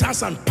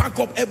theaters and pack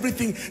up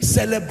everything,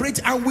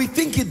 celebrate, and we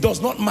think it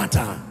does not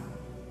matter.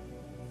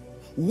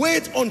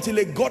 Wait until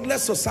a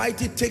godless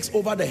society takes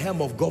over the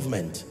helm of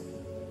government.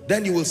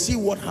 Then you will see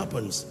what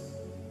happens.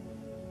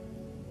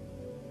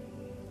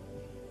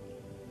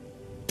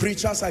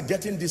 Preachers are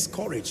getting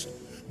discouraged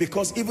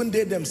because even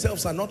they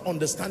themselves are not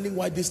understanding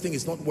why this thing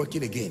is not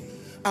working again.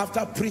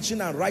 After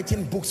preaching and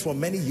writing books for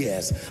many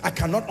years, I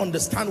cannot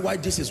understand why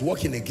this is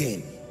working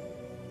again.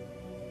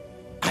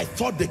 I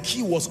thought the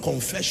key was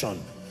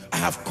confession. I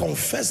have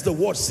confessed the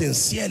word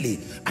sincerely.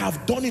 I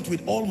have done it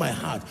with all my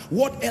heart.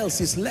 What else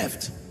is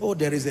left? Oh,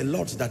 there is a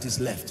lot that is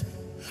left.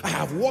 I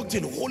have walked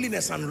in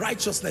holiness and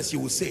righteousness, you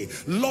will say,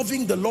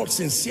 loving the Lord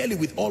sincerely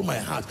with all my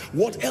heart.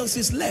 What else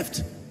is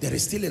left? There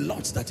is still a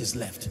lot that is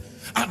left.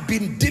 I've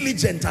been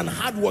diligent and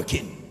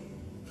hardworking.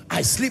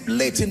 I sleep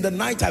late in the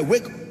night. I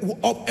wake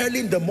up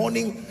early in the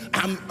morning.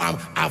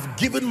 I've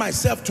given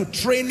myself to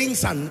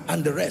trainings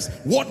and the rest.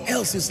 What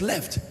else is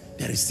left?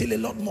 There is still a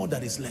lot more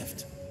that is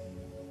left.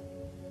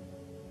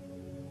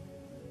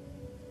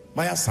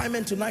 My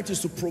assignment tonight is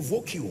to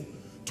provoke you,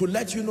 to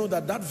let you know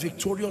that that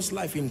victorious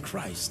life in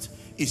Christ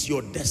is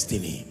your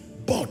destiny.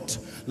 But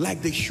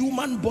like the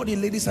human body,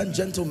 ladies and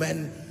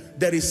gentlemen,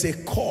 there is a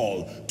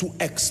call to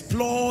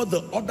explore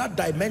the other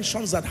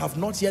dimensions that have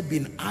not yet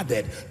been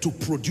added to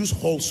produce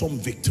wholesome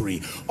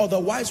victory.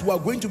 Otherwise, we are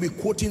going to be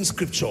quoting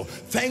scripture.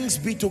 Thanks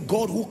be to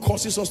God who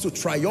causes us to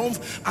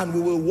triumph, and we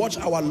will watch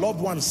our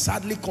loved ones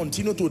sadly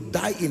continue to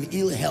die in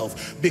ill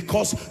health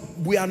because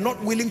we are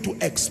not willing to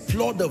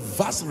explore the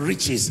vast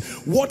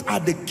riches. What are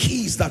the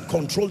keys that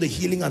control the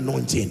healing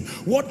anointing?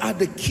 What are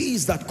the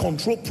keys that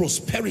control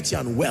prosperity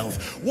and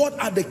wealth? What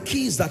are the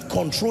keys that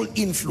control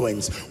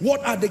influence?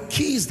 What are the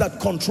keys that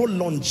control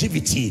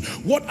longevity?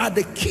 What are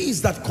the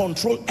keys that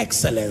control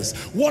excellence?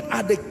 What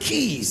are the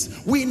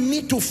keys? We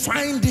need to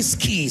find these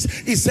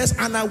keys. It says,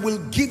 and I will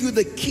give you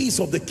the keys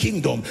of the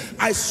kingdom.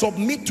 I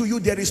submit to you,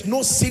 there is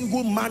no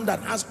single man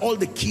that has all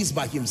the keys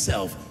by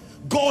himself.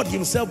 God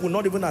himself will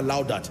not even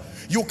allow that.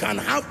 You can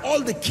have all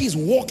the keys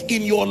walk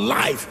in your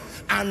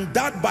life, and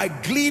that by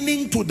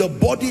gleaning to the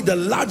body, the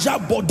larger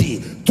body,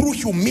 through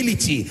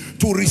humility,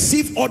 to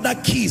receive other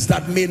keys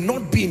that may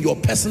not be in your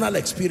personal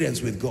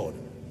experience with God.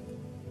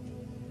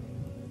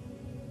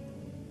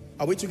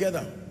 Are we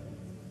together?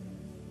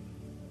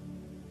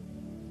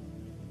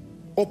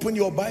 Open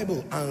your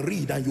Bible and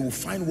read, and you will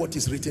find what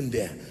is written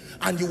there,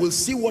 and you will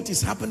see what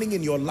is happening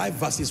in your life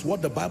versus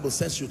what the Bible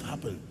says should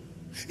happen.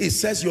 It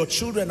says your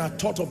children are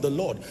taught of the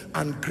Lord,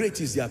 and great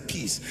is their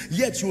peace.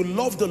 Yet you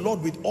love the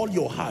Lord with all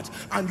your heart,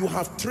 and you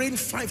have trained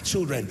 5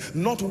 children.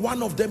 Not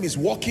one of them is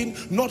walking,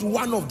 not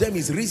one of them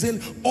is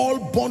risen, all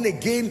born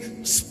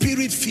again,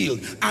 spirit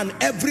filled. And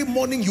every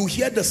morning you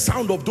hear the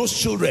sound of those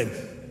children.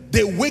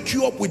 They wake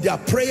you up with their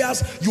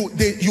prayers.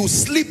 You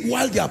sleep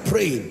while they are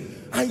praying.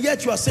 And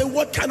yet you are saying,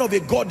 what kind of a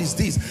God is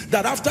this,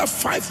 that after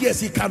 5 years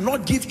he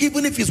cannot give,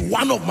 even if it's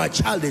one of my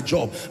child, a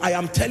job? I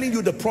am telling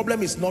you, the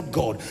problem is not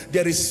God.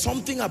 There is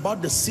something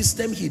about the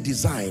system he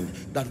designed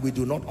that we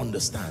do not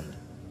understand.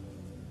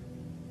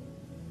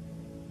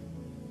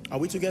 Are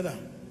we together?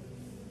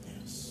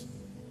 Yes.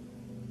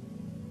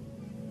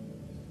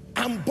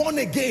 I'm born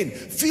again,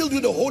 filled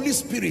with the Holy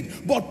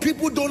Spirit, but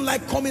people don't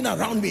like coming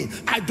around me.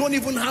 I don't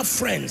even have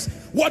friends.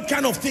 What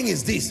kind of thing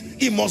is this?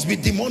 It must be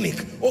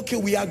demonic. Okay,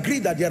 we agree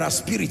that there are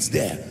spirits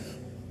there.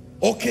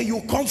 Okay,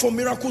 you come for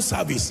miracle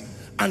service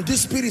and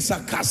these spirits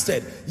are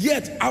casted,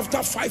 yet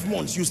after 5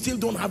 months you still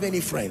don't have any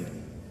friend.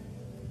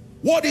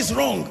 What is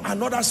wrong?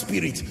 Another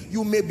spirit.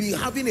 You may be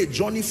having a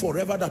journey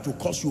forever that will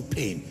cause you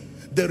pain.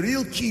 The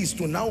real key is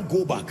to now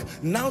go back.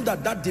 Now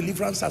that that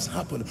deliverance has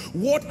happened,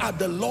 what are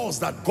the laws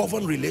that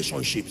govern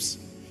relationships?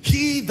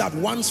 He that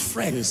wants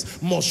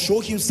friends must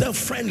show himself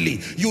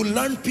friendly. You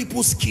learn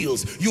people's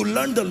skills. You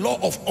learn the law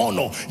of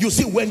honor. You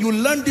see, when you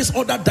learn these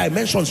other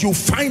dimensions, you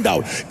find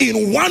out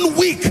in 1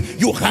 week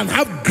you can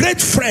have great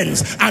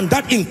friends, and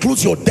that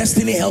includes your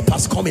destiny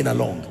helpers coming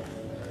along.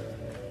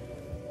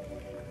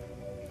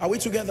 Are we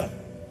together?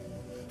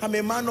 I'm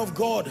a man of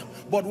God,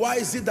 but why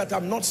is it that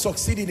I'm not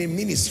succeeding in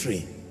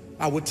ministry?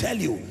 I will tell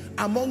you,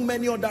 among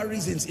many other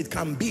reasons, it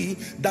can be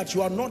that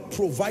you are not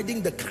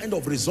providing the kind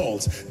of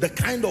results, the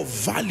kind of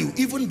value,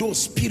 even though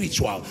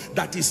spiritual,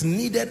 that is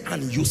needed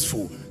and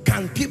useful.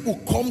 Can people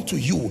come to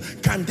you?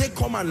 Can they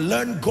come and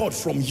learn God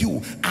from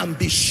you and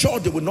be sure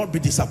they will not be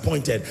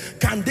disappointed?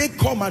 Can they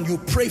come and you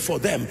pray for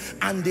them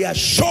and they are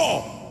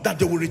sure that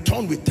they will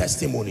return with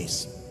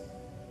testimonies?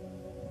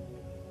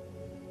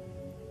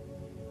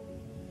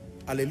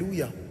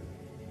 Hallelujah.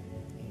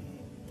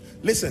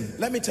 Listen,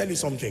 let me tell you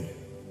something.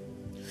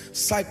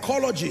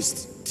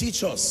 Psychologists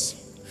teach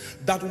us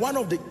that one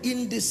of the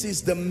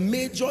indices, the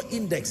major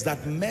index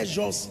that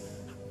measures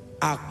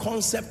our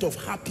concept of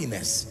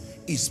happiness,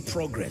 is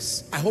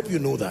progress. I hope you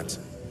know that.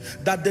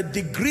 that the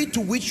degree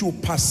to which you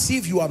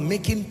perceive you are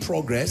making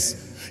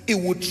progress, it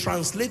would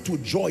translate to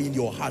joy in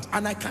your heart.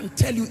 And I can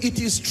tell you it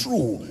is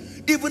true.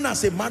 Even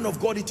as a man of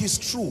God, it is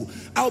true.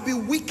 I'll be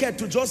wicked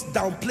to just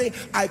downplay.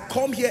 I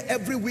come here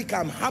every week,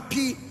 I'm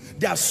happy.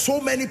 There are so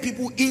many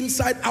people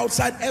inside,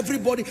 outside,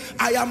 everybody.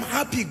 I am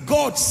happy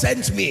God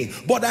sent me,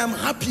 but I am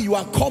happy you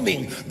are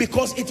coming,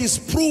 because it is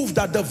proof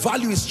that the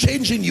value is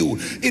changing you.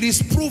 It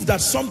is proof that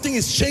something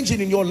is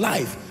changing in your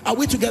life. Are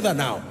we together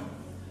now?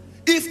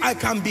 If I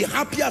can be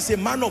happy as a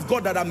man of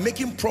God that I'm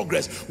making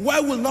progress,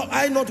 why will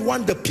I not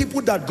want the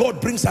people that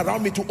God brings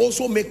around me to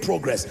also make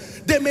progress?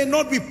 They may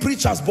not be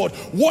preachers, but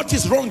what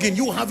is wrong in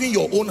you having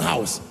your own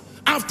house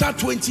after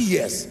 20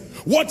 years?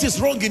 What is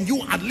wrong in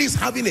you at least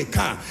having a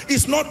car?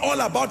 It's not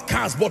all about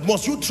cars, but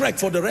must you trek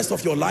for the rest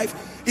of your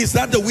life? Is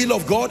that the will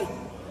of God?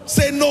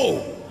 Say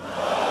no.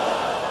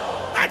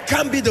 That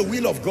can't be the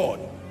will of God.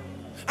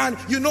 And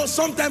you know,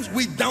 sometimes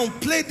we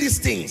downplay these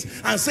things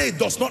and say it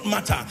does not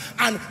matter.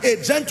 And a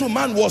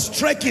gentleman was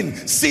trekking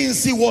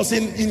since he was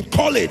in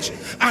college,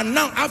 and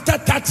now after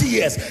 30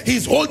 years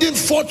he's holding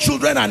 4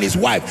 children and his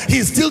wife.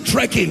 He's still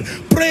trekking,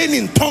 praying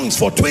in tongues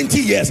for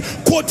 20 years,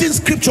 quoting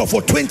scripture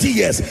for 20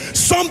 years.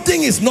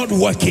 Something is not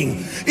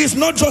working. It's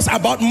not just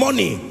about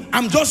money.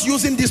 I'm just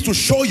using this to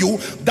show you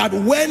that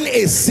when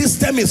a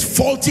system is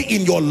faulty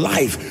in your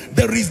life,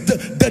 there is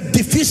the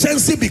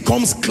deficiency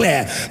becomes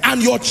clear,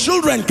 and your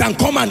children can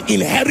come and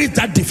inherit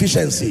that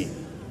deficiency.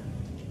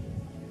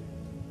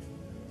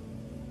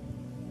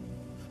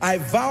 I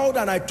vowed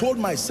and I told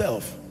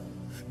myself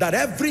that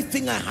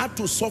everything I had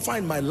to suffer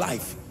in my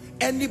life,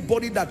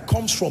 anybody that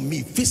comes from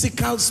me,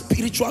 physical,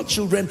 spiritual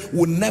children,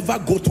 will never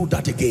go through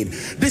that again.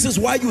 This is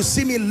why you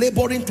see me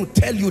laboring to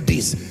tell you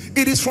this.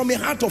 It is from a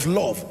heart of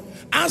love.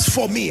 As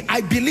for me, I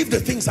believe the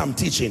things I'm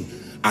teaching,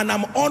 and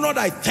I'm honored.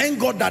 I thank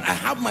God that I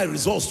have my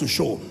results to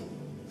show.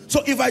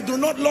 So if I do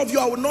not love you,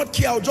 I will not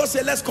care. I will just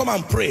say, let's come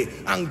and pray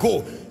and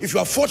go. If you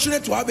are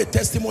fortunate to have a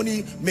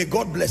testimony, may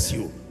God bless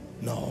you.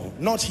 No,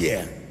 not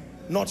here.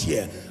 Not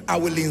here. I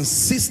will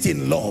insist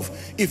in love.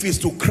 If it's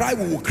to cry,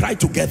 we will cry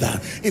together.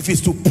 If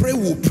it's to pray,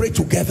 we will pray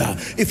together.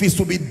 If it's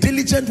to be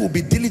diligent, we'll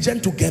be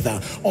diligent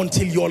together,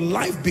 until your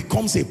life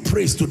becomes a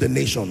praise to the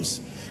nations.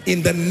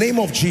 In the name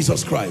of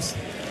Jesus Christ.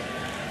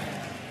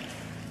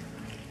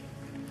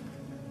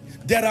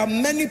 There are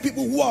many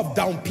people who have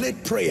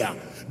downplayed prayer.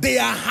 They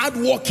are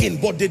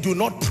hardworking, but they do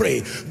not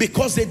pray,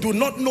 because they do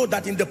not know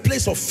that in the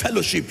place of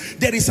fellowship,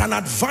 there is an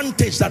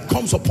advantage that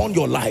comes upon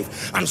your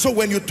life. And so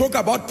when you talk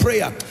about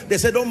prayer, they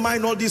say, don't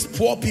mind all these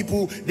poor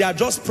people. They are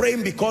just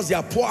praying because they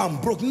are poor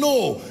and broke.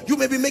 No, you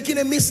may be making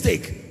a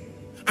mistake.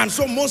 And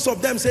so most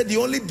of them say the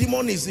only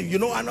demon is, you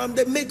know, and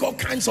they make all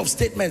kinds of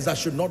statements that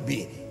should not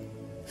be.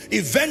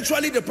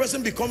 Eventually the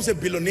person becomes a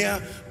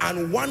billionaire,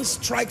 and one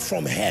strike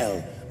from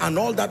hell and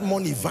all that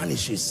money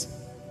vanishes.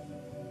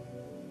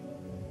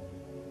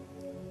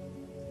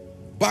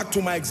 Back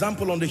to my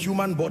example on the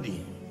human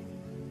body.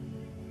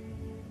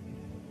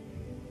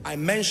 I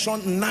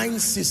mentioned 9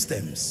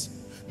 systems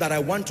that I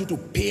want you to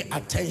pay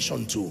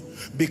attention to,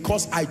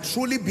 because I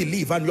truly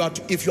believe, and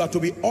if you are to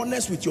be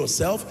honest with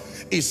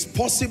yourself, it's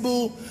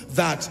possible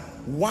that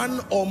one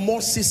or more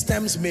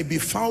systems may be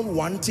found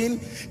wanting,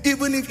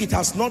 even if it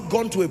has not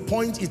gone to a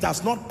point, it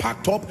has not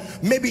packed up,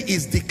 maybe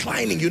it's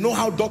declining. You know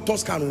how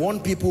doctors can warn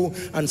people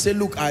and say,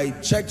 look, I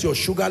checked your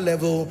sugar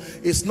level,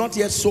 it's not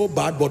yet so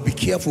bad, but be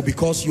careful,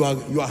 because you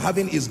are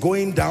having is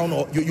going down.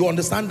 Or you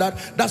understand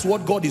that? That's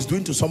what God is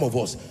doing to some of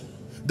us.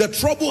 The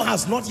trouble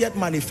has not yet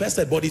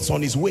manifested, but it's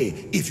on its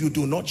way if you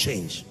do not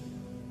change.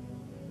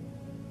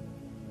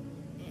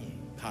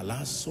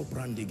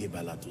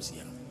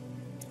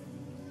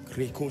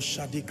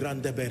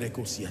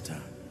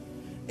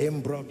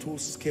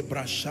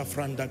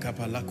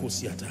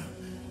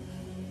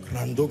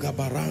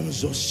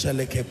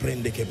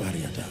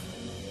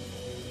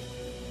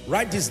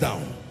 Write this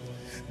down.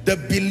 The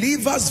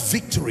believer's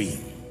victory,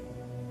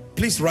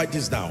 please write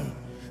this down.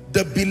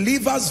 The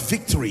believer's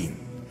victory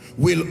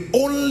will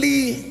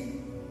only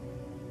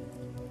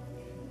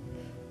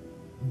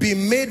be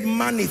made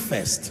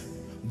manifest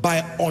by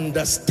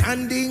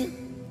understanding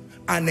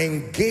and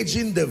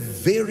engaging the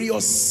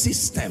various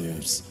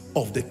systems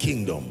of the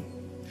kingdom.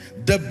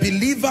 The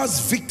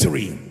believer's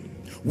victory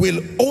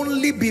will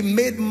only be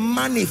made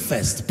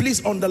manifest.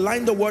 Please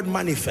underline the word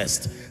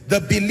manifest.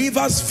 The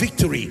believer's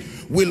victory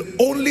will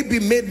only be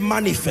made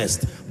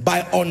manifest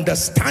by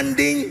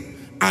understanding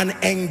and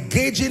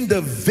engaging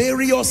the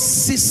various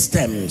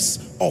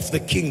systems of the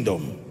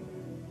kingdom.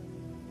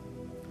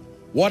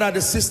 What are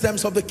the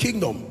systems of the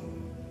kingdom?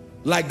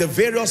 Like the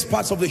various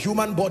parts of the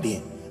human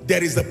body,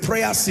 there is the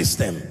prayer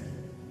system.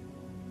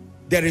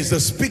 There is the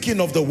speaking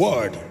of the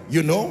word,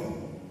 you know.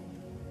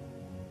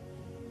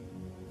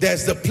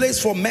 There's the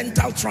place for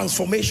mental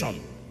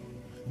transformation.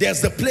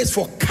 There's the place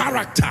for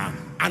character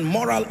and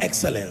moral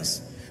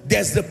excellence.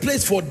 There's the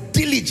place for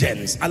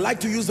diligence. I like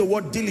to use the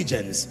word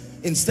diligence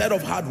instead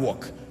of hard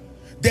work.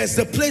 There's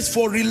the place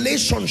for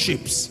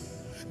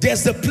relationships.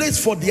 There's the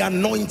place for the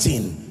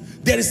anointing.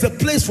 There is the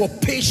place for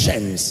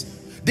patience.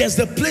 There's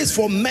the place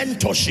for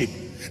mentorship.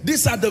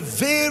 These are the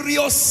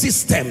various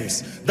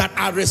systems that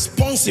are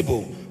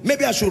responsible.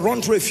 Maybe I should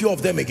run through a few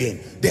of them again.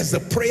 There's the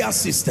prayer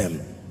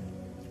system,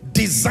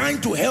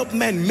 designed to help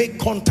men make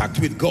contact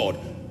with God.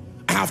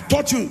 I have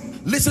taught you,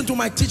 listen to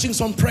my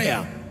teachings on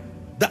prayer,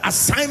 the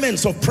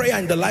assignments of prayer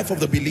in the life of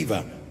the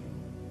believer.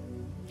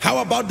 How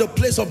about the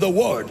place of the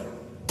word?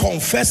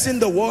 Confessing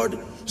the word,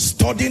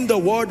 studying the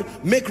word.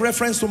 Make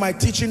reference to my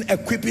teaching,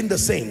 equipping the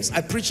saints.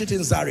 I preach it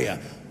in Zaria.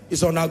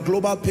 It's on our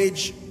global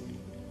page.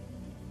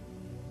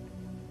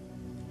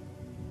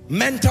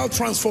 Mental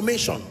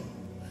transformation.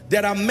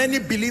 There are many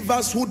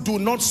believers who do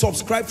not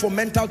subscribe for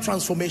mental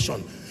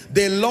transformation.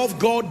 They love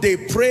God, they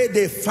pray,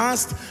 they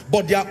fast,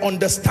 but their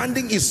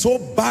understanding is so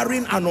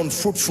barren and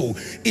unfruitful.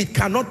 It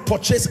cannot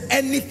purchase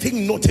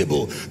anything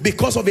notable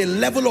because of a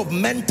level of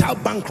mental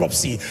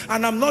bankruptcy.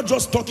 And I'm not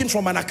just talking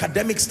from an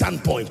academic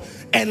standpoint.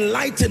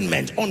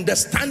 Enlightenment,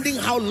 understanding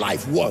how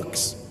life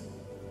works.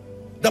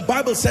 The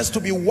Bible says to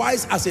be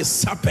wise as a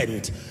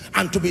serpent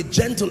and to be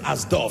gentle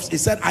as doves. It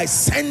said, I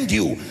send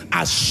you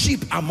as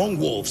sheep among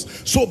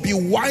wolves. So be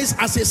wise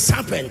as a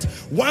serpent.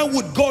 Why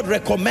would God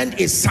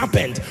recommend a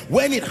serpent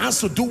when it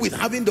has to do with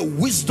having the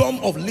wisdom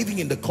of living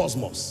in the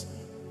cosmos?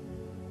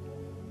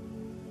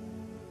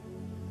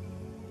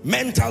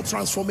 Mental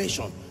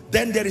transformation.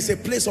 Then there is a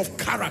place of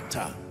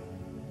character.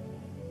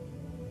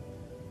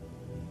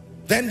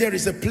 Then there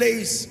is a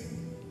place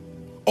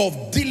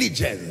of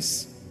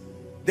diligence.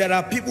 There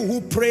are people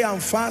who pray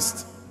and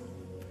fast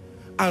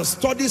and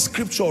study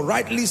scripture,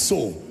 rightly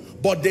so,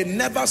 but they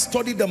never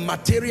study the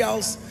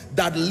materials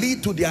that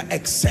lead to their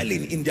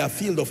excelling in their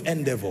field of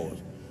endeavor.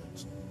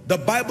 The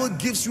Bible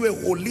gives you a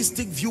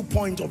holistic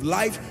viewpoint of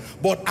life,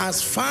 but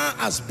as far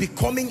as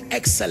becoming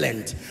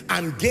excellent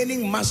and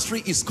gaining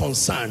mastery is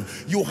concerned,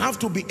 you have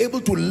to be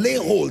able to lay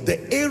hold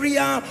the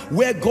area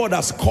where God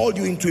has called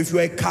you into. If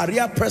you're a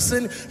career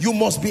person, you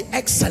must be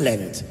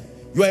excellent.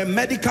 You are a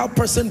medical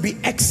person, be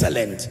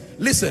excellent.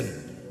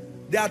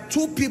 Listen, there are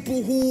two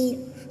people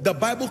who the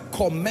Bible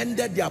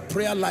commended their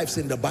prayer lives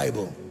in the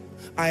Bible.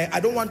 I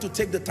don't want to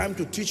take the time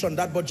to teach on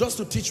that, but just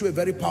to teach you a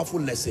very powerful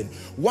lesson.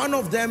 One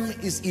of them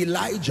is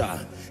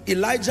Elijah.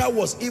 Elijah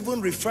was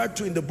even referred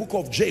to in the book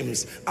of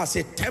James as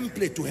a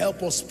template to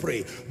help us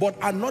pray. But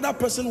another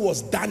person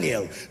was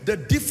Daniel. The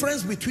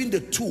difference between the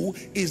two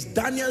is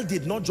Daniel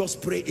did not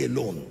just pray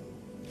alone.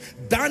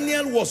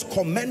 Daniel was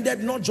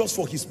commended not just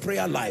for his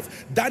prayer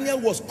life. Daniel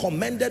was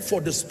commended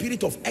for the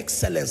spirit of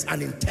excellence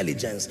and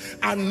intelligence.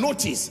 And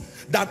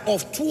notice that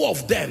of two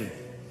of them,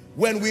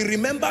 when we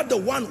remember the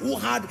one who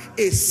had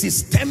a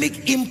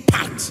systemic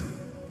impact,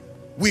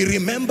 we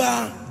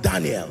remember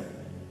Daniel.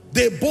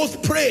 They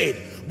both prayed,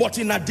 but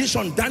in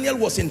addition, Daniel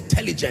was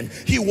intelligent.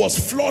 He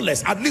was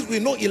flawless. At least we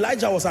know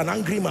Elijah was an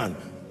angry man.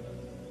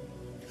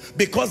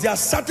 Because there are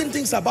certain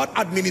things about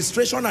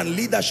administration and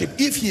leadership.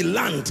 If he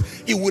learned,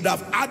 he would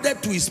have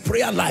added to his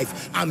prayer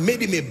life and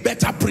made him a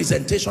better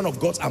presentation of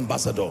God's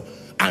ambassador.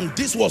 And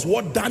this was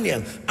what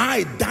Daniel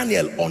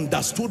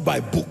understood by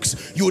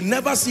books. You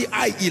never see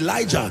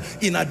Elijah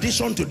in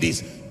addition to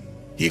this.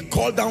 He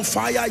called down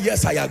fire,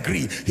 yes, I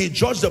agree. He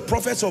judged the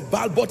prophets of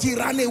Baal, but he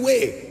ran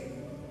away.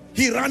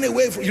 He ran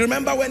away. You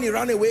remember when he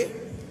ran away?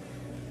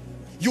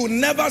 You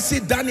never see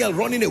Daniel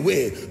running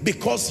away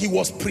because he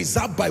was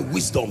preserved by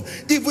wisdom.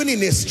 Even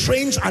in a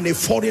strange and a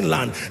foreign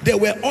land, there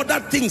were other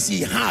things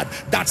he had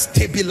that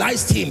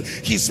stabilized him.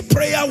 His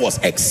prayer was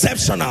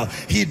exceptional.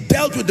 He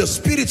dealt with the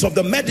spirits of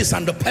the Medes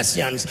and the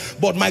Persians.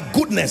 But my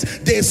goodness,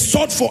 they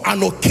sought for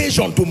an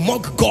occasion to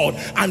mock God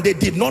and they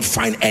did not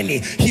find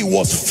any. He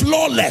was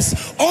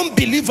flawless.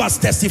 Unbelievers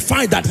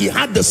testified that he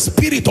had the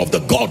spirit of the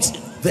gods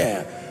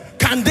there.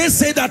 Can they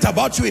say that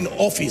about you in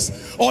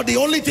office? Or the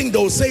only thing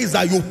they'll say is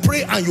that you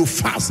pray and you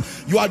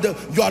fast. You are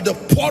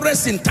the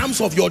poorest in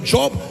terms of your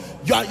job.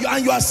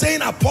 And you are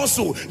saying,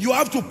 Apostle, you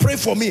have to pray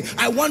for me.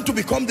 I want to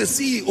become the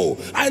CEO.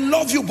 I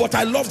love you, but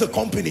I love the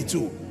company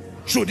too.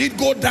 Should it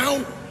go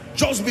down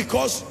just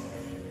because?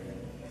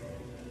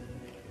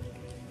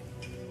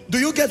 Do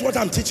you get what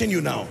I'm teaching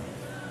you now?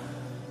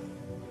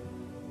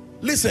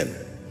 Listen,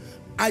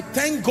 I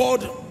thank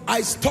God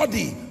I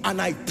study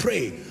and I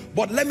pray.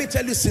 But let me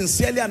tell you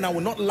sincerely, and I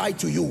will not lie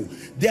to you,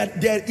 there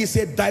is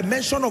a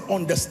dimension of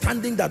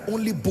understanding that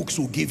only books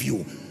will give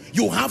you.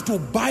 You have to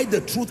buy the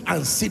truth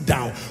and sit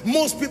down.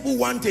 Most people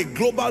want a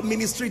global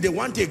ministry, they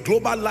want a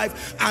global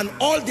life, and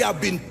all they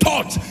have been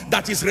taught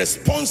that is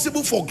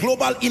responsible for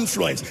global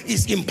influence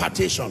is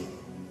impartation.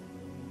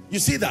 You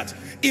see that?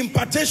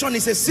 Impartation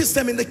is a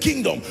system in the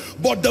kingdom,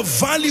 but the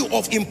value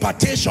of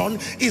impartation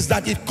is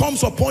that it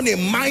comes upon a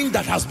mind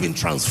that has been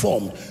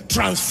transformed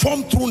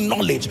through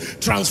knowledge,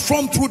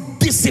 transformed through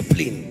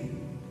discipline.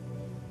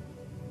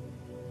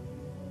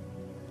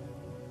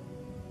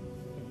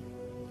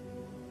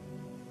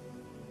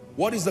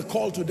 What is the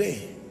call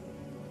today?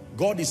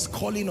 God is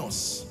calling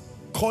us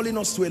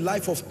to a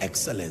life of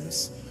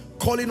excellence,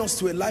 calling us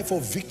to a life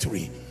of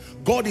victory.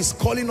 God is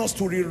calling us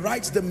to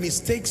rewrite the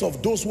mistakes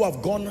of those who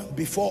have gone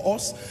before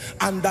us,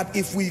 and that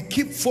if we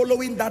keep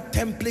following that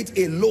template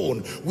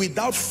alone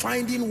without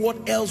finding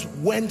what else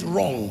went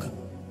wrong,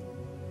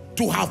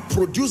 to have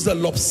produced the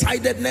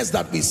lopsidedness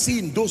that we see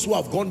in those who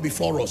have gone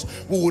before us,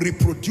 we will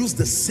reproduce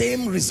the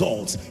same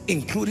results,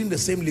 including the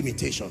same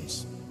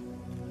limitations.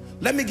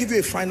 Let me give you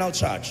a final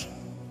charge.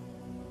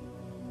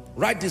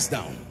 Write this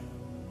down.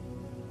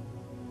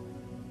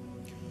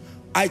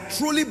 I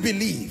truly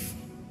believe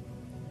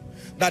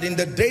that in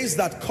the days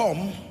that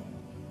come,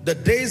 the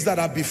days that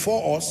are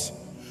before us,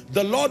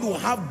 the Lord will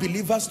have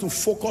believers to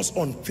focus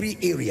on 3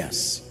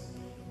 areas.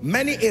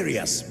 Many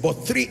areas, but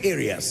 3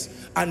 areas.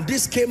 And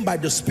this came by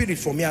the Spirit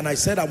for me, and I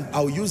said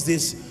I'll use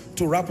this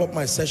to wrap up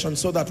my session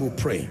so that we'll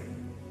pray.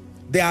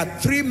 There are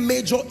 3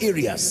 major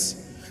areas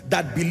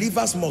that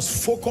believers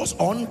must focus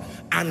on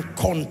and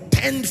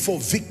contend for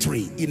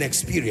victory in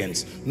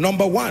experience.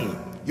 Number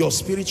 1, your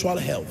spiritual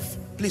health.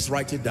 Please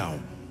write it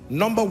down.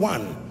 Number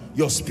 1,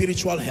 your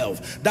spiritual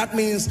health. That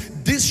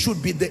means this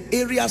should be the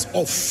areas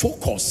of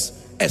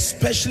focus,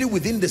 especially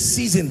within the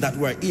season that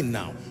we're in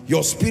now.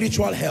 Your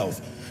spiritual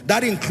health.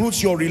 That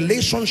includes your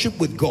relationship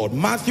with God.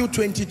 Matthew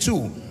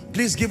 22,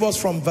 please give us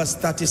from verse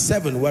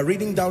 37. We're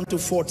reading down to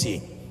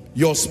 40.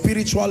 Your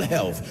spiritual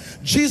health.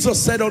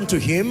 Jesus said unto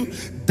him,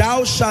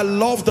 thou shalt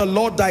love the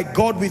Lord thy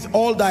God with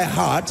all thy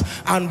heart,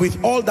 and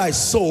with all thy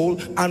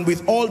soul, and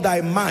with all thy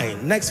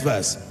mind. Next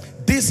verse.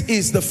 This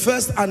is the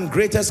first and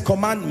greatest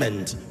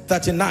commandment.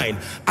 39.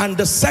 And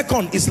the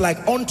second is like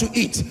unto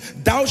it,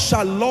 thou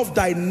shalt love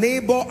thy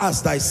neighbor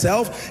as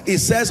thyself. It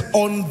says,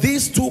 on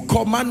these 2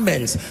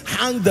 commandments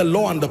hang the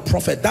law and the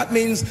prophet. That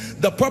means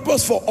the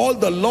purpose for all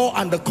the law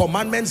and the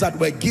commandments that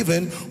were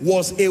given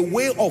was a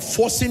way of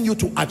forcing you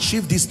to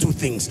achieve these 2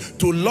 things: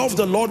 to love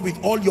the Lord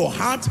with all your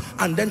heart,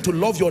 and then to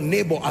love your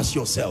neighbor as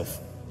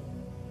yourself.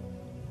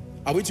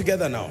 Are we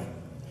together now?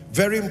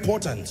 Very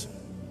important.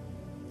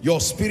 Your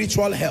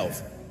spiritual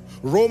health.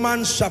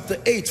 Romans chapter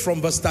 8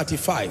 from verse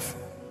 35.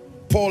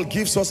 Paul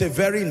gives us a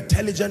very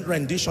intelligent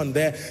rendition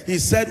there. He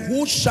said,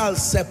 who shall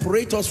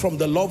separate us from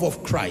the love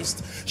of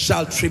Christ?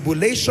 Shall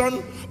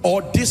tribulation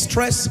or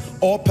distress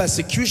or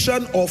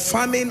persecution or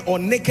famine or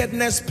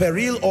nakedness,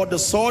 peril or the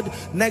sword?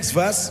 Next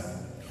verse.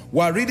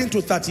 We're reading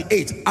to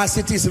 38. As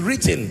it is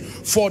written,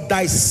 for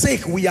thy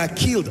sake we are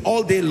killed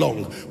all day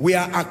long. We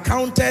are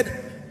accounted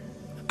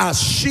as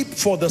sheep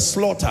for the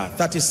slaughter.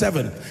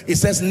 37. It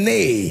says,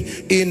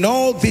 nay, in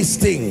all these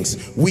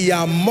things we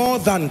are more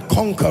than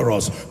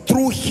conquerors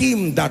through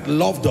him that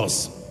loved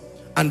us.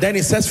 And then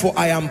it says, for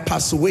I am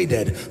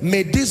persuaded.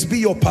 May this be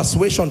your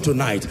persuasion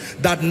tonight,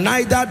 that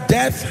neither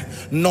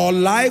death nor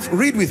life,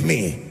 read with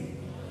me,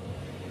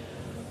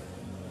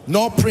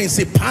 nor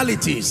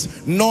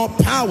principalities, nor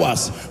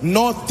powers,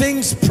 nor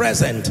things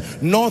present,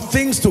 nor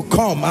things to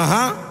come,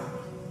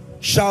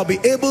 shall be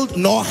able,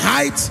 nor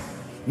height,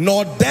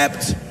 nor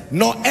depth,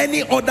 nor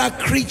any other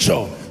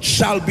creature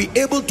shall be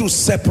able to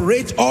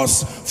separate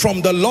us from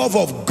the love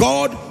of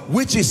God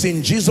which is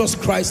in Jesus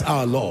Christ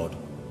our Lord.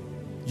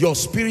 Your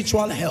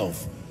spiritual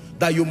health,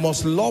 that you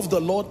must love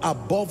the Lord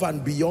above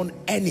and beyond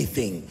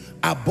anything,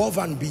 above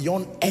and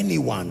beyond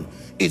anyone.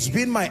 It's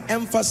been my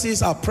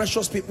emphasis, our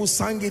precious people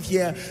sang it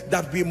here,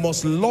 that we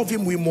must love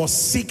him, we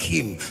must seek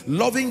him.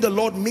 Loving the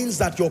Lord means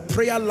that your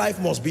prayer life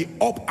must be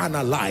up and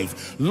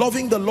alive.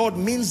 Loving the Lord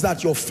means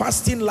that your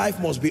fasting life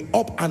must be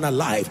up and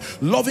alive.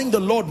 Loving the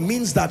Lord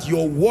means that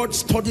your word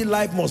study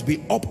life must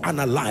be up and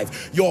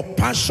alive. Your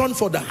passion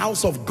for the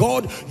house of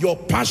God, your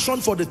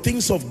passion for the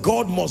things of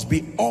God must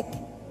be up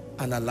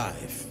and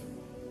alive.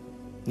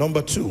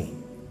 Number 2,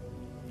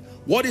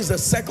 what is the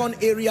second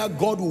area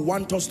God will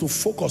want us to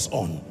focus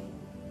on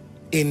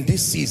in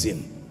this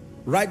season?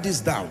 Write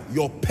this down.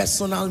 Your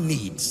personal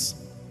needs.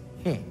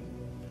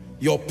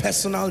 Your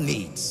personal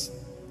needs.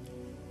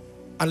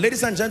 And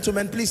ladies and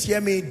gentlemen, please hear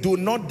me. Do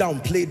not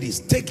downplay this.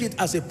 Take it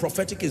as a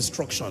prophetic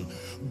instruction.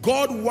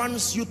 God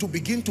wants you to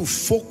begin to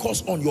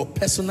focus on your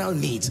personal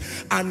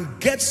needs and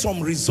get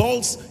some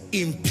results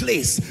in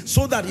place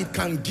so that it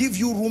can give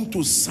you room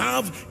to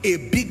serve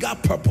a bigger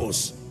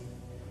purpose.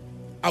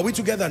 Are we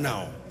together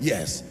now?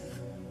 Yes.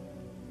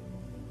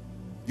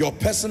 Your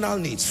personal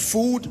needs,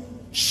 food,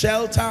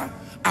 shelter,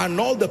 and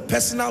all the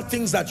personal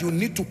things that you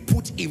need to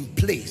put in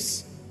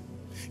place.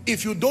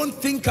 If you don't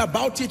think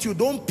about it, you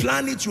don't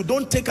plan it, you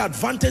don't take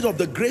advantage of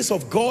the grace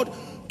of God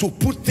to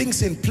put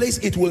things in place,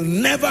 it will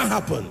never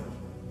happen.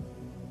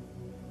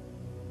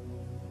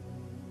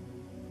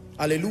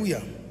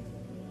 Hallelujah.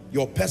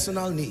 Your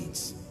personal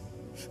needs,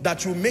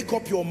 that you make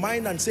up your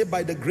mind and say,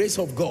 by the grace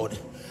of God,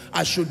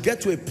 I should get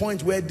to a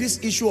point where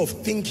this issue of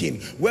thinking,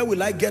 where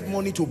will I get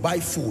money to buy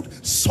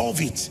food?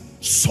 Solve it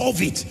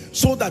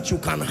so that you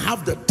can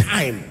have the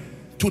time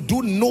to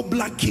do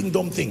nobler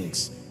kingdom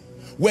things.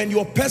 When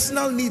your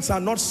personal needs are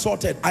not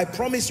sorted, I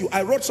promise you,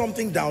 I wrote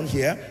something down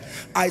here.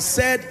 I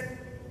said,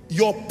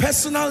 your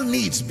personal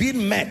needs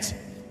being met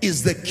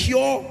is the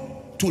cure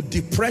to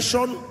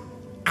depression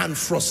and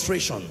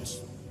frustrations.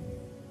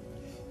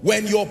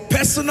 When your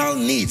personal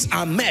needs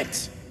are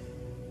met,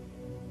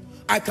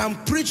 I can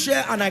preach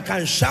here and I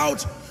can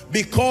shout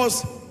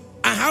because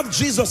I have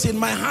Jesus in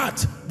my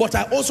heart, but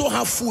I also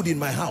have food in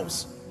my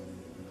house.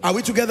 Are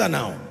we together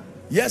now?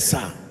 Yes,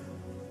 sir.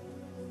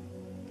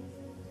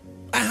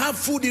 I have have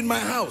food in my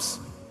house.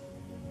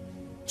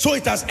 So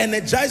it has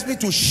energized me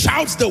to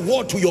shout the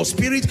word to your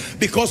spirit,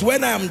 because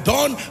when I am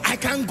done, I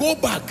can go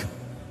back.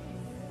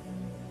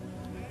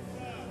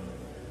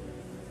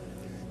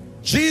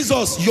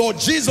 Jesus, your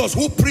Jesus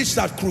who preached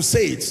at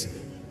crusades,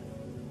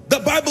 the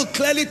Bible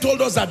clearly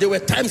told us that there were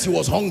times he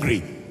was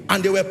hungry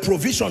and there were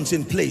provisions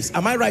in place.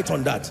 Am I right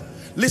on that?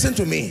 Listen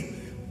to me.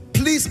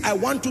 Please, I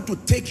want you to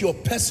take your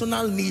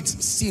personal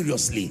needs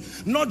seriously.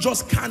 Not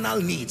just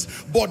carnal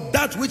needs, but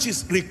that which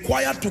is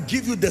required to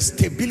give you the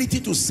stability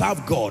to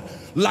serve God,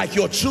 like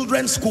your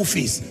children's school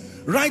fees.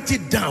 Write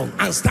it down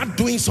and start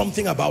doing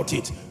something about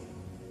it.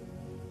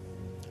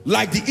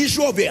 Like the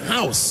issue of a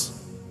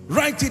house,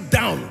 write it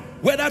down,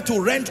 whether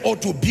to rent or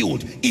to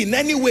build. In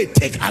any way,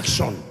 take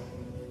action.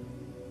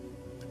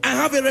 I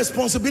have a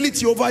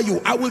responsibility over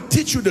you. I will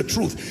teach you the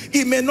truth.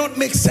 It may not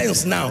make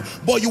sense now,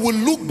 but you will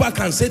look back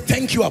and say,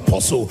 thank you,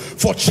 Apostle,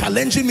 for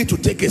challenging me to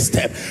take a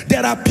step.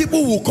 There are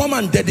people who will come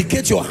and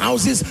dedicate your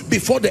houses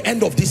before the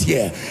end of this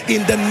year,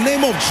 in the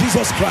name of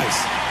Jesus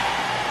Christ.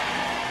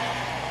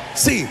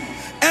 See,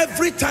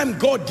 every time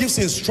God gives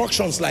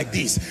instructions like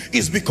this,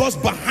 is because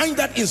behind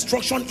that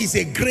instruction is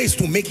a grace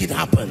to make it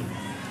happen.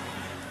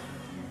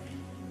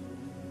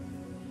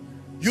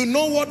 You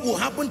know what will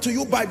happen to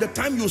you by the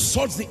time you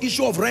sort the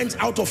issue of rent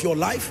out of your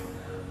life?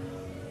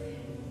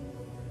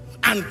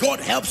 And God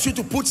helps you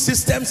to put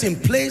systems in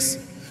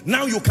place.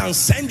 Now you can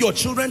send your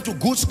children to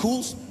good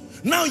schools.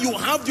 Now you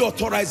have the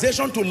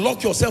authorization to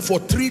lock yourself for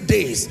 3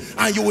 days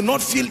and you will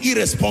not feel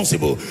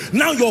irresponsible.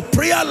 Now your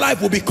prayer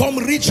life will become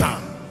richer.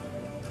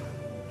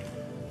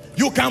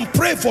 You can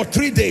pray for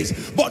 3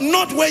 days, but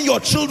not when your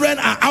children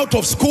are out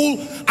of school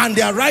and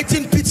they are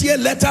writing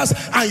PTA letters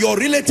and your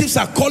relatives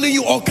are calling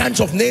you all kinds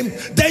of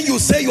names. Then you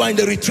say you are in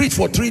the retreat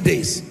for 3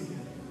 days.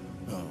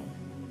 No.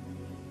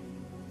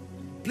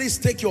 Please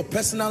take your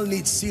personal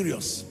needs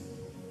serious.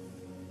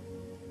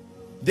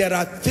 There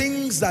are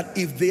things that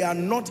if they are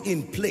not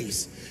in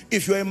place,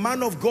 if you're a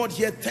man of God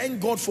here, thank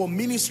God for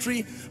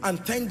ministry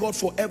and thank God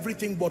for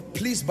everything, but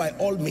please, by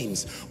all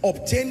means,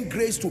 obtain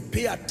grace to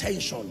pay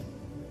attention.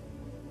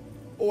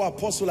 Oh,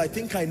 Apostle, I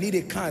think I need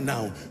a car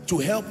now to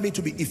help me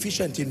to be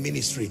efficient in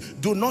ministry.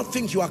 Do not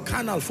think you are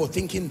carnal for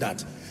thinking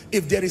that.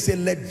 If there is a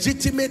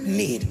legitimate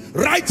need,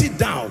 write it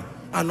down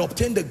and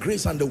obtain the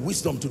grace and the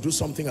wisdom to do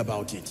something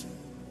about it.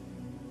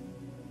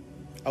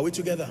 Are we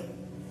together?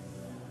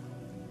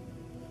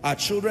 Our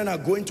children are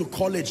going to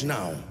college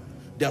now.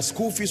 Their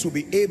school fees will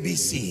be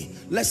ABC.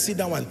 Let's sit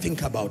down and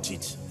think about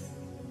it.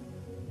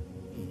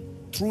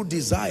 Through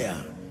desire,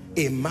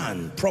 a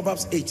man,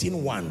 Proverbs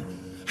 18:1,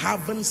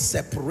 having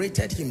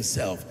separated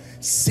himself,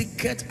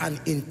 seeketh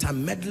and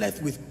intermeddleth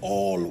with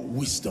all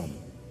wisdom.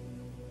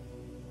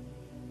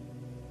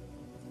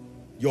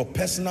 Your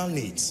personal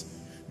needs.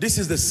 This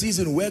is the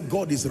season where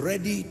God is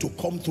ready to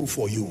come through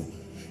for you.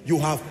 You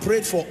have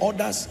prayed for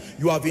others.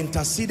 You have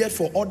interceded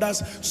for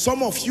others.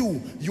 Some of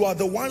you, you are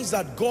the ones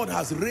that God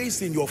has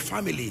raised in your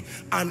family,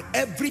 and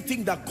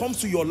everything that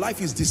comes to your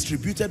life is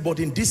distributed. But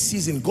in this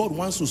season, God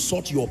wants to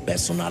sort your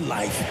personal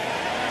life.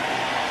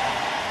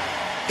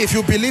 If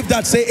you believe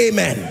that, say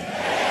amen.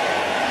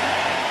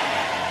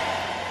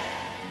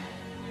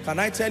 Can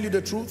I tell you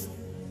the truth?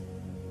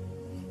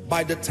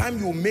 By the time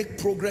you make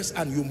progress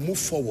and you move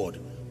forward,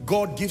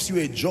 God gives you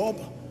a job.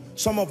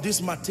 Some of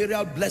these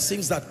material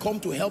blessings that come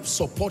to help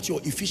support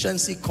your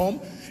efficiency come.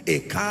 A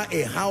car,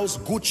 a house,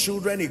 good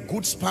children, a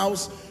good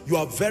spouse. You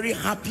are very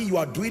happy, you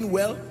are doing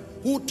well.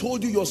 Who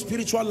told you your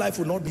spiritual life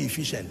will not be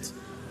efficient?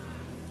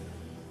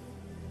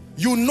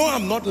 You know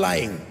I'm not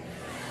lying.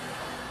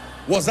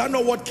 Was that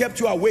not what kept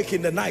you awake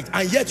in the night?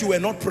 And yet you were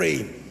not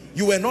praying.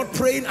 You were not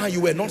praying and you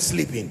were not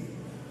sleeping.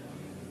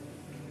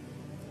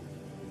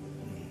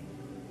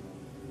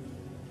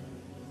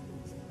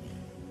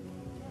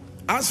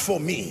 As for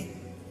me,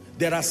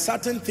 there are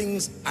certain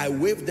things I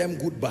waved them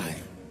goodbye,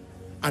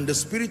 and the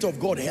Spirit of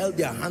God held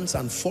their hands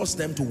and forced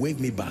them to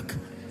wave me back.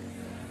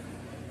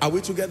 Are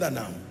we together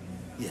now?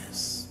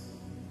 Yes.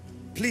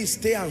 Please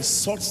stay and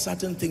sort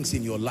certain things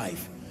in your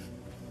life.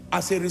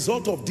 As a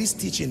result of this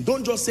teaching,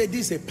 don't just say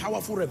this is a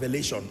powerful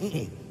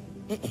revelation.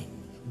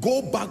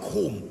 Go back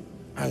home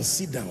and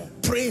sit down.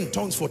 Pray in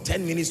tongues for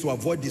 10 minutes to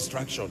avoid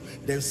distraction.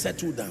 Then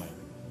settle down.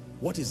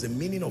 What is the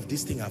meaning of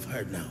this thing I've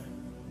heard now?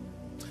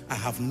 I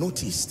have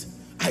noticed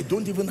I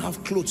don't even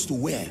have clothes to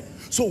wear.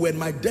 So when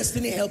my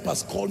destiny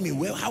helpers call me,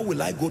 well, how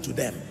will I go to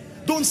them?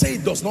 Don't say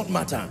it does not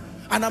matter.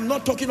 And I'm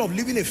not talking of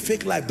living a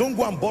fake life. Don't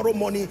go and borrow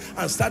money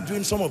and start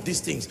doing some of these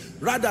things.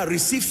 Rather,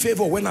 receive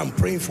favor when I'm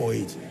praying for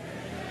it.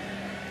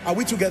 Are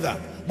we together?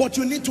 But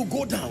you need to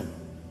go down.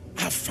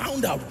 I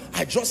found out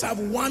I just have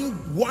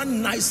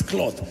one nice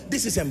cloth.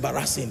 This is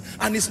embarrassing.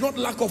 And it's not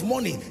lack of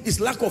money. It's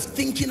lack of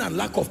thinking and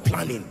lack of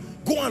planning.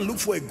 Go and look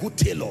for a good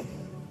tailor.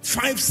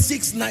 5,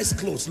 6 nice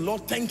clothes.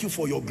 Lord, thank you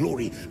for your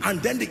glory.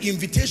 And then the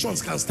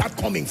invitations can start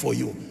coming for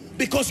you,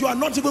 because you are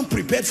not even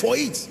prepared for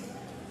it.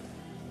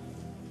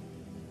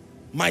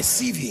 My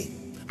CV,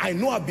 I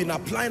know I've been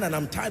applying and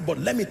I'm tired, but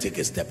let me take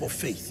a step of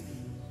faith.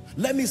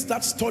 Let me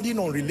start studying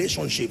on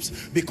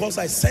relationships, because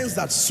I sense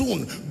that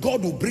soon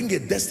God will bring a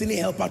destiny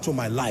helper to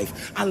my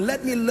life. And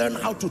let me learn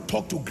how to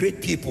talk to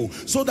great people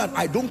so that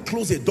I don't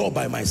close a door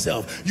by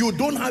myself. You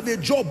don't have a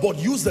job, but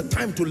use the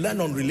time to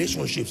learn on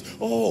relationships.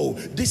 Oh,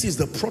 this is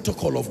the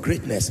protocol of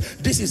greatness.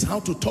 This is how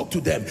to talk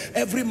to them.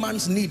 Every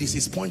man's need is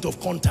his point of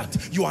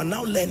contact. You are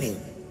now learning.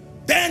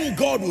 Then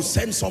God will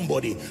send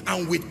somebody,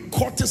 and with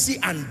courtesy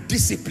and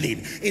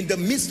discipline, in the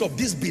midst of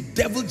this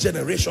bedeviled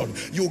generation,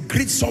 you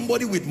greet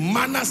somebody with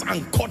manners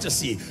and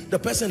courtesy. The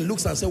person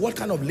looks and says, what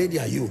kind of lady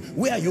are you?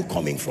 Where are you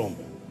coming from?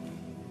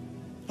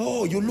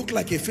 Oh, you look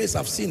like a face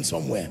I've seen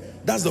somewhere.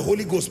 That's the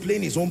Holy Ghost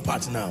playing his own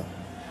part now.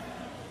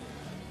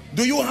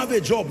 Do you have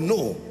a job?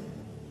 No.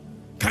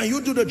 Can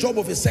you do the job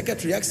of a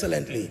secretary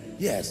excellently?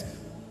 Yes.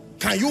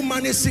 Can you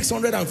manage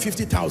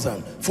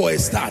 650,000 for a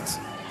start?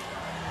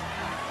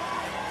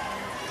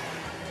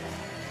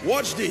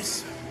 Watch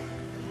this.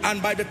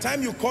 And by the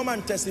time you come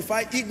and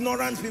testify,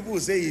 ignorant people will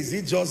say, is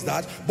it just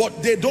that?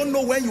 But they don't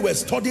know when you were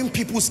studying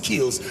people's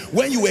skills,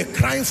 when you were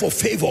crying for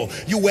favor,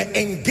 you were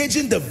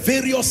engaging the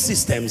various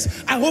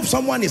systems. I hope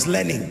someone is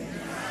learning.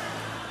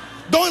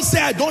 Don't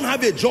say, I don't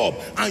have a job,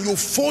 and you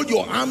fold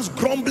your arms,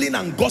 grumbling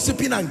and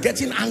gossiping and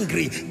getting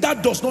angry.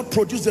 That does not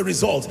produce the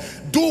results.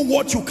 Do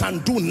what you can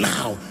do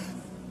now.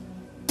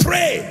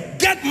 Pray,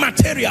 get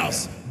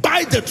materials,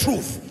 buy the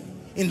truth.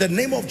 In the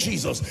name of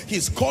Jesus,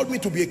 he's called me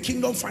to be a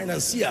kingdom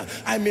financier.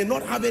 I may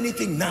not have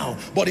anything now,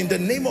 but in the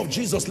name of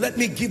Jesus, let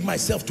me give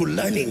myself to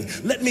learning.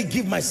 Let me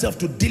give myself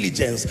to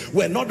diligence.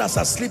 When others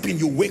are sleeping,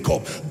 you wake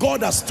up.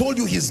 God has told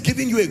you he's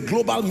giving you a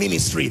global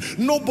ministry.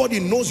 Nobody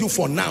knows you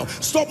for now.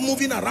 Stop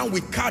moving around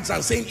with cards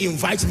and saying,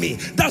 invite me.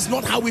 That's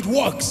not how it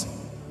works.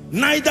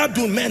 Neither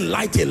do men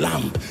light a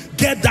lamp.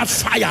 Get that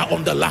fire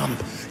on the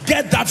lamp.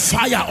 Get that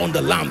fire on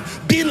the lamp.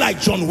 Be like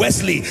John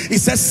Wesley. He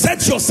says,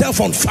 set yourself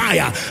on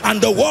fire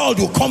and the world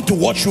will come to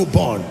watch you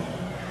burn.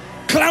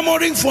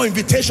 Clamoring for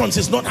invitations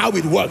is not how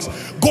it works.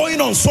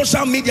 Going on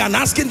social media and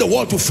asking the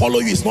world to follow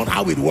you is not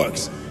how it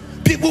works.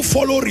 People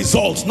follow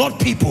results, not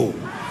people.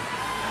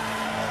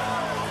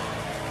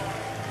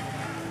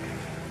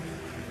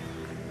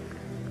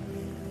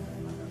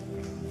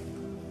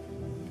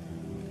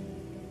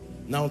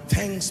 Now,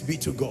 thanks be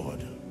to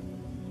God.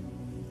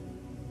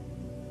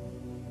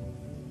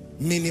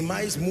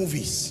 Minimize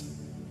movies,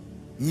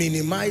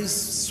 minimize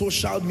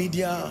social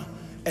media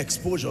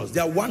exposures.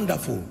 They are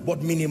wonderful,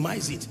 but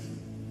minimize it.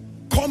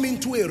 Come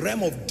into a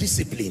realm of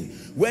discipline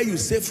where you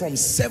say from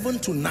 7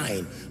 to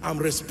 9 I'm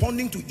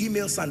responding to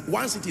emails, and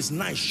once it is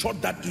 9,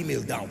 shut that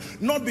email down.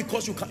 Not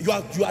because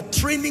you are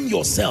training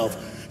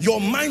yourself. Your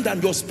mind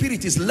and your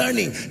spirit is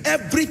learning.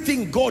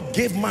 Everything God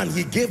gave man,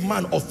 he gave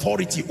man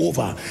authority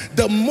over.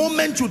 The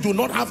moment you do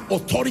not have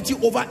authority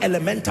over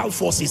elemental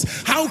forces,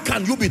 how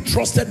can you be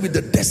trusted with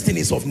the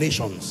destinies of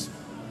nations?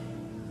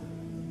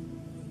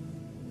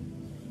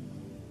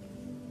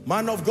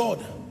 Man of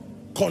God,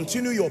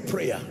 continue your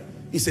prayer.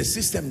 It's a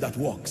system that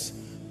works.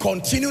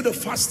 Continue the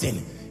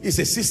fasting. It's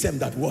a system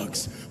that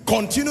works.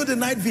 Continue the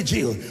night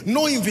vigil.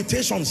 No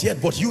invitations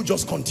yet, but you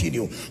just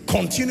continue.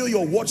 Continue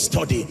your word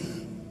study.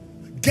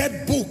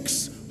 Get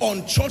books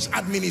on church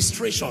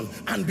administration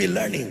and be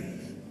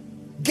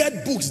learning.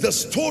 Get books, the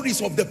stories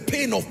of the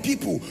pain of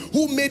people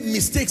who made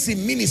mistakes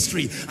in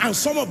ministry, and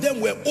some of them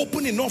were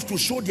open enough to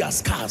show their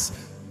scars.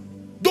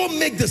 Don't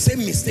make the same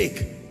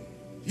mistake.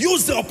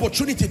 Use the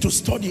opportunity to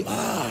study.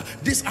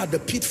 These are the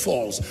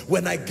pitfalls.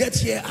 When I get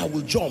here, I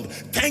will jump.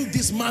 Thank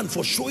this man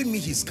for showing me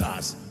his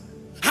scars.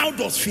 How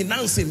does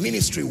finance in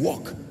ministry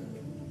work?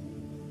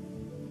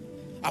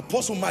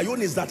 Apostle, my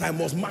own is that I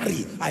must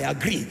marry. I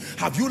agree.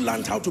 Have you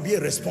learned how to be a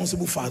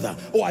responsible father?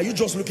 Or are you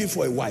just looking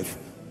for a wife?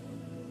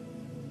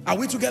 Are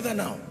we together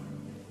now?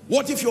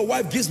 What if your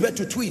wife gives birth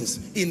to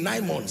twins in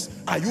 9 months?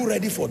 Are you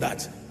ready for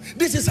that?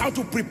 This is how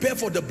to prepare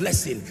for the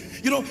blessing.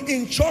 You know,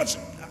 in church,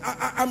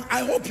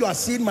 I hope you are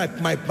seeing my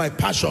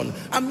passion.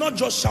 I'm not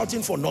just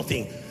shouting for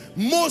nothing.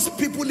 Most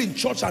people in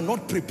church are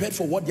not prepared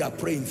for what they are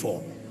praying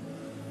for.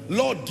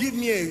 Lord, give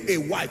me a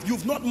wife.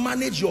 You've not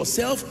managed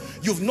yourself.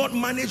 You've not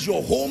managed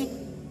your home.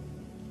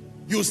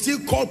 You still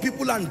call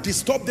people and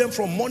disturb them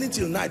from morning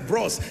till night.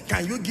 Bros,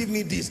 can you give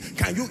me this?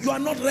 You are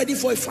not ready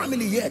for a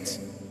family yet.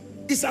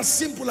 It's as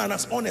simple and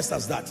as honest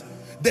as that.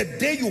 The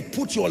day you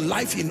put your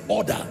life in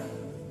order,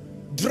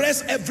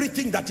 dress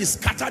everything that is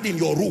scattered in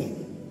your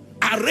room,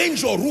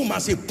 arrange your room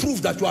as a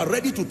proof that you are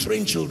ready to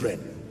train children.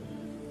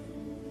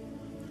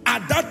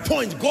 At that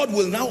point, God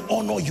will now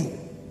honor you.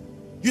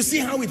 You see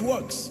how it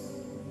works?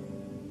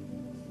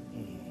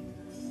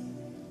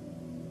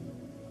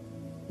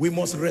 We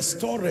must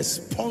restore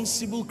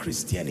responsible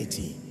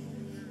Christianity,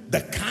 the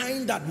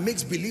kind that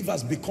makes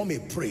believers become a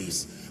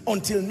praise.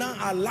 Until now,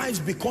 our lives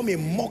become a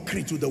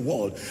mockery to the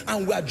world,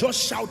 and we are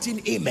just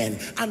shouting amen,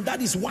 and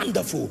that is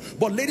wonderful.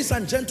 But ladies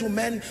and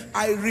gentlemen,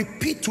 I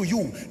repeat to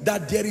you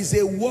that there is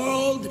a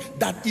world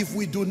that if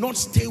we do not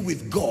stay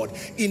with God,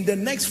 in the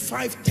next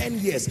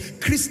 5-10 years,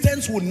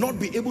 Christians will not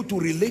be able to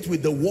relate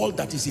with the world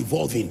that is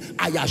evolving.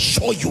 I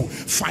assure you,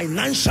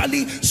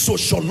 financially,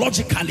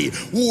 sociologically,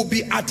 we will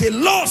be at a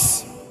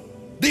loss.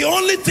 The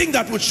only thing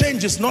that will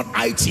change is not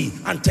IT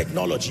and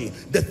technology.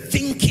 The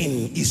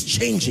thinking is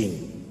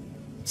changing.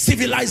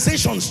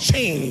 Civilizations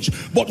change,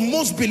 but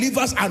most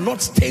believers are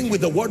not staying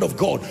with the word of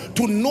God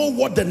to know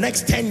what the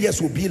next 10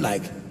 years will be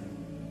like.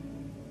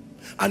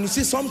 And you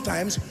see,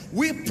 sometimes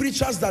we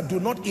preachers that do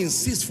not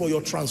insist for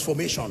your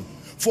transformation,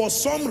 for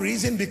some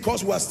reason,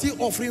 because we are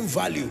still offering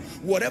value,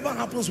 whatever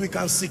happens, we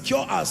can secure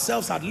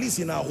ourselves at least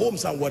in our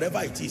homes and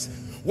whatever it is.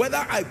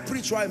 Whether I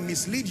preach or I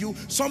mislead you,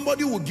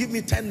 somebody will give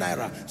me 10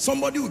 naira,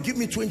 somebody will give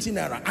me 20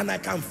 naira, and I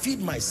can feed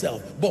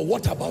myself. But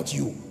what about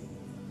you?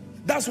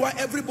 That's why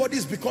everybody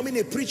is becoming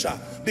a preacher,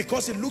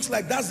 because it looks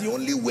like that's the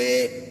only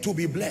way to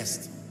be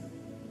blessed.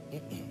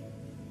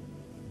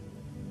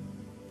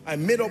 I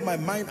made up my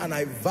mind and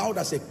I vowed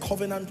as a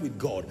covenant with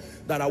God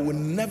that I will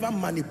never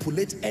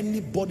manipulate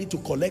anybody to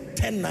collect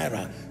 10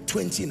 naira,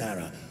 20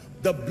 naira.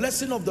 The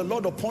blessing of the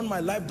Lord upon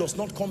my life does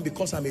not come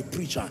because I'm a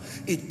preacher.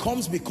 It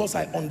comes because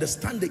I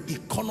understand the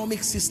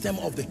economic system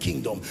of the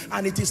kingdom.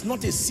 And it is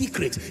not a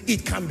secret.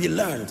 It can be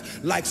learned.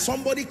 Like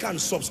somebody can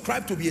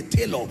subscribe to be a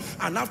tailor,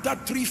 and after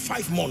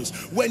 3-5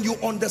 months, when you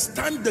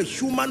understand the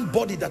human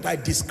body that I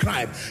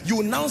described,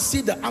 you now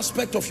see the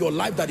aspect of your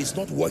life that is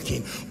not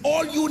working.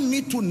 All you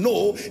need to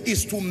know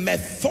is to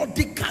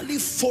methodically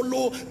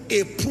follow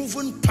a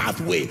proven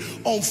pathway.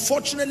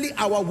 Unfortunately,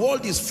 our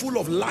world is full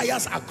of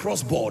liars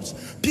across boards.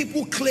 People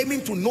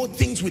claiming to know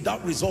things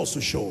without results to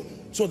show.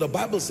 So the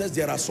Bible says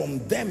there are some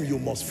them you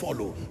must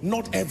follow.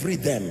 Not every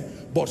them,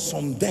 but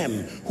some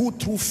them who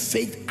through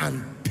faith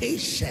and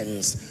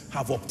patience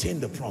have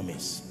obtained the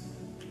promise.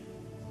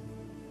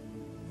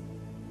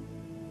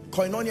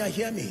 Koinonia,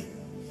 hear me.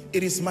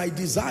 It is my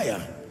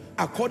desire,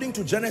 according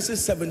to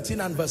Genesis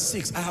 17 and verse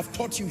 6, I have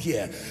taught you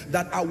here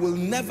that I will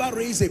never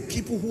raise a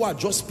people who are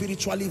just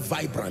spiritually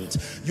vibrant.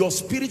 Your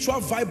spiritual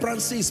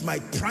vibrancy is my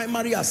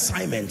primary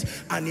assignment,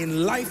 and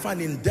in life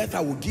and in death I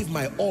will give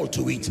my all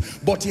to it.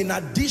 But in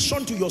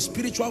addition to your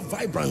spiritual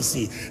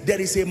vibrancy, there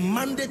is a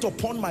mandate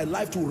upon my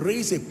life to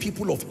raise a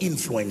people of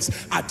influence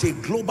at a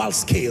global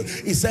scale.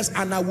 It says,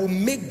 and I will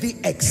make thee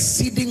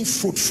exceeding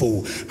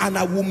fruitful, and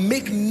I will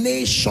make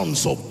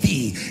nations of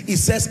thee. It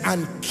says,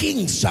 and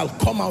kings shall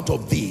come out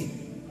of thee.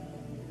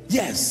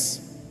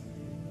 Yes.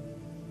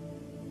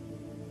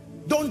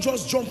 Don't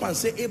just jump and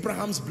say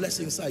Abraham's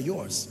blessings are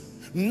yours.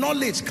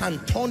 Knowledge can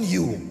turn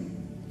you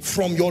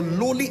from your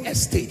lowly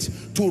estate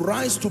to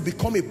rise to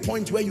become a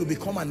point where you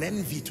become an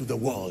envy to the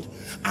world.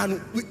 And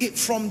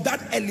from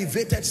that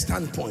elevated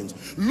standpoint,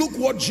 look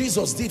what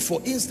Jesus did,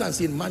 for instance,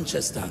 in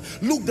Manchester.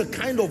 Look the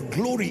kind of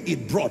glory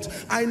it brought.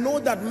 I know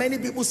that many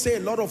people say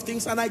a lot of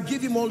things, and I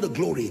give him all the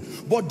glory.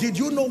 But did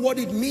you know what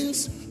it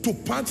means to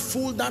pack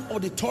full that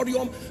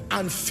auditorium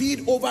and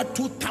feed over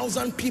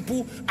 2,000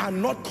 people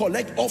and not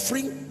collect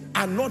offering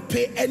and not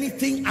pay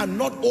anything and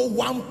not owe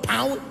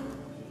 £1?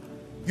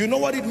 You know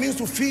what it means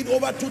to feed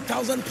over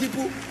 2,000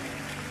 people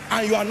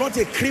and you are not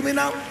a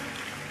criminal?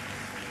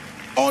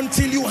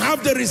 Until you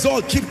have the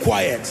result, keep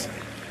quiet.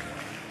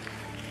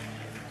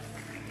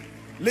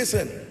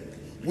 Listen,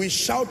 we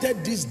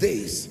shouted these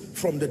days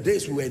from the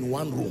days we were in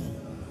one room.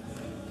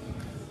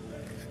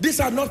 These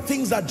are not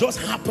things that just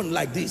happen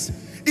like this.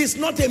 It's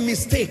not a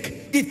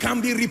mistake. It can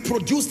be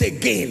reproduced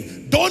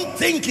again. Don't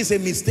think it's a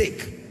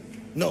mistake.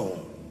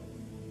 No.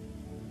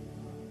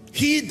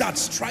 He that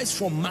strives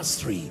for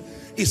mastery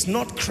is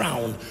not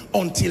crowned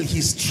until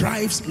he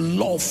strives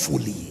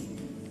lawfully.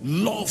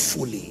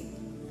 Lawfully.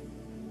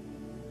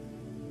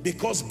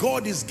 Because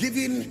God is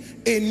giving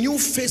a new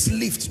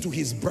facelift to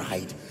his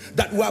bride,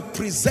 that we are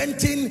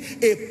presenting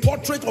a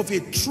portrait of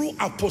a true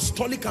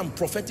apostolic and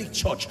prophetic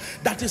church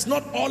that is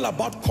not all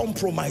about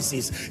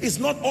compromises. It's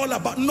not all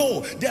about,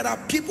 no, there are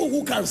people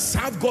who can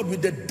serve God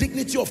with the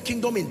dignity of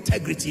kingdom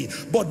integrity,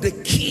 but the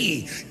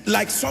key,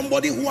 like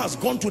somebody who has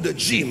gone to the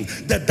gym,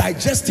 the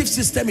digestive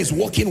system is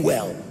working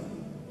well.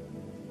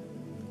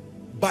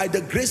 By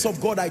the grace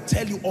of God, I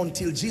tell you,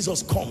 until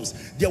Jesus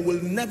comes, there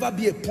will never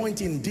be a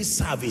point in this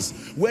service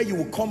where you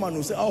will come and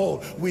will say,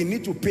 oh, we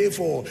need to pay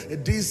for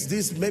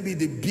this, maybe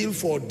the bill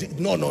for this.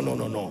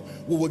 No.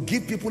 We will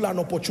give people an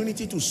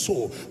opportunity to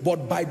sow.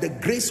 But by the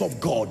grace of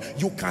God,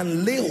 you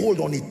can lay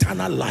hold on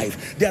eternal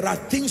life. There are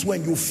things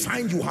when you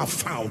find you have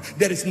found,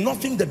 there is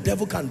nothing the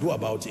devil can do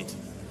about it.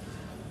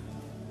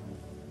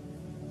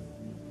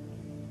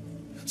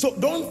 So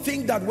don't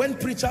think that when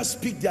preachers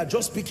speak, they are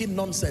just speaking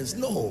nonsense.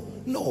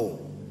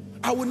 No.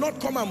 I will not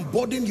come and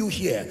burden you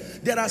here.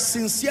 There are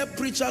sincere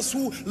preachers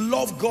who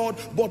love God,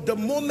 but the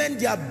moment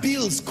their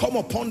bills come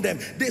upon them,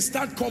 they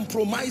start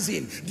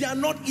compromising. They are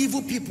not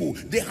evil people.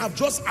 They have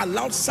just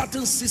allowed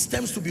certain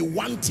systems to be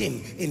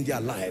wanting in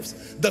their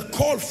lives. The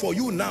call for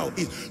you now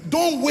is,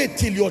 don't wait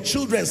till your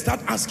children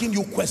start asking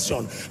you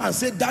questions and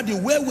say, Daddy,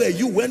 where were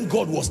you when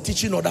God was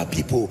teaching other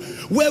people?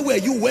 Where were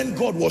you when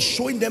God was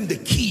showing them the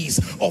keys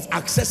of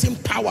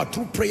accessing power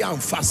through prayer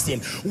and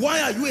fasting?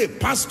 Why are you a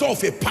pastor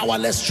of a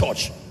powerless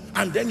church?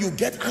 And then you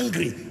get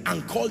angry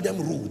and call them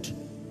rude.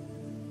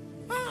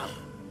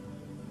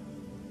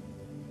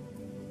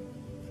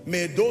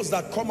 May those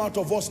that come out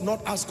of us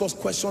not ask us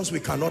questions we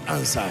cannot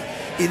answer.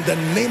 In the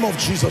name of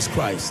Jesus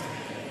Christ.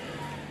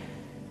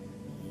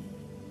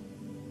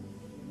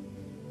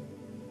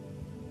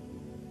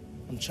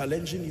 I'm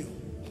challenging you.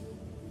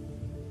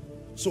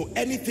 So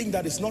anything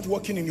that is not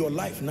working in your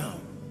life now,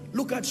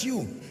 look at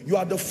you. You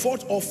are the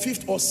 4th or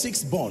 5th or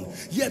 6th born.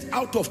 Yet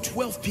out of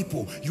 12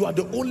 people, you are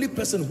the only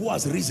person who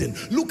has risen.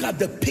 Look at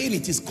the pain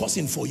it is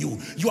causing for you.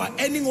 You are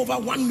earning over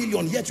 1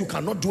 million, yet you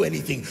cannot do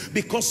anything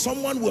because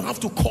someone will have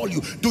to call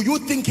you. Do you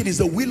think it is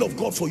the will of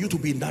God for you to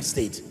be in that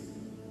state?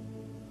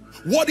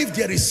 What if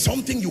there is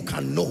something you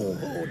can know?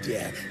 Oh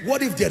dear.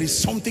 What if there is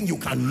something you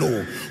can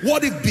know?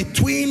 What if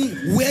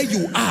between where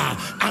you are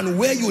and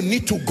where you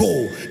need to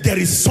go, there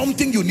is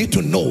something you need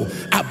to know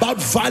about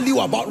value,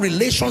 about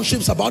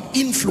relationships, about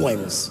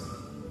influence?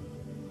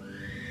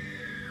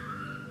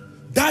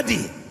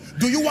 Daddy,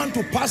 do you want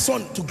to pass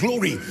on to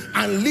glory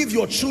and leave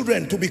your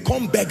children to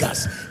become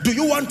beggars? Do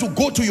you want to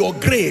go to your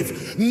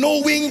grave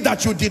knowing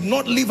that you did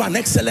not live an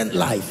excellent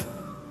life?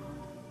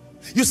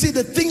 You see,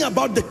 the thing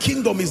about the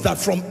kingdom is that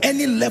from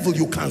any level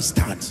you can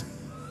start.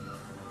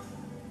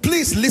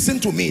 Please listen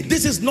to me.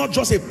 This is not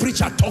just a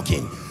preacher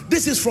talking.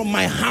 This is from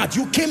my heart.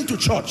 You came to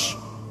church.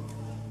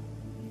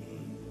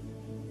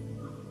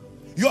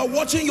 You are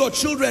watching your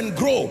children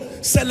grow,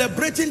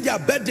 celebrating their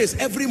birthdays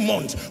every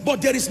month,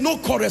 but there is no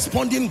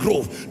corresponding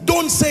growth.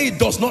 Don't say it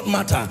does not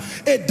matter.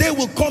 A day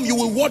will come, you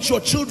will watch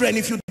your children,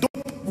 if you don't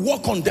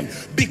work on them,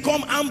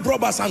 become armed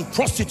robbers and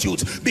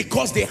prostitutes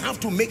because they have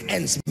to make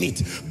ends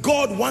meet.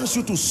 God wants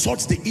you to sort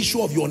the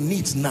issue of your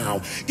needs now.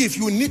 If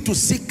you need to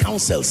seek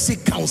counsel,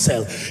 seek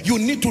counsel. You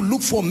need to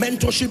look for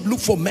mentorship, look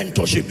for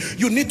mentorship.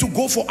 You need to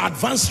go for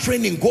advanced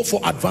training, go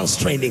for advanced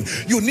training.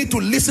 You need to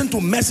listen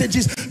to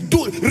messages.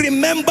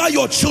 Remember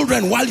your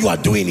children while you are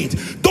doing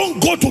it.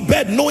 Don't go to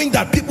bed knowing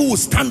that people will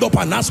stand up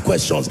and ask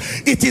questions.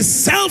 It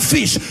is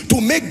selfish to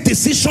make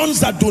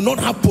decisions that do not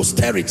have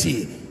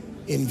posterity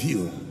in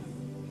view.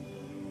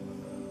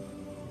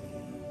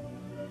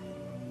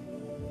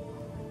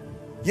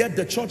 Yet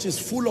the church is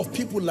full of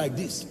people like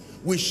this.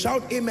 We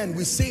shout amen,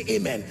 we say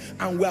amen,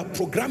 and we are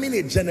programming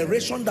a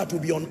generation that will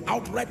be on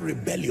outright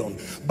rebellion.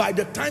 By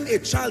the time a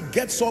child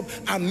gets up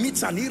and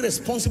meets an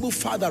irresponsible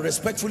father,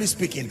 respectfully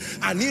speaking,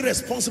 an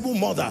irresponsible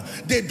mother,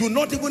 they do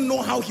not even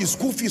know how his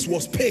school fees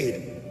was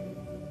paid.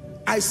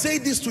 I say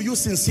this to you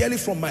sincerely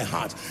from my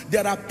heart.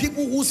 There are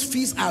people whose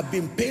fees I have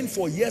been paying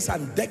for years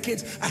and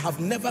decades. I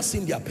have never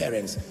seen their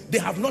parents. They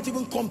have not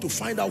even come to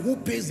find out who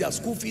pays their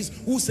school fees,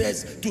 who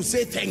says to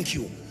say thank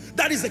you.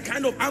 That is the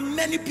kind of, and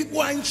many people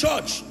are in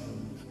church.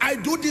 I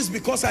do this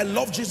because I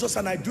love Jesus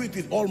and I do it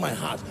with all my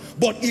heart.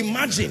 But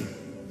imagine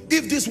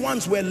if these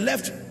ones were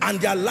left and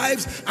their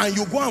lives, and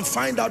you go and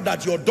find out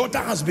that your daughter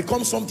has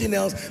become something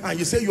else and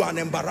you say you are an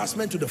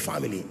embarrassment to the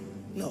family.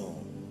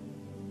 No.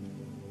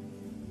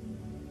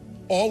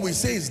 All we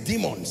say is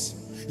demons.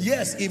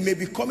 Yes, it may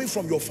be coming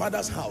from your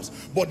father's house,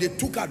 but they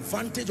took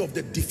advantage of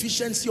the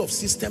deficiency of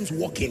systems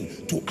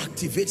working to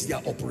activate their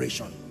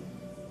operation.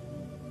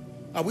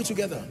 Are we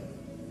together?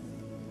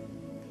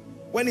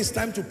 When it's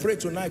time to pray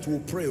tonight,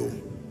 we'll pray,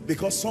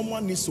 because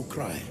someone needs to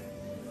cry.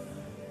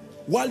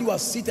 While you are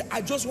seated,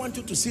 I just want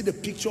you to see the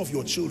picture of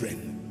your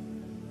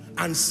children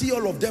and see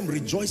all of them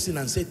rejoicing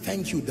and say,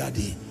 thank you,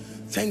 Daddy.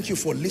 Thank you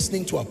for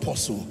listening to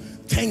Apostle.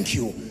 Thank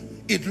you.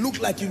 It looked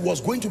like it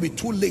was going to be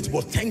too late,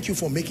 but thank you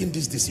for making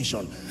this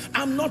decision.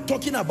 I'm not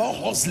talking about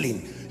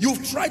hustling.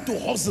 You've tried to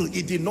hustle,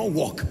 it did not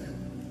work.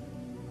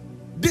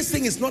 This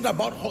thing is not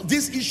about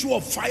this issue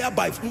of fire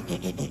by...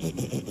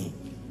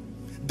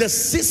 The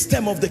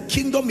system of the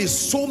kingdom is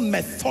so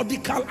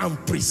methodical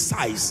and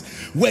precise.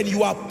 When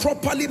you are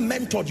properly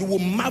mentored, you will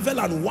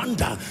marvel and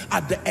wonder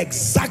at the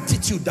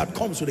exactitude that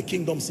comes with the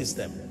kingdom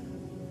system.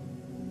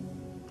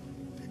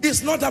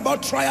 It's not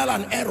about trial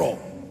and error.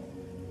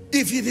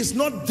 If it is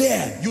not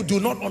there, you do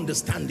not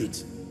understand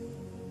it.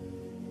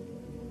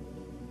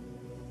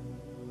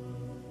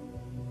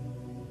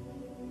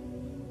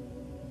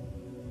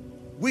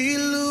 We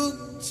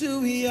look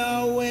to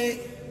Yahweh,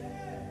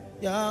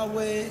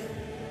 Yahweh.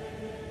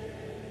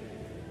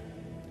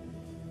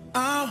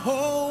 Our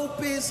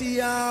hope is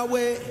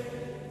Yahweh,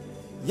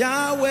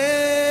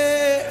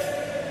 Yahweh.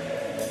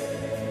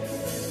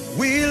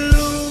 We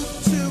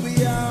look to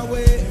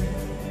Yahweh,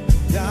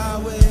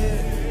 Yahweh.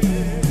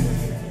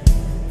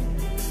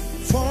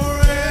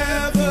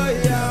 Forever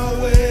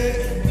Yahweh,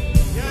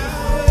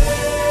 Yahweh.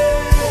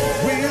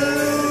 We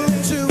look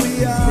to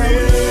Yahweh,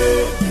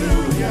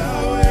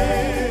 Yahweh,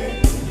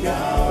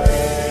 Yahweh.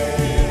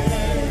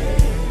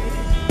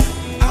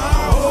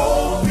 Our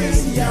hope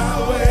is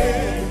Yahweh.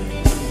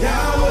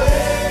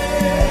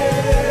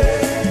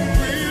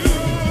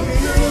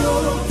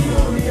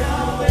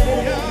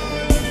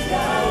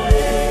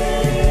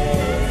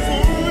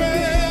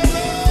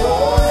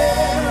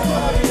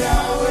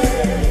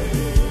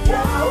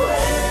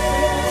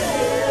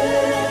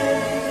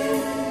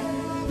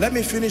 Let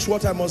me finish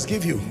what I must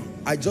give you.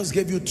 I just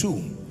gave you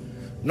two.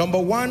 Number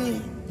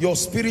one, your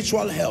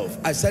spiritual health.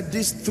 I said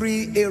these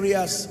three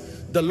areas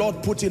the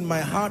Lord put in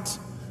my heart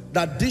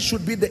that this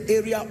should be the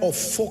area of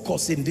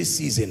focus in this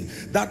season.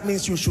 That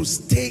means you should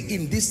stay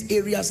in this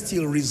area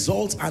till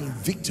results and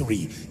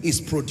victory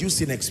is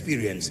produced in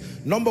experience.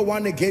 Number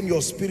one, again,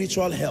 your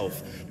spiritual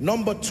health.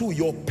 Number two,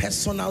 your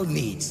personal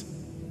needs.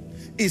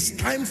 It's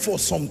time for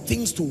some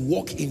things to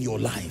work in your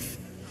life.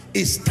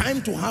 It's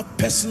time to have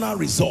personal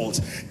results.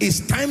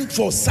 It's time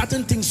for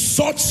certain things,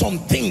 sort some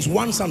things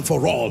once and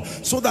for all,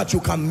 so that you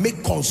can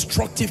make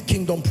constructive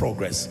kingdom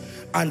progress.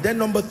 And then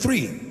number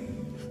three,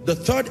 the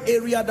third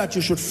area that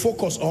you should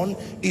focus on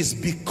is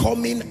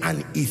becoming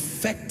an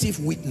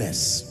effective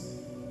witness.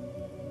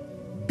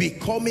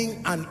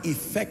 Becoming an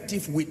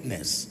effective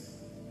witness.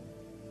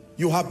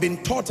 You have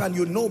been taught and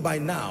you know by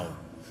now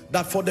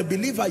that for the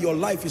believer, your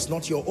life is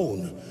not your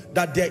own.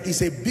 That there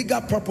is a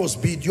bigger purpose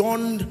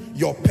beyond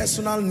your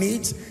personal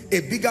needs, a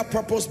bigger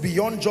purpose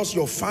beyond just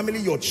your family,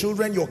 your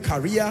children, your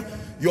career.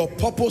 Your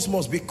purpose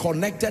must be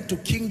connected to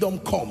kingdom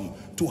come,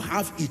 to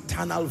have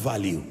eternal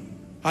value.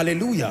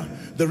 Hallelujah.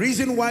 The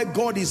reason why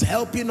God is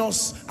helping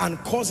us and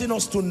causing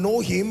us to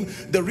know him,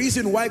 the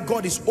reason why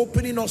God is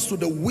opening us to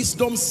the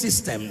wisdom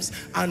systems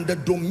and the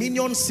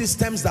dominion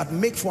systems that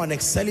make for an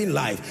excelling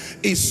life,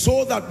 is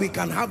so that we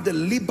can have the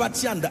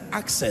liberty and the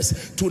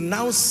access to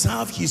now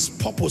serve his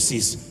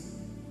purposes,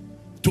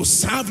 to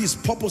serve his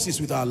purposes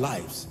with our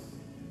lives.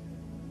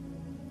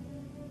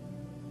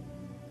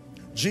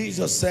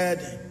 Jesus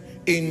said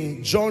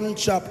in John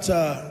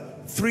chapter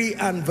 3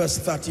 and verse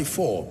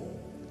 34,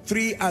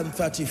 3 and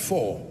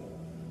 34.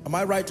 Am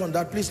I right on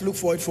that? Please look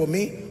for it for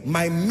me.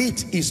 My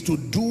meat is to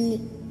do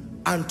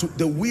and to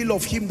the will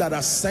of him that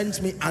has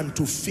sent me and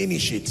to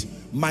finish it.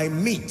 My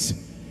meat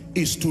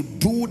is to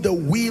do the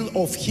will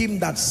of him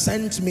that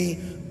sent me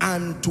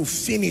and to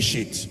finish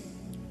it.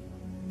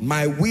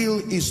 My will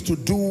is to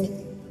do,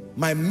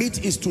 my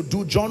meat is to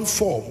do, John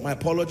 4, my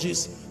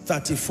apologies,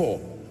 34.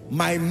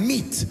 My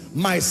meat,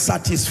 my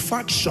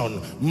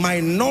satisfaction, my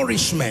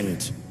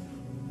nourishment,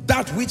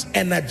 that which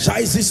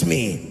energizes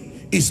me,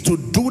 is to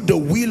do the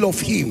will of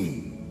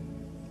him.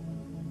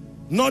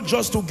 Not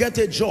just to get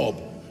a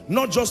job,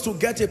 not just to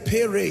get a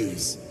pay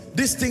raise.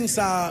 These things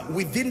are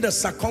within the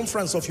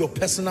circumference of your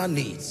personal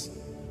needs.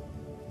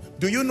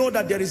 Do you know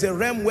that there is a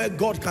realm where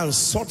God can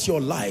sort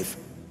your life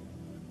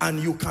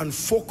and you can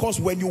focus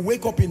when you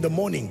wake up in the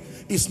morning?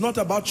 It's not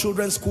about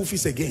children's school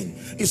fees again.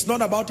 It's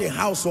not about a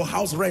house or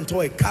house rent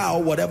or a car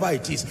or whatever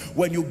it is.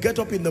 When you get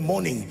up in the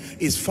morning,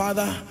 is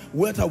Father,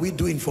 what are we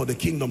doing for the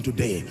kingdom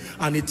today?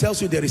 And it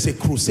tells you there is a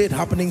crusade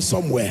happening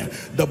somewhere.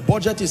 The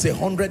budget is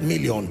 100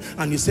 million.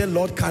 And you say,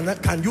 Lord,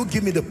 can you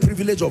give me the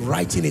privilege of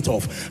writing it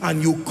off?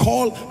 And you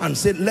call and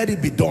say, let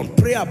it be done.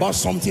 Pray about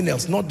something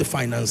else, not the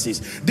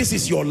finances. This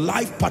is your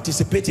life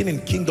participating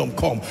in kingdom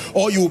come.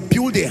 Or you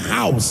build a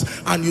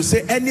house and you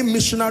say, any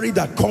missionary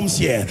that comes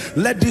here,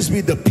 let this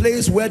be the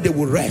place where they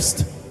will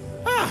rest.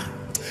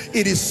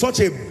 It is such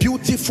a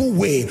beautiful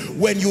way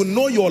when you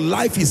know your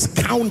life is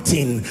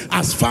counting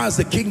as far as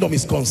the kingdom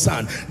is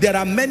concerned. There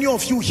are many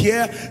of you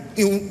here,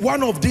 in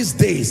one of these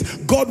days,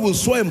 God will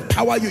so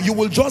empower you, you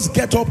will just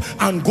get up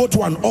and go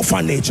to an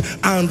orphanage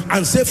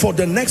and say, for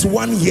the next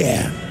 1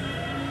 year,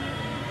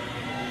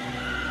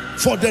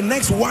 for the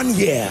next 1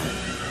 year,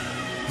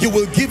 you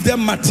will give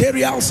them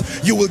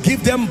materials, you will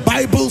give them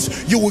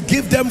Bibles, you will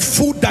give them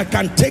food that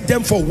can take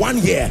them for 1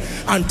 year,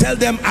 and tell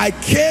them, I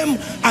came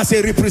as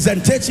a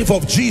representative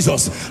of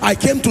Jesus. I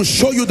came to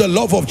show you the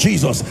love of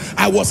Jesus.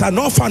 I was an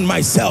orphan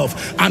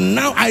myself, and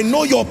now I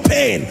know your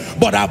pain,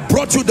 but I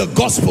brought you the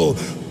gospel.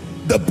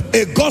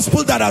 A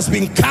gospel that has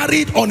been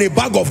carried on a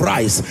bag of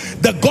rice,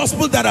 the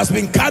gospel that has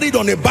been carried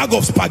on a bag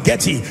of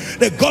spaghetti,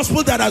 the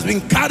gospel that has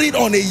been carried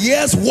on a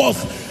year's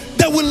worth.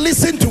 They will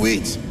listen to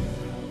it.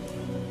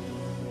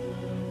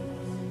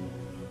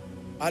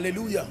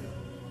 Hallelujah.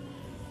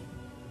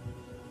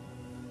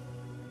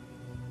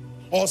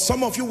 Or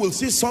some of you will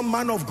see some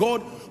man of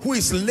God who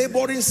is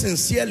laboring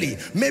sincerely,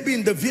 maybe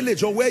in the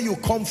village or where you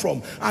come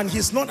from, and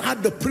he's not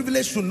had the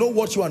privilege to know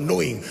what you are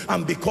knowing.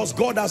 And because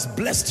God has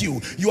blessed you,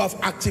 you have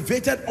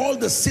activated all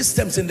the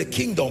systems in the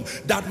kingdom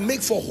that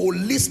make for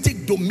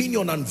holistic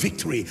dominion and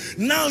victory.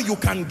 Now you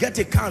can get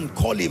a car and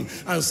call him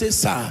and say,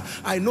 sir,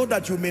 I know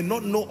that you may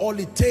not know all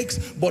it takes,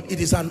 but it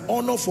is an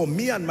honor for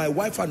me and my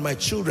wife and my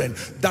children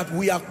that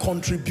we are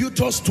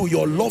contributors to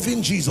your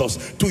loving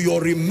Jesus, to your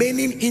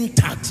remaining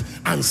intact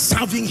and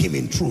serving him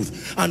in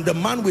truth. And the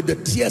man with the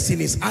tears in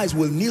his eyes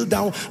will kneel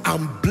down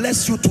and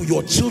bless you to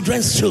your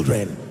children's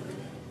children.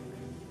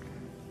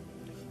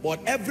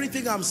 But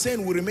everything I'm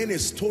saying will remain a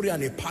story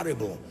and a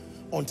parable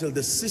until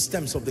the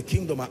systems of the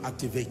kingdom are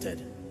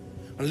activated.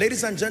 And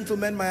ladies and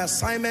gentlemen, my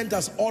assignment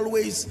as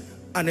always,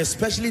 and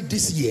especially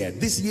this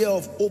year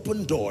of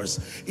open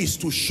doors, is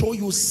to show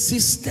you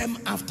system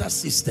after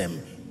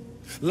system.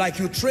 Like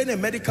you train a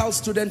medical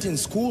student in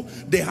school,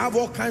 they have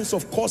all kinds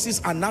of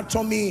courses,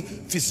 anatomy,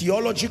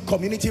 physiology,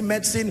 community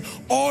medicine,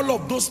 all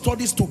of those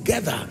studies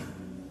together.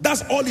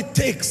 That's all it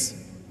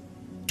takes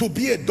to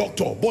be a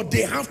doctor, but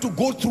they have to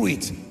go through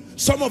it.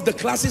 Some of the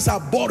classes are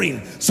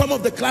boring, some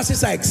of the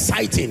classes are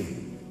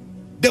exciting.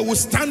 They will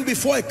stand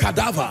before a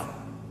cadaver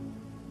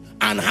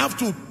and have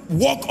to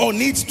work on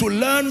it, to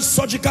learn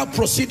surgical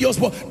procedures,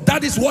 but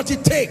that is what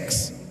it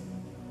takes.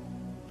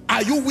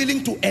 Are you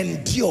willing to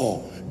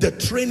endure the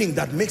training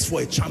that makes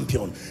for a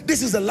champion?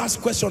 This is the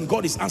last question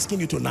God is asking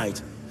you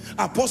tonight.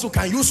 Apostle,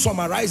 can you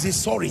summarize it?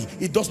 Sorry,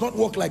 it does not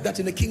work like that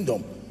in the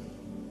kingdom.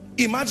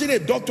 Imagine a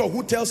doctor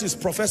who tells his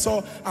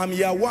professor, I'm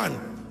year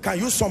one, can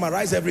you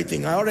summarize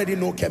everything? I already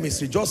know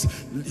chemistry, just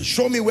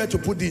show me where to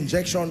put the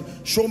injection,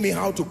 show me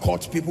how to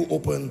cut people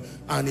open,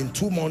 and in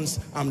 2 months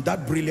I'm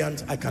that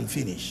brilliant, I can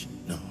finish.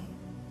 No.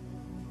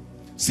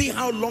 See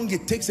how long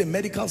it takes a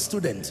medical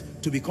student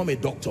to become a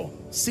doctor.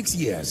 6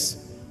 years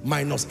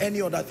minus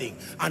any other thing,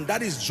 and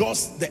that is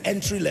just the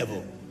entry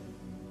level.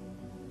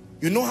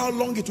 You know how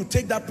long it will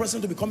take that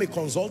person to become a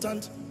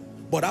consultant?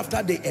 But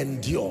after they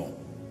endure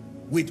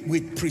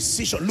with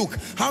precision. Look,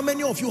 how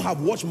many of you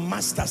have watched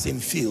masters in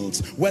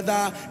fields,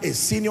 whether a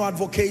senior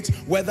advocate,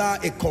 whether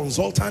a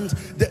consultant,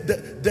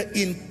 the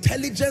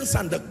intelligence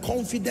and the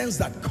confidence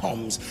that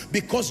comes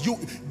because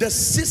the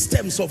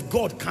systems of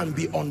God can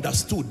be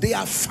understood. They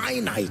are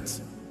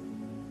finite.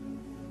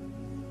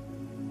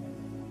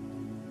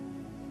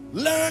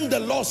 Learn the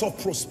laws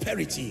of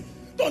prosperity.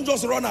 Don't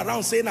just run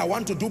around saying, I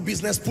want to do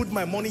business, put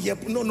my money here.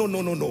 No, no,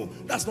 no, no, no.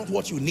 That's not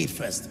what you need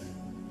first.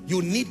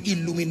 You need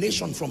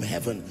illumination from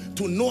heaven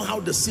to know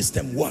how the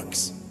system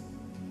works.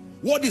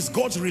 What is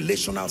God's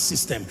relational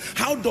system?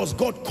 How does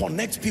God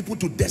connect people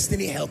to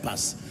destiny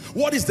helpers?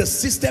 What is the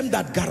system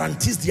that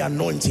guarantees the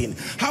anointing?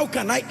 How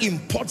can I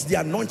import the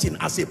anointing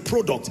as a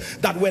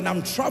product that when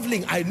I'm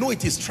traveling, I know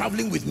it is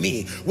traveling with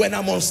me. When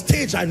I'm on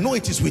stage, I know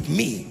it is with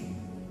me.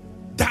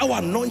 Thou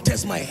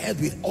anointest my head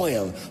with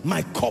oil,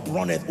 my cup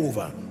runneth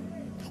over.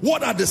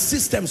 What are the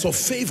systems of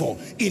favor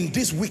in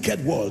this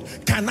wicked world?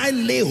 Can I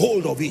lay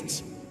hold of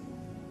it?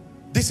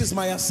 This is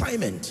my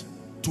assignment,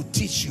 to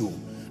teach you,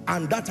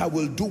 and that I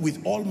will do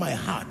with all my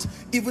heart,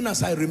 even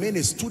as I remain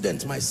a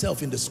student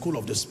myself in the school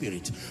of the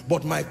Spirit.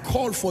 But my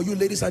call for you,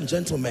 ladies and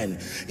gentlemen,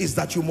 is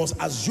that you must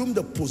assume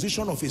the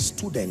position of a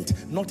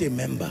student, not a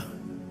member.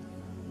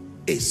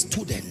 A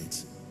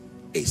student,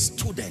 a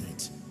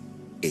student,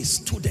 a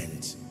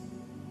student,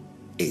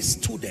 a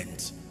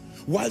student.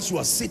 Whilst you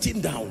are sitting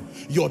down,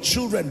 your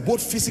children,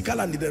 both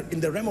physical and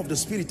in the realm of the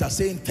spirit, are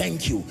saying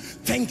thank you.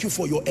 Thank you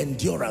for your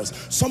endurance.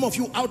 Some of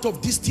you, out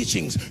of these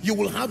teachings, you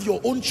will have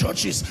your own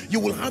churches, you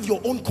will have your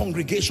own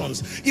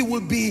congregations. It will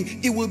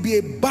be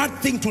a bad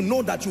thing to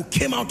know that you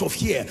came out of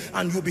here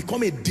and you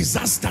become a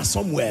disaster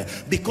somewhere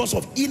because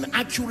of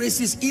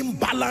inaccuracies,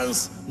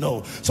 imbalance.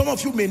 No, some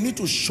of you may need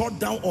to shut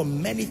down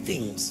on many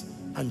things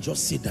and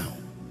just sit down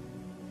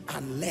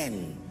and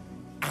learn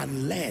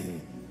and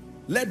learn.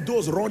 Let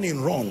those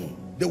running run.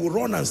 They will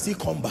run and still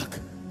come back.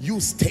 You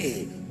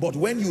stay. But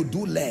when you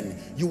do learn,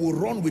 you will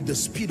run with the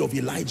speed of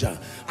Elijah.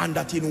 And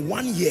that in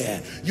 1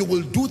 year, you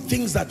will do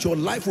things that your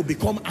life will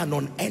become an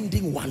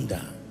unending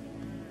wonder.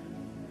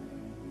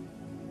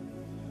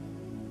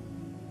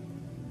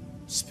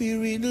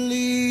 Spirit,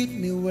 lead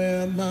me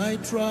where my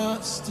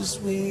trust is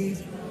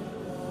with.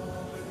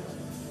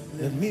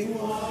 Let me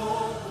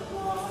walk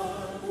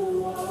upon the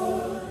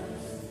waters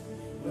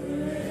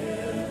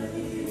wherever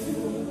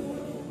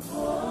you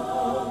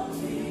call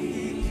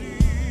me.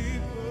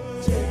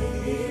 Take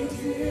me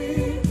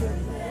deeper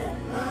than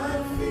my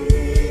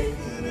feet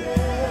could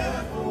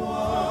ever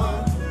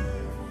walk,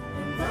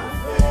 and my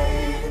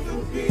faith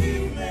will be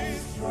made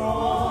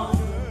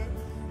stronger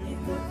in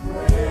the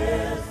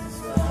presence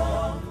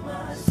of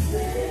my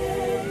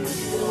Savior.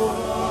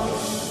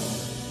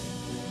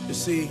 You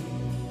see,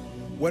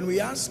 when we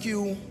ask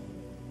you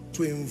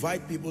to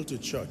invite people to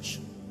church,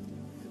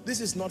 this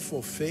is not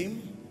for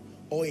fame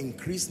or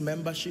increased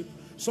membership.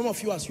 Some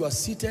of you, as you are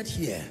seated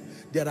here,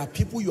 there are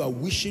people you are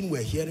wishing were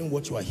hearing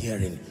what you are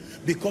hearing,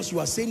 because you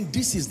are saying,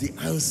 this is the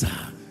answer,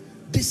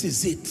 this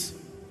is it.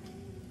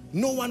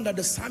 No wonder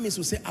the psalmist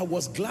will say, I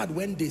was glad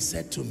when they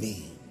said to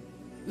me,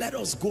 let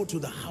us go to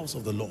the house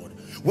of the Lord.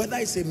 Whether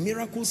it's a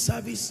miracle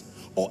service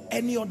or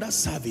any other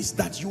service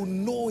that you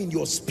know in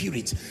your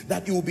spirit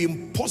that it will be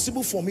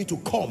impossible for me to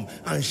come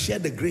and share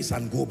the grace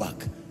and go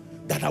back,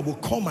 that I will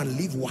come and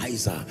live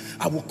wiser,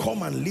 I will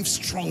come and live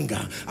stronger,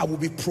 I will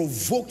be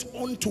provoked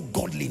unto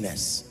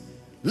godliness,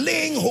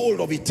 laying hold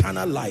of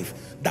eternal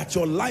life, that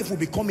your life will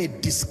become a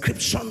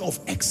description of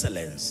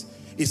excellence.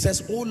 It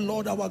says, oh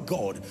Lord our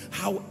God,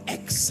 how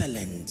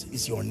excellent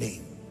is your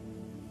name.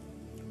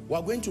 We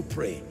are going to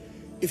pray.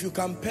 If you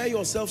can pair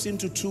yourselves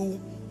into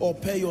 2 or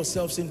pair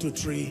yourselves into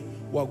 3,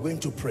 we are going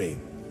to pray.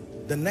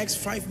 The next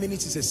 5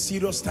 minutes is a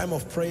serious time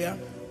of prayer.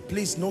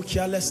 Please, no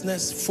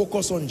carelessness,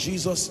 focus on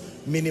Jesus,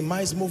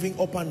 minimize moving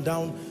up and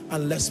down,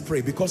 and let's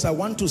pray, because I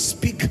want to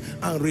speak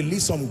and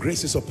release some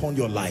graces upon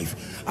your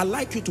life. I'd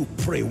like you to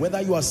pray, whether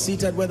you are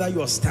seated, whether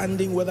you are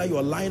standing, whether you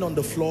are lying on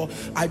the floor.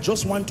 I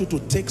just want you to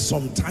take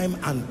some time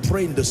and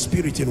pray in the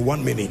spirit in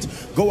 1 minute.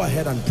 Go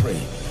ahead and pray.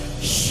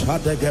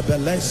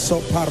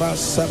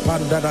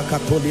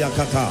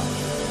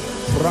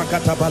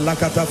 Rakata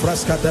balakata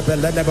fraskata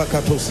beleneba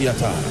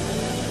katosiata.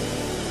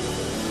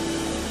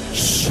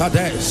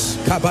 Shades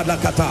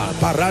kabalakata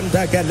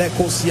paranda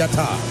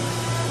gelekosiata.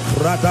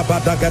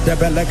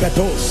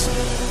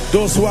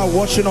 Those who are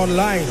watching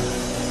online,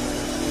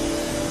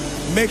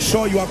 make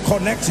sure you are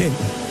connecting.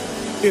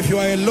 If you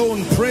are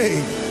alone,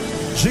 pray.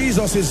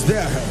 Jesus is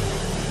there.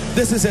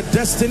 This is a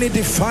destiny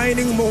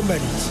defining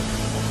moment.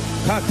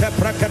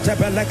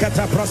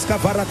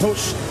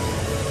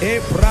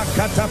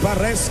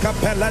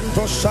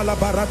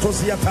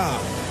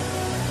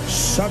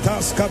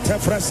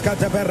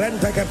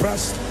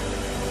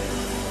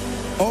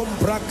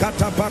 Ombra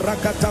kata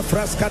barakata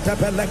fraskata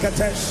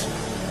belekatesh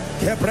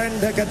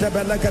kebrende kete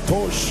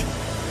belekatosh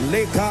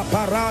leka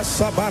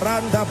parasa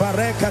baranda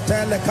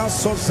barekate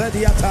lekaso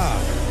zediata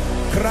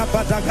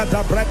krabata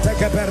kata brete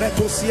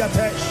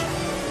keberetusiatesh.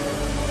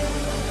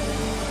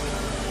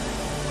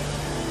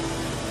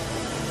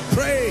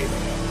 Pray.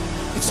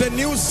 It's a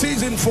new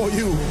season for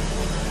you.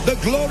 The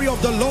glory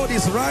of the Lord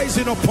is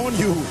rising upon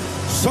you.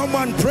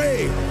 Someone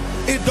pray.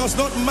 It does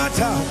not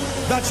matter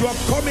that you are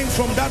coming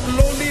from that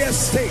lowly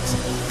estate.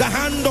 The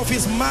hand of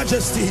His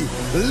Majesty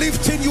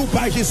lifting you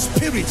by His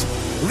Spirit,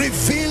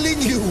 revealing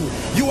you.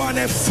 You are an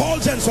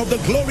effulgence of the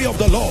glory of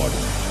the Lord.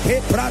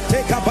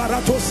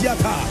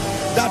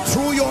 That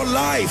through your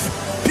life,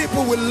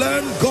 people will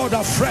learn God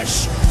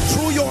afresh.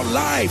 Through your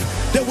life,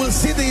 they will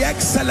see the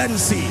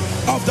excellency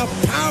of the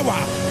power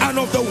and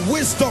of the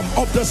wisdom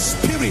of the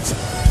Spirit.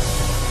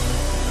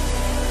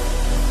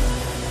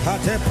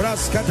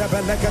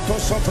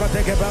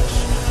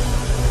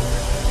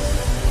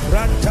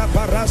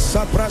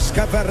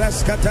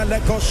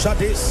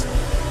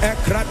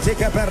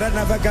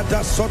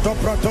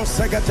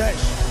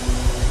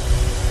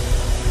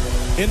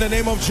 In the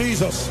name of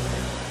Jesus,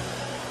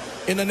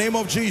 in the name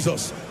of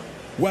Jesus,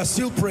 we're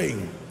still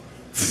praying.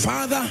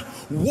 Father,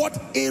 what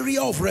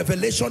area of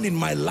revelation in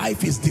my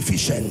life is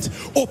deficient?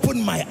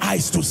 Open my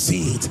eyes to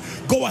see it.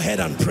 Go ahead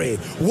and pray.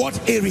 What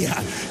area?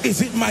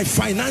 Is it my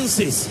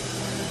finances?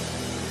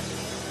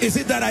 Is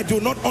it that I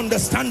do not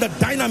understand the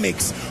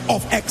dynamics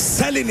of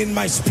excelling in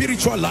my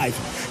spiritual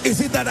life?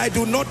 Is it that I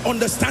do not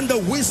understand the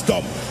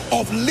wisdom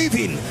of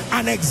living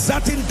and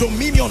exerting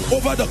dominion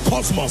over the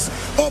cosmos?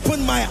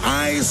 Open my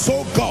eyes,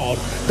 oh God,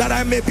 that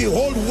I may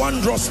behold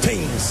wondrous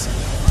things.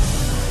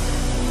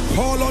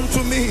 Call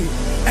unto me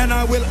and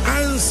I will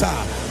answer.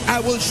 I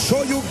will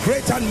show you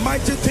great and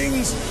mighty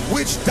things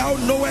which thou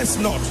knowest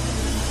not.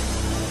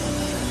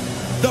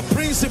 The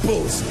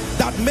principles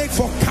that make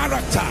for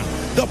character,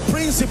 the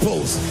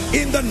principles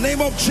in the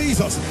name of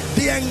Jesus,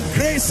 the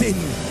engracing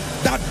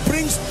that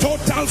brings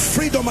total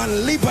freedom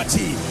and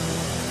liberty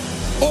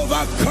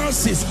over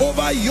curses,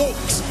 over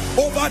yokes,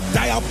 over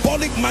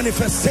diabolic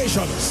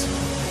manifestations.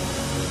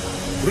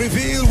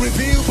 Reveal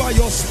by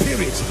your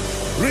Spirit.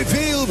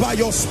 Reveal by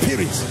your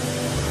Spirit.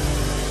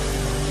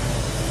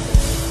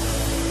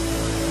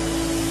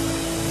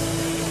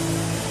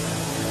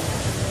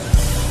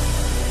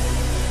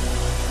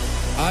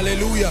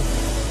 Hallelujah.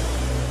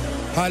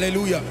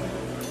 Hallelujah.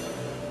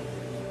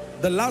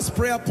 The last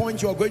prayer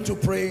point you are going to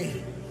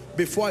pray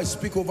before I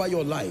speak over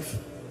your life.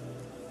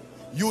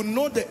 You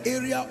know the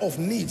area of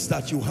needs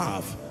that you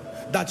have,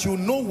 that you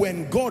know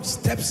when God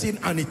steps in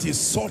and it is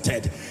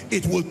sorted,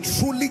 it will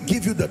truly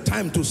give you the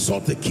time to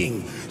sort the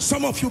king.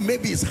 Some of you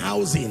maybe is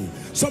housing.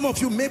 Some of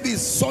you maybe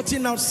is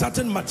sorting out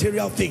certain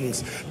material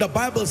things. The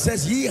Bible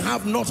says, ye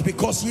have not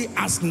because ye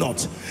ask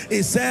not.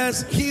 It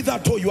says,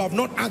 hitherto you have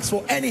not asked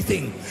for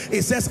anything.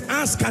 It says,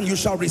 ask and you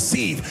shall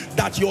receive,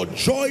 that your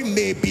joy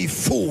may be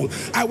full.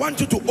 I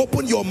want you to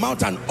open your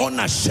mouth and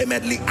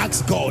unashamedly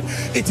ask God.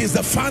 It is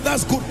the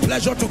Father's good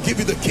pleasure to give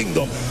you the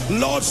kingdom.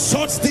 Lord,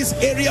 sort this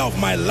area of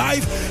my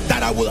life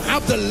that I will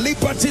have the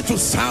liberty to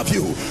serve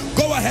you.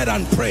 Go ahead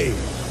and pray.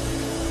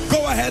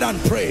 Go ahead and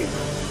pray.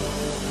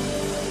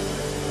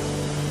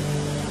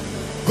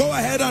 Go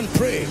ahead and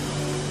pray.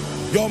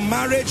 Your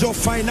marriage, your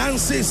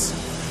finances,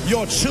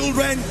 your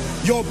children,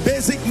 your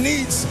basic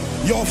needs,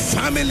 your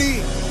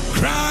family,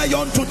 cry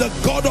unto the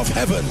God of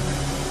heaven.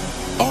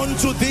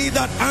 Unto thee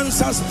that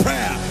answers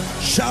prayer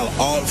shall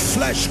all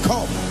flesh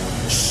come.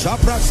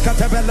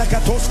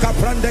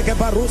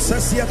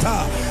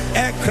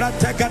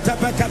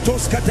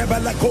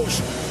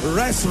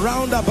 Rest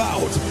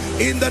roundabout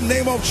in the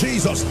name of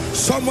Jesus.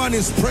 Someone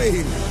is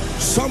praying.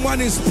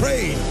 Someone is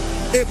praying.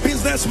 A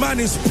businessman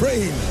is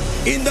praying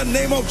in the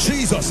name of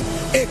Jesus.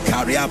 A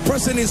career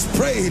person is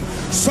praying.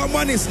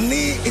 Someone is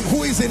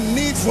who is in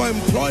need for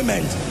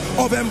employment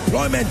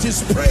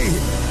is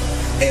praying.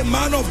 A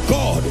man of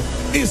God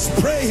is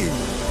praying.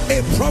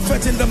 A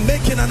prophet in the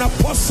making, an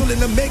apostle in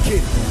the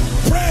making.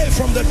 Pray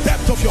from the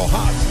depth of your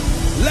heart.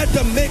 Let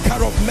the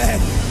maker of men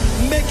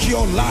make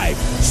your life,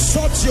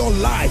 sort your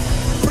life,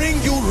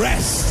 bring you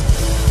rest.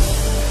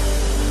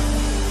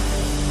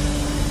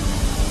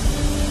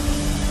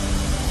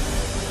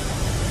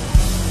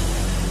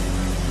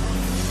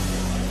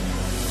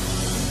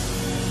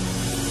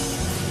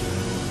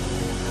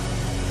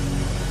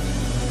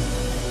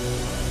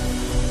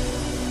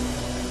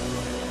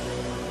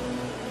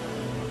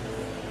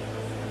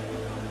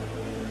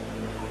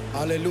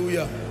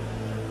 Hallelujah.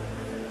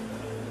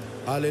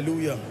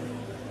 Hallelujah.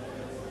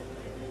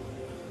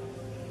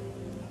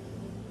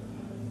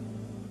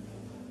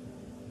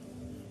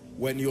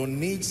 When your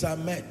needs are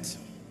met,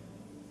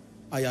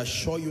 I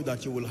assure you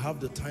that you will have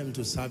the time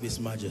to serve His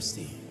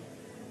Majesty.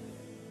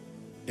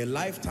 A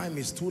lifetime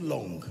is too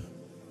long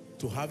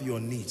to have your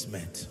needs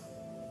met.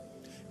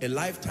 A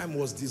lifetime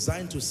was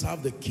designed to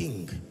serve the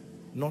King,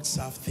 not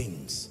serve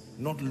things,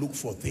 not look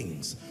for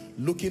things.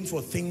 Looking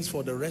for things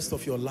for the rest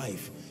of your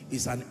life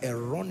is an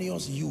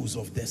erroneous use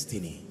of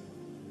destiny.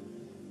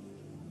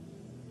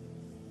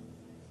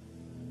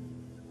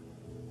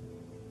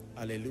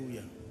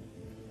 Hallelujah.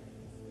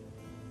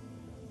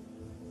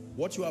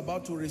 What you are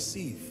about to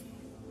receive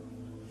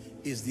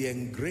is the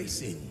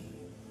engracing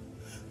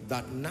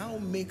that now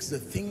makes the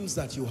things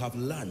that you have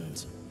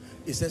learned.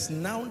 It says,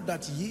 now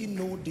that ye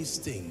know these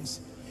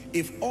things.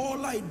 If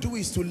all I do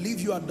is to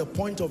leave you at the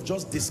point of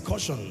just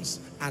discussions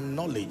and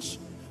knowledge,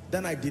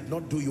 then I did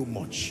not do you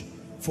much.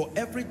 For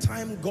every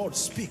time God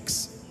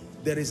speaks,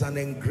 there is an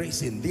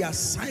engracing. The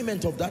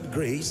assignment of that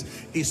grace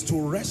is to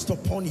rest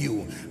upon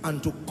you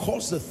and to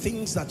cause the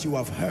things that you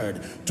have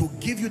heard to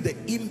give you the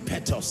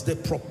impetus, the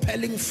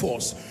propelling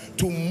force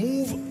to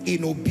move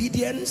in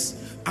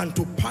obedience and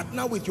to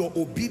partner with your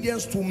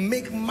obedience to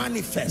make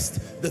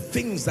manifest the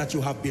things that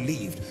you have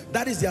believed.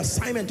 That is the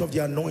assignment of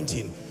the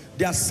anointing.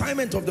 The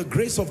assignment of the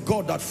grace of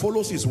God that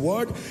follows His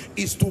word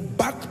is to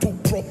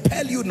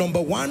propel you,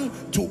 number one,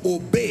 to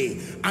obey,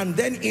 and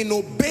then in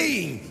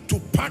obeying to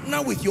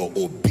partner with your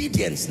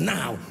obedience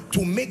now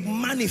to make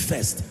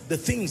manifest the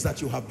things that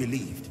you have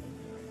believed.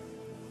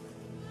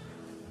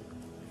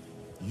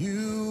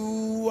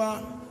 You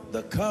are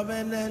the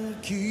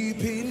covenant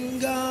keeping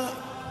God.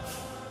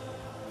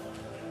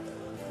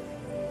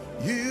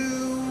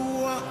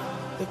 You are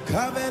the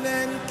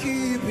covenant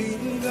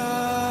keeping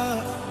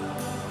God.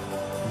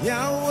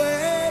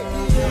 Yahweh,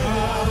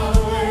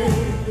 Yahweh,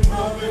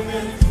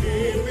 covenant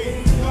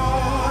keeping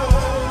God.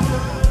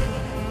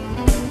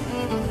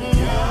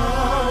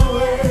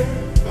 Yahweh,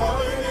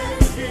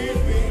 covenant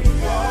keeping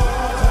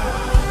God.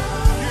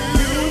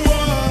 You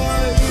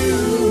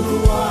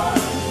are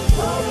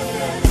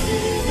covenant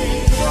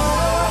keeping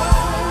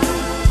God.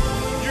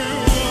 You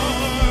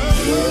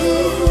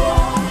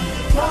are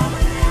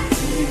covenant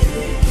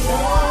keeping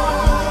God.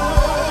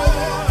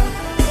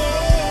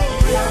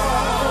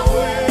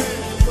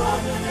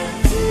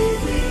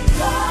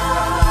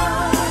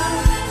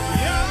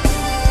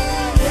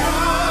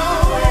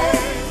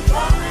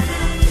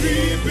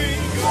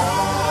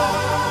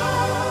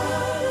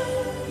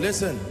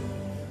 Listen,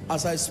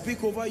 as I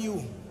speak over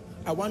you,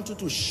 I want you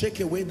to shake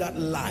away that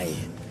lie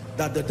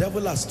that the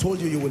devil has told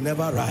you you will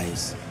never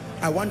rise.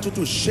 I want you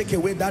to shake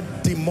away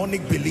that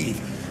demonic belief.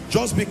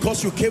 Just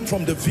because you came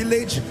from the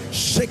village,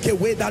 shake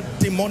away that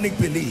demonic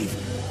belief.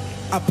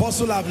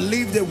 Apostle, I've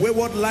lived a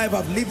wayward life,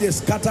 I've lived a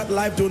scattered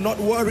life. Do not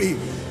worry.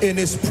 In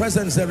His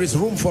presence there is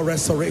room for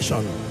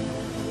restoration.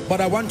 But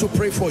I want to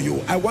pray for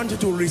you. I want you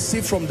to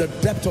receive from the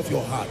depth of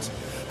your heart.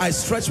 I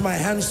stretch my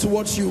hands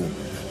towards you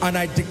and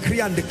I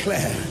decree and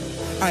declare,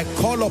 I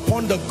call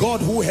upon the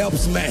God who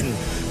helps men,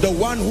 the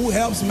one who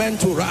helps men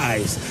to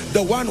rise,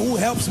 the one who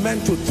helps men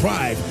to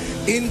thrive.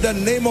 In the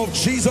name of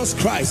Jesus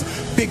Christ,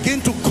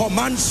 begin to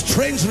command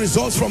strange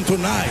results from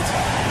tonight.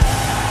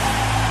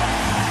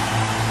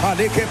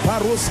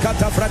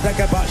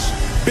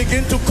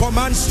 Begin to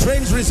command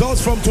strange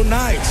results from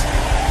tonight.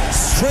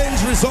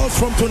 Strange results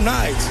from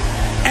tonight.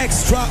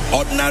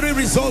 Extraordinary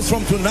results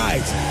from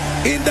tonight.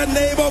 In the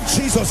name of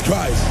Jesus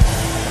Christ.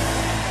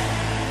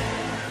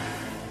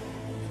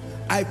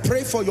 I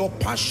pray for your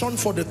passion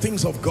for the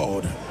things of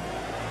God,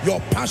 your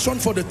passion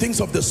for the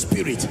things of the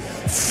Spirit.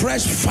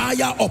 Fresh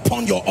fire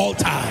upon your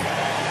altar.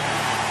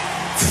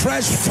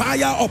 Fresh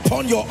fire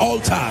upon your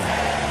altar.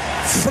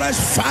 Fresh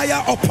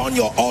fire upon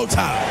your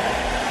altar.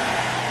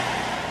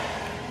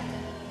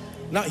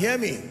 Now hear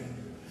me.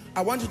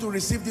 I want you to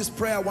receive this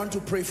prayer. I want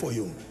to pray for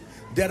you.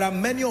 There are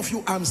many of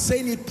you, I'm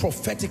saying it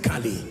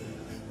prophetically.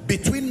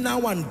 Between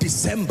now and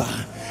December,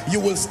 you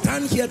will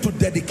stand here to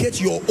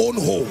dedicate your own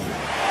home.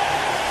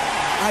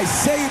 I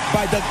say it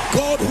by the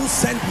God who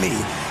sent me,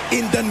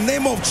 in the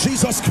name of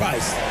Jesus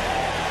Christ.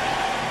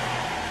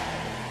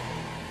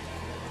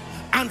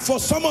 And for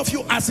some of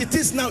you, as it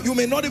is now, you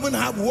may not even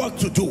have work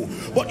to do.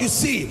 But you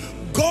see,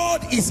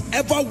 God is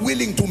ever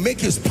willing to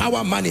make His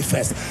power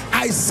manifest.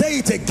 I say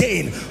it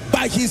again,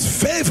 by His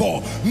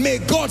favor, may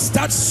God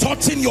start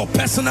sorting your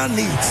personal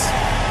needs.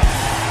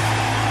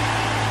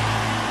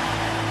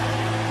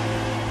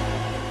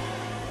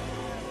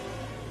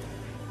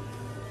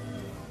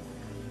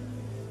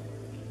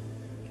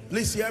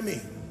 Please hear me.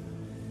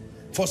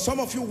 For some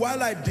of you,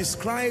 while I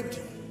described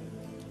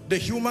the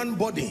human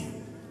body,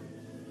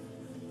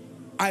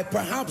 I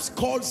perhaps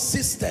called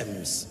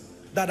systems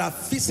that are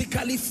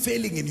physically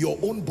failing in your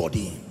own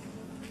body.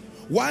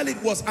 While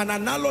it was an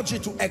analogy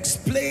to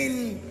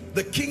explain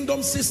the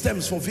kingdom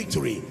systems for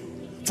victory,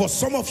 for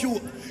some of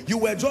you, you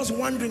were just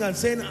wondering and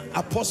saying,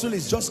 Apostle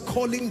is just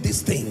calling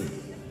this thing.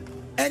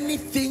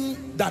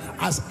 Anything that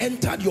has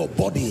entered your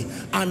body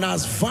and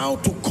has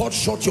vowed to cut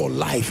short your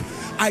life,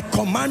 I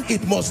command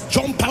it must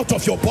jump out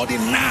of your body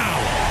now.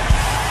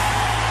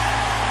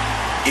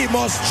 It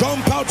must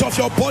jump out of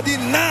your body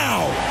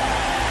now.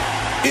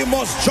 It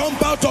must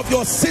jump out of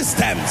your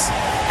systems,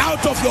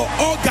 out of your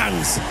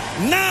organs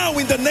now,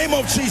 in the name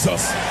of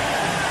Jesus.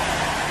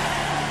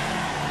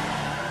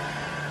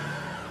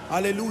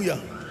 Hallelujah.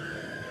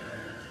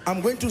 I'm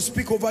going to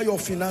speak over your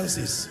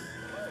finances.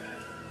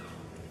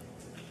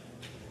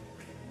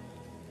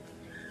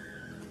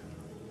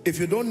 If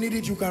you don't need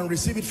it, you can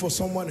receive it for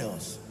someone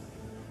else.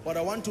 But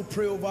I want to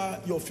pray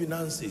over your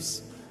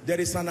finances. There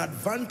is an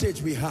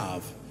advantage we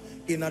have.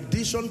 In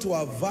addition to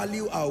our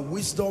value, our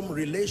wisdom,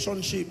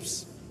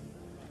 relationships,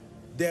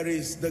 there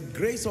is the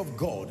grace of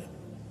God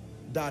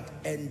that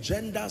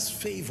engenders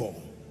favor.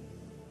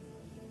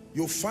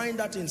 You find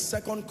that in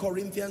 2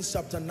 Corinthians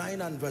chapter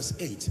 9 and verse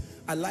 8.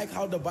 I like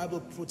how the Bible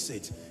puts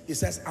it. It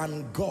says,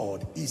 and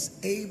God is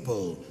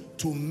able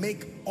to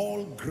make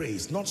all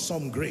grace, not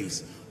some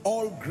grace,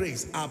 all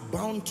grace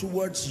abound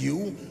towards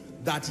you,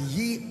 that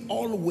ye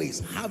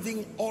always,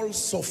 having all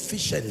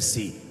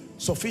sufficiency.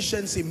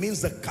 Sufficiency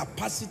means the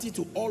capacity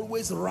to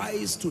always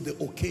rise to the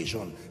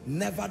occasion,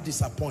 never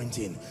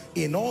disappointing.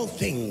 In all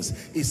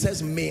things, it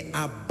says, may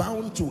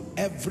abound to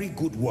every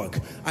good work.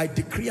 I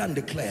decree and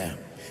declare,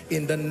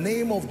 in the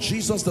name of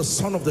Jesus, the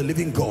Son of the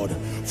living God,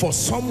 for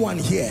someone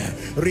here,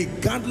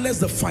 regardless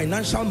the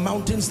financial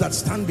mountains that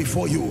stand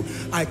before you,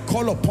 I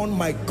call upon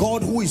my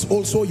God, who is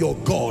also your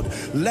God.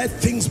 Let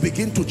things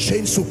begin to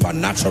change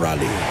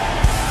supernaturally.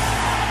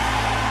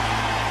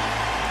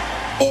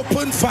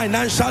 Open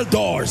financial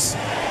doors.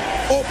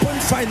 Open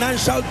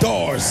financial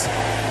doors.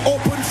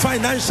 Open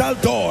financial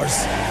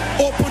doors.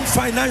 Open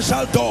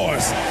financial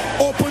doors.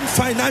 Open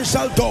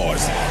financial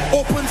doors.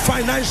 Open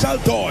financial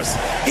doors.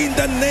 In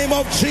the name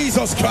of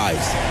Jesus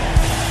Christ.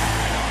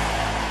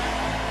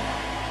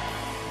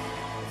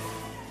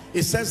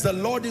 It says, the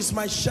Lord is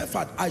my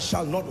shepherd, I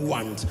shall not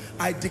want.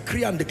 I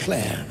decree and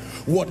declare,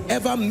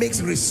 whatever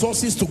makes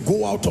resources to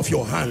go out of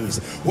your hands,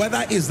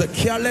 whether it's the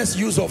careless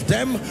use of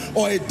them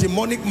or a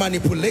demonic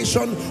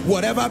manipulation,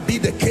 whatever be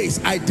the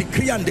case, I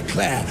decree and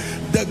declare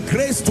the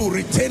grace to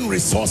retain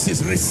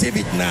resources. Receive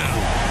it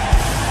now.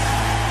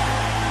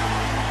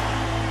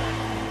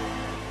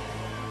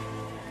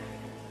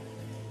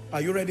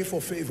 Are you ready for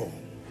favor?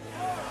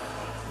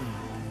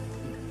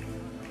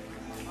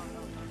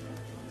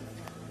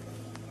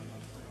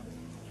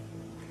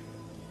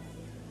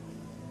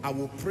 I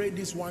will pray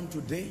this one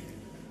today.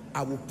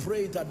 I will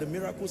pray it at the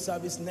miracle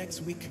service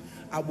next week.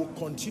 I will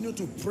continue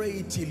to pray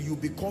it till you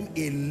become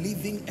a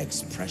living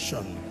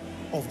expression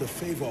of the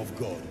favor of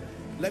God.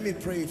 Let me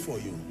pray it for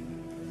you.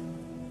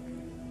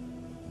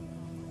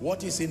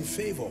 What is in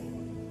favor?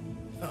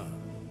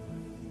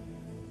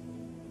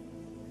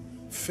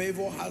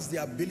 Favor has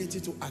the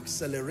ability to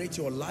accelerate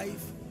your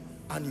life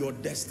and your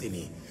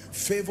destiny.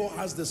 Favor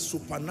has the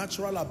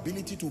supernatural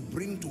ability to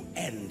bring to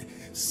end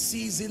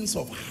seasons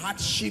of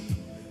hardship,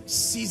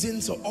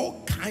 seasons of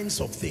all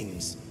kinds of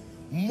things.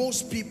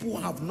 Most people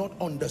have not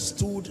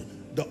understood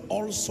the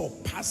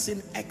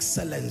all-surpassing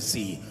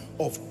excellency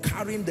of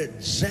carrying the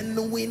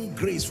genuine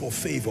grace for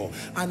favor.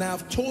 And I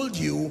have told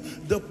you,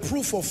 the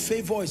proof of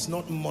favor is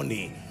not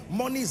money.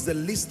 Money is the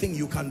least thing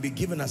you can be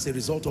given as a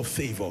result of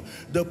favor.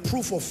 The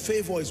proof of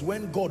favor is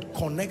when God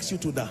connects you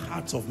to the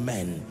hearts of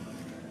men.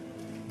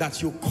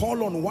 That you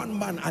call on one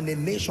man and a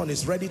nation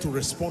is ready to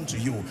respond to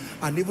you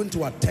and even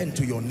to attend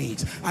to your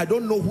needs. I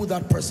don't know who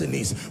that person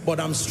is, but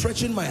I'm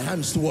stretching my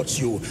hands towards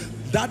you.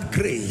 That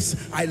grace,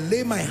 I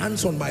lay my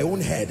hands on my own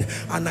head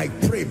and I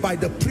pray, by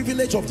the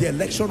privilege of the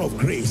election of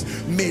grace,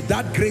 may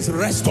that grace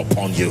rest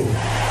upon you.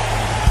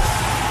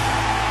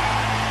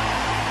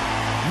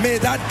 May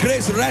that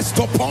grace rest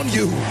upon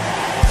you.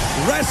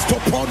 Rest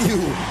upon you.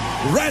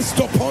 Rest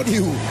upon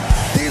you.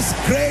 This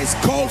grace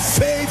called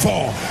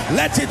favor,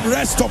 let it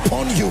rest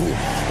upon you.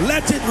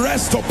 Let it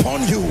rest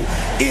upon you.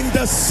 In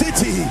the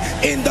city,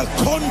 in the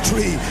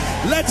country,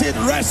 let it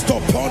rest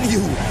upon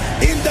you.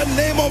 In the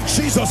name of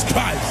Jesus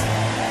Christ.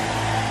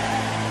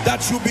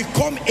 That you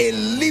become a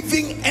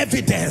living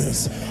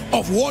evidence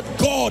of what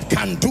God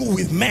can do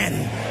with men.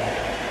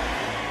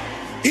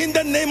 In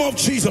the name of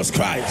Jesus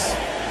Christ.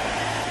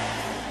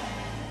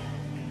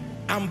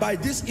 And by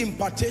this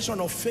impartation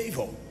of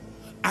favor,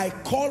 I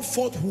call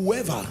forth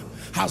whoever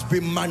has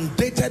been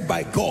mandated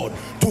by God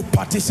to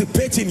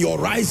participate in your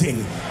rising.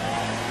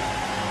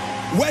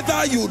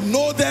 Whether you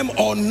know them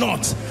or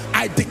not,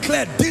 I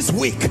declare this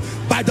week,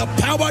 by the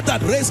power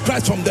that raised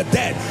Christ from the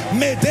dead,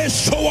 may they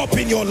show up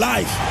in your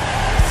life.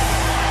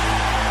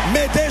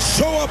 May they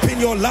show up in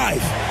your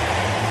life.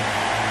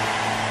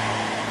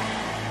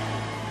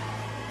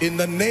 In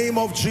the name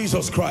of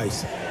Jesus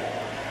Christ.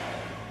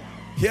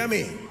 Hear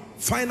me.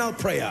 Final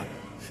prayer.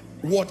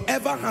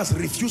 Whatever has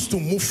refused to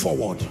move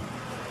forward,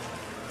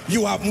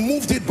 you have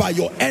moved it by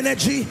your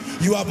energy,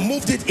 you have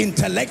moved it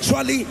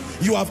intellectually,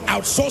 you have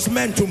outsourced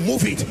men to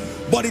move it,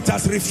 but it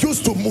has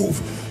refused to move.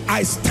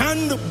 I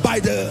stand by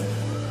the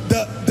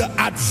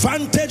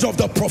advantage of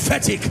the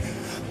prophetic.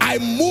 I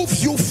move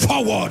you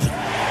forward.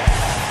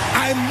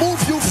 I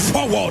move you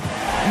forward.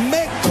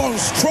 Make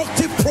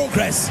constructive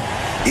progress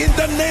in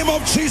the name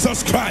of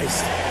Jesus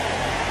Christ.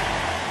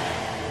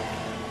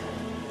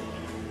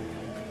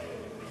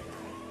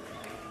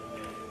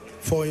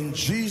 For in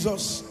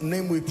Jesus'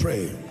 name we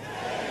pray.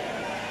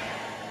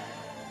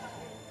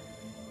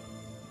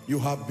 You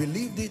have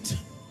believed it.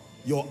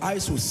 Your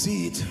eyes will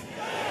see it.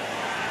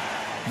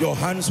 Your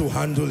hands will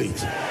handle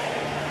it.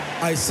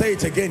 I say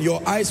it again.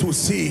 Your eyes will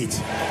see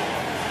it.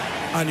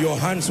 And your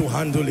hands will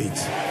handle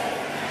it.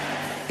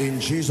 In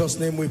Jesus'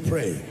 name we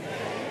pray.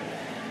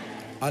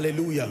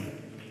 Hallelujah.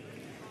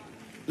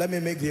 Let me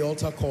make the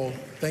altar call.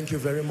 Thank you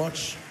very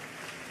much.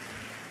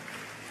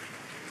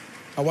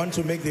 I want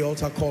to make the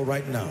altar call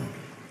right now.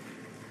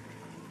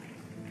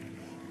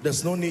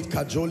 There's no need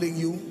cajoling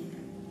you.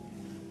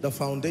 The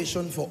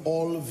foundation for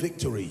all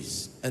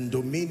victories and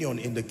dominion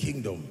in the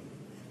kingdom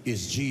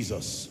is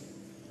Jesus.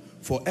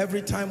 For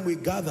every time we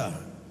gather,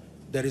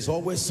 there is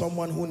always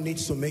someone who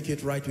needs to make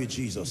it right with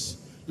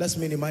Jesus. Let's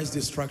minimize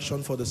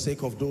distraction for the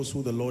sake of those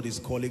who the Lord is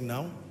calling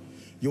now.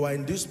 You are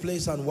in this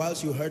place, and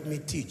whilst you heard me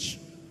teach,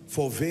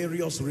 for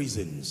various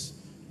reasons,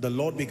 the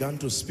Lord began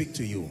to speak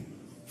to you.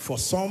 For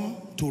some,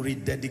 to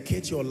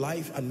rededicate your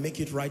life and make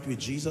it right with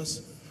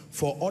Jesus.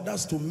 For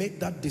others, to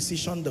make that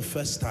decision the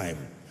first time.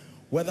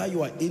 Whether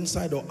you are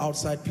inside or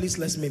outside, please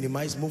let's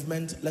minimize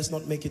movement. Let's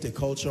not make it a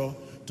culture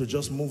to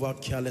just move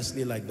out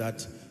carelessly like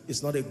that.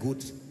 It's not a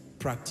good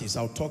practice.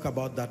 I'll talk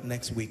about that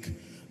next week.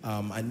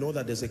 I know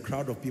that there's a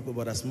crowd of people,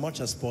 but as much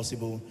as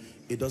possible,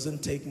 it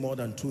doesn't take more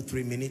than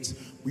 2-3 minutes.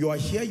 You are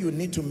here, you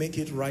need to make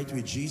it right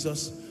with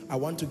Jesus. I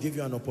want to give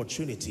you an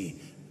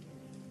opportunity.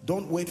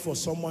 Don't wait for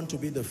someone to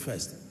be the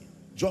first.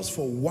 Just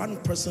for one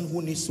person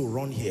who needs to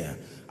run here,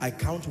 I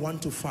count 1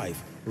 to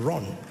 5.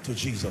 Run to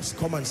Jesus.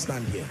 Come and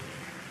stand here.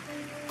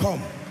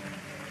 Come.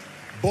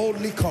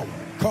 Boldly come.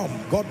 Come.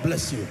 God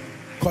bless you.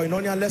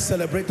 Koinonia, let's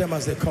celebrate them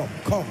as they come.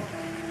 Come.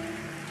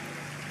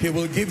 He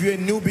will give you a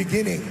new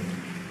beginning.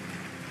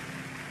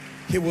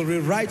 He will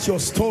rewrite your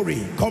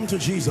story. Come to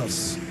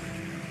Jesus.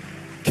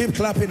 Keep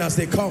clapping as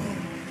they come.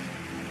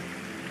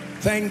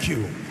 Thank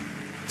you.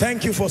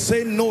 Thank you for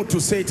saying no to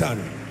Satan.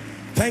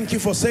 Thank you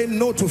for saying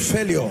no to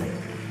failure.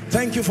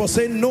 Thank you for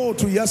saying no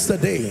to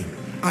yesterday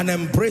and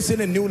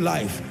embracing a new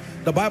life.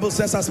 The Bible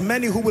says, as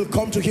many who will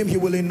come to him, he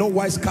will in no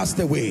wise cast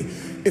away.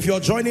 If you're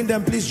joining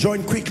them, please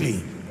join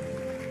quickly.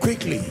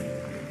 Quickly.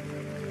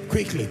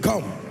 Quickly.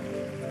 Come.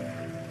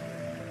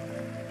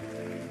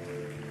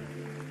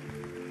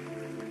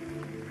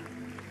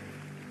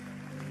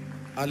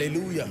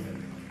 Hallelujah.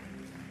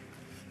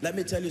 Let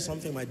me tell you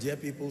something, my dear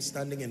people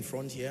standing in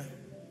front here.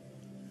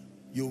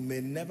 You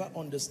may never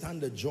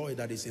understand the joy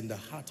that is in the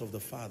heart of the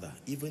Father,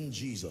 even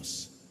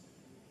Jesus,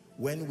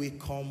 when we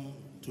come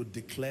to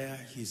declare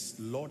his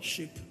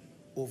lordship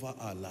over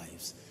our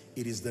lives.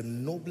 It is the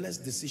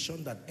noblest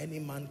decision that any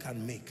man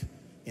can make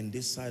in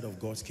this side of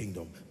God's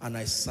kingdom. And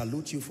I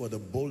salute you for the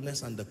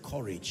boldness and the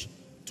courage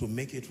to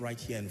make it right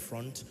here in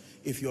front.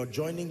 If you're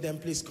joining them,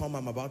 please come.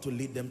 I'm about to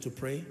lead them to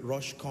pray.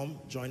 Rush, come,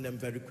 join them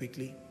very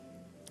quickly.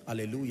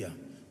 Hallelujah.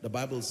 The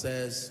Bible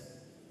says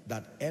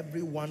that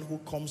everyone who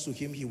comes to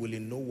him, he will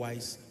in no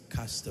wise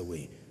cast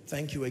away.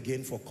 Thank you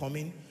again for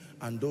coming.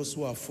 And those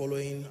who are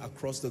following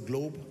across the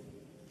globe,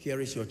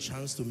 here is your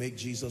chance to make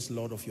Jesus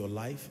Lord of your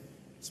life.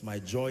 It's my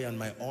joy and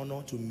my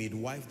honor to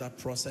midwife that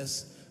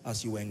process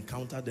as you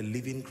encounter the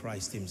living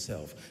Christ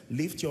himself.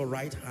 Lift your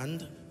right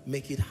hand,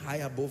 make it high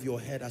above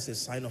your head as a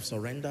sign of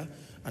surrender.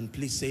 And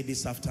please say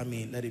this after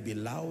me. Let it be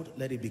loud,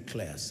 let it be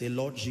clear. Say,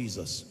 Lord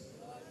Jesus,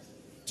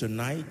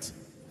 tonight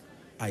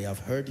I have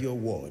heard your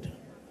word.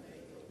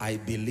 I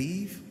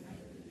believe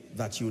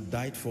that you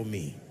died for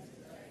me.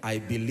 I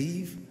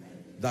believe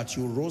that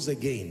you rose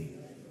again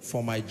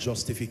for my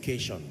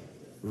justification.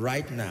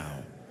 Right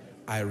now,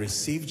 I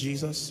receive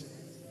Jesus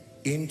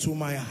into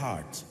my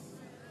heart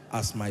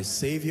as my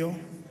Savior,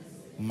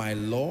 my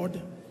Lord,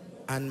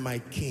 and my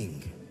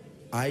King.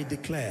 I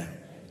declare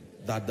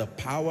that the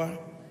power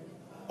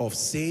of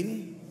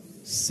sin,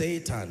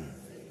 Satan,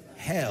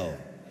 hell,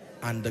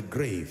 and the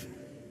grave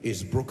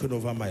is broken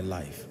over my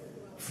life.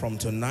 From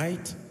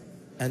tonight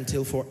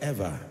until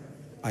forever,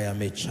 I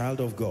am a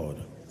child of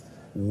God,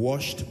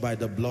 washed by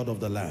the blood of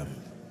the Lamb.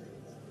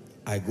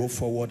 I go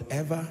forward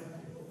ever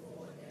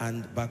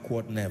and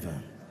backward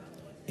never.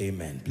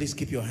 Amen. Please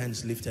keep your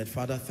hands lifted.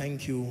 Father,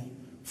 thank you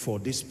for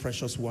these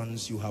precious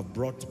ones you have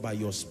brought by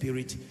your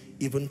Spirit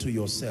even to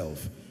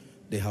yourself.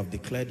 They have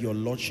declared your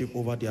lordship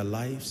over their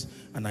lives,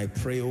 and I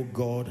pray, oh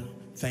God,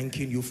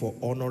 thanking you for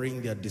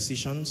honoring their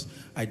decisions.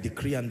 I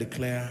decree and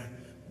declare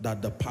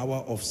that the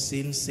power of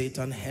sin,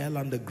 Satan, hell,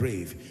 and the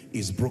grave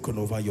is broken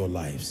over your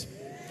lives.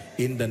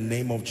 In the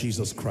name of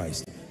Jesus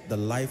Christ, the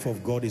life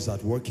of God is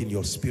at work in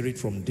your spirit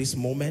from this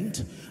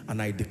moment,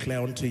 and I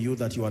declare unto you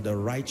that you are the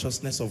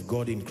righteousness of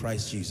God in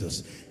Christ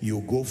Jesus.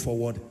 You go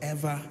forward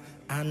ever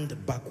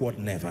and backward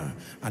never.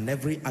 And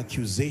every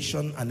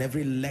accusation and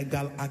every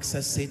legal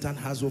access Satan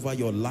has over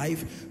your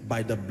life,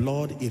 by the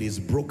blood, it is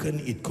broken.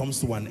 It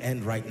comes to an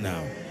end right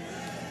now.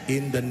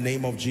 In the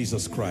name of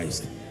Jesus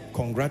Christ.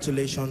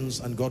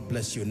 Congratulations and God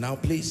bless you. Now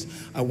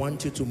please, I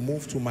want you to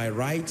move to my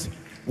right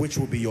which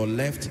will be your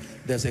left.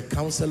 There's a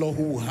counselor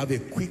who will have a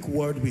quick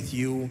word with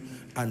you,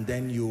 and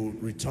then you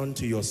return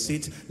to your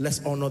seat.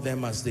 Let's honor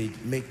them as they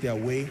make their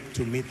way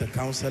to meet the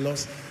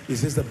counselors.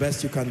 Is this the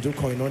best you can do,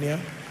 Koinonia?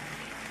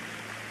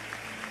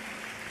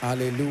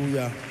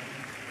 Hallelujah.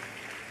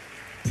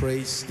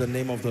 Praise the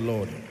name of the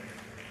Lord.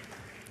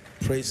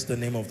 Praise the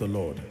name of the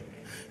Lord.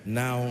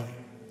 Now,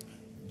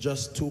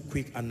 just two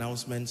quick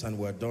announcements and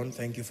we're done.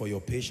 Thank you for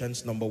your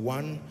patience. Number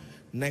one,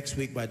 next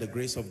week, by the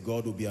grace of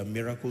God, will be a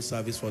miracle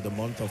service for the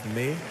month of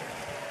May.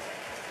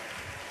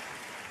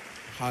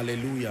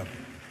 Hallelujah.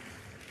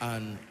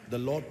 And the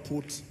Lord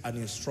put an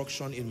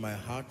instruction in my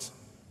heart.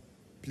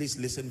 Please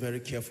listen very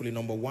carefully.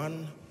 Number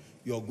one,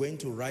 you're going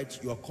to write,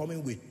 you're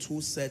coming with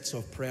two sets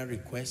of prayer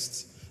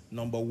requests.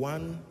 Number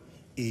one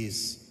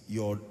is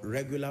your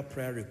regular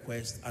prayer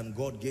request, and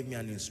God gave me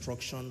an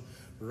instruction.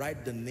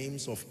 Write the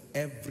names of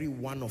every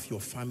one of your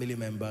family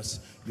members.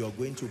 You're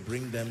going to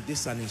bring them.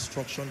 This is an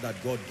instruction that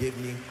God gave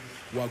me.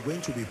 We are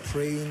going to be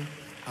praying,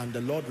 and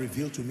the Lord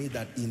revealed to me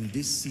that in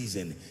this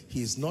season,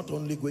 He is not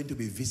only going to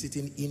be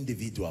visiting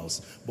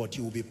individuals, but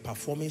He will be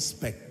performing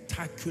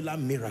spectacular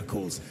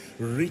miracles,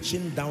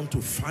 reaching down to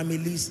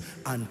families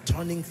and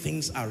turning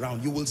things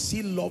around. You will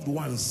see loved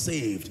ones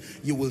saved.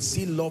 You will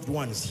see loved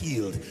ones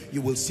healed.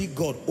 You will see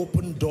God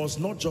open doors,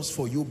 not just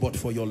for you, but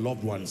for your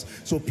loved ones.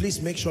 So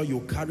please make sure you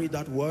carry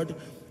that word,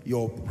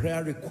 your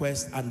prayer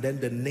request, and then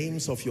the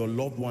names of your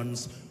loved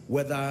ones,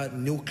 whether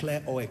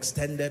nuclear or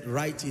extended.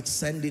 Write it,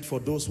 send it. For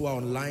those who are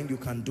online, you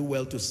can do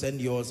well to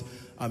send yours.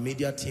 Our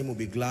media team will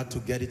be glad to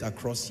get it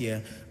across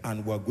here,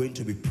 and we're going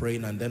to be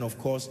praying. And then, of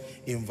course,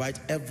 invite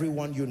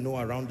everyone you know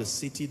around the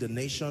city, the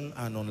nation,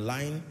 and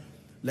online.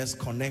 Let's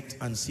connect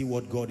and see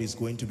what God is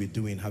going to be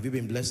doing. Have you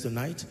been blessed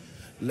tonight?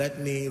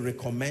 Let me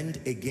recommend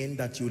again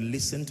that you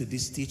listen to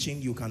this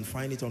teaching. You can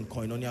find it on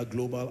Koinonia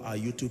Global, our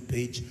YouTube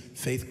page.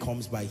 Faith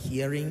comes by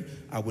hearing.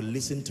 I will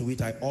listen to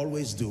it. I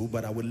always do,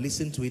 but I will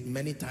listen to it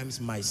many times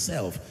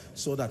myself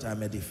so that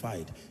I'm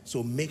edified.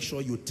 So make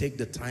sure you take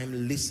the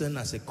time, listen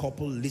as a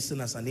couple,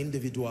 listen as an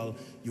individual.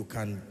 You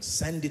can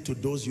send it to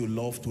those you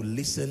love to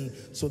listen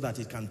so that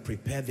it can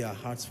prepare their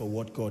hearts for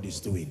what God is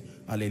doing.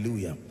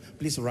 Hallelujah.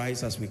 Please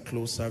rise as we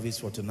close service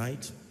for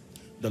tonight.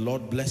 The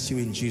Lord bless you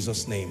in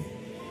Jesus' name.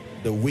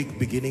 The week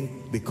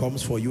beginning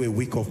becomes for you a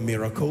week of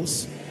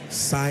miracles,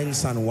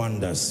 signs and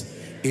wonders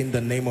in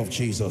the name of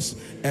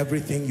Jesus.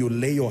 Everything you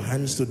lay your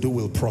hands to do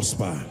will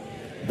prosper.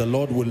 The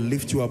Lord will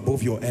lift you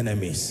above your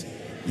enemies.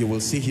 You will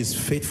see His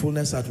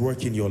faithfulness at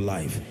work in your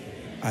life.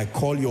 I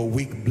call your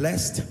week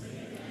blessed.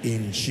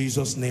 In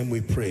Jesus' name we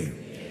pray.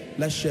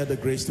 Let's share the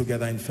grace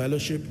together in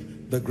fellowship.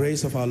 The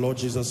grace of our Lord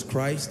Jesus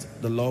Christ,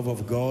 the love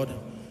of God,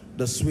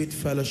 the sweet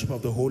fellowship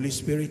of the Holy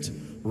Spirit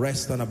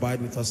rest and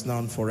abide with us now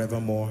and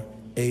forevermore.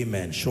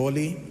 Amen.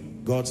 Surely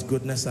God's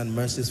goodness and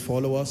mercies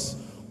follow us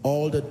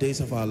all the days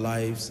of our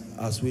lives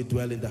as we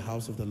dwell in the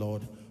house of the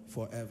Lord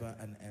forever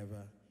and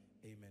ever.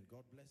 Amen.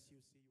 God bless you.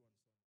 See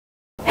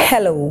you.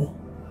 Hello.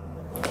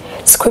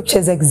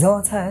 Scriptures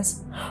exhort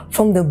us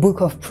from the book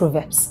of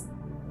Proverbs.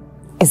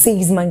 It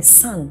says, "My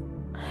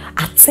son,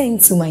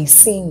 attend to my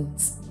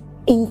sayings,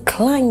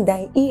 incline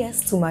thy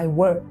ears to my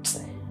words.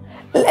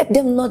 Let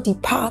them not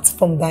depart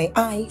from thy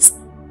eyes,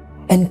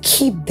 and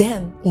keep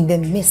them in the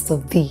midst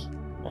of thee."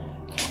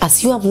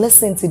 As you have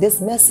listened to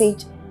this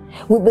message,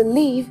 we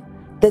believe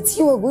that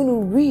you are going to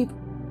reap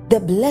the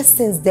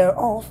blessings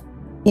thereof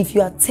if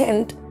you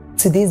attend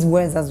to these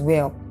words as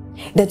well.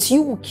 That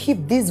you will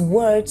keep these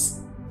words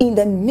in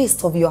the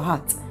midst of your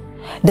heart.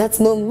 That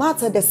no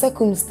matter the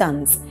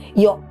circumstance,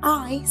 your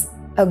eyes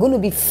are going to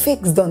be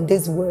fixed on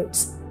these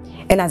words.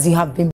 And as you have been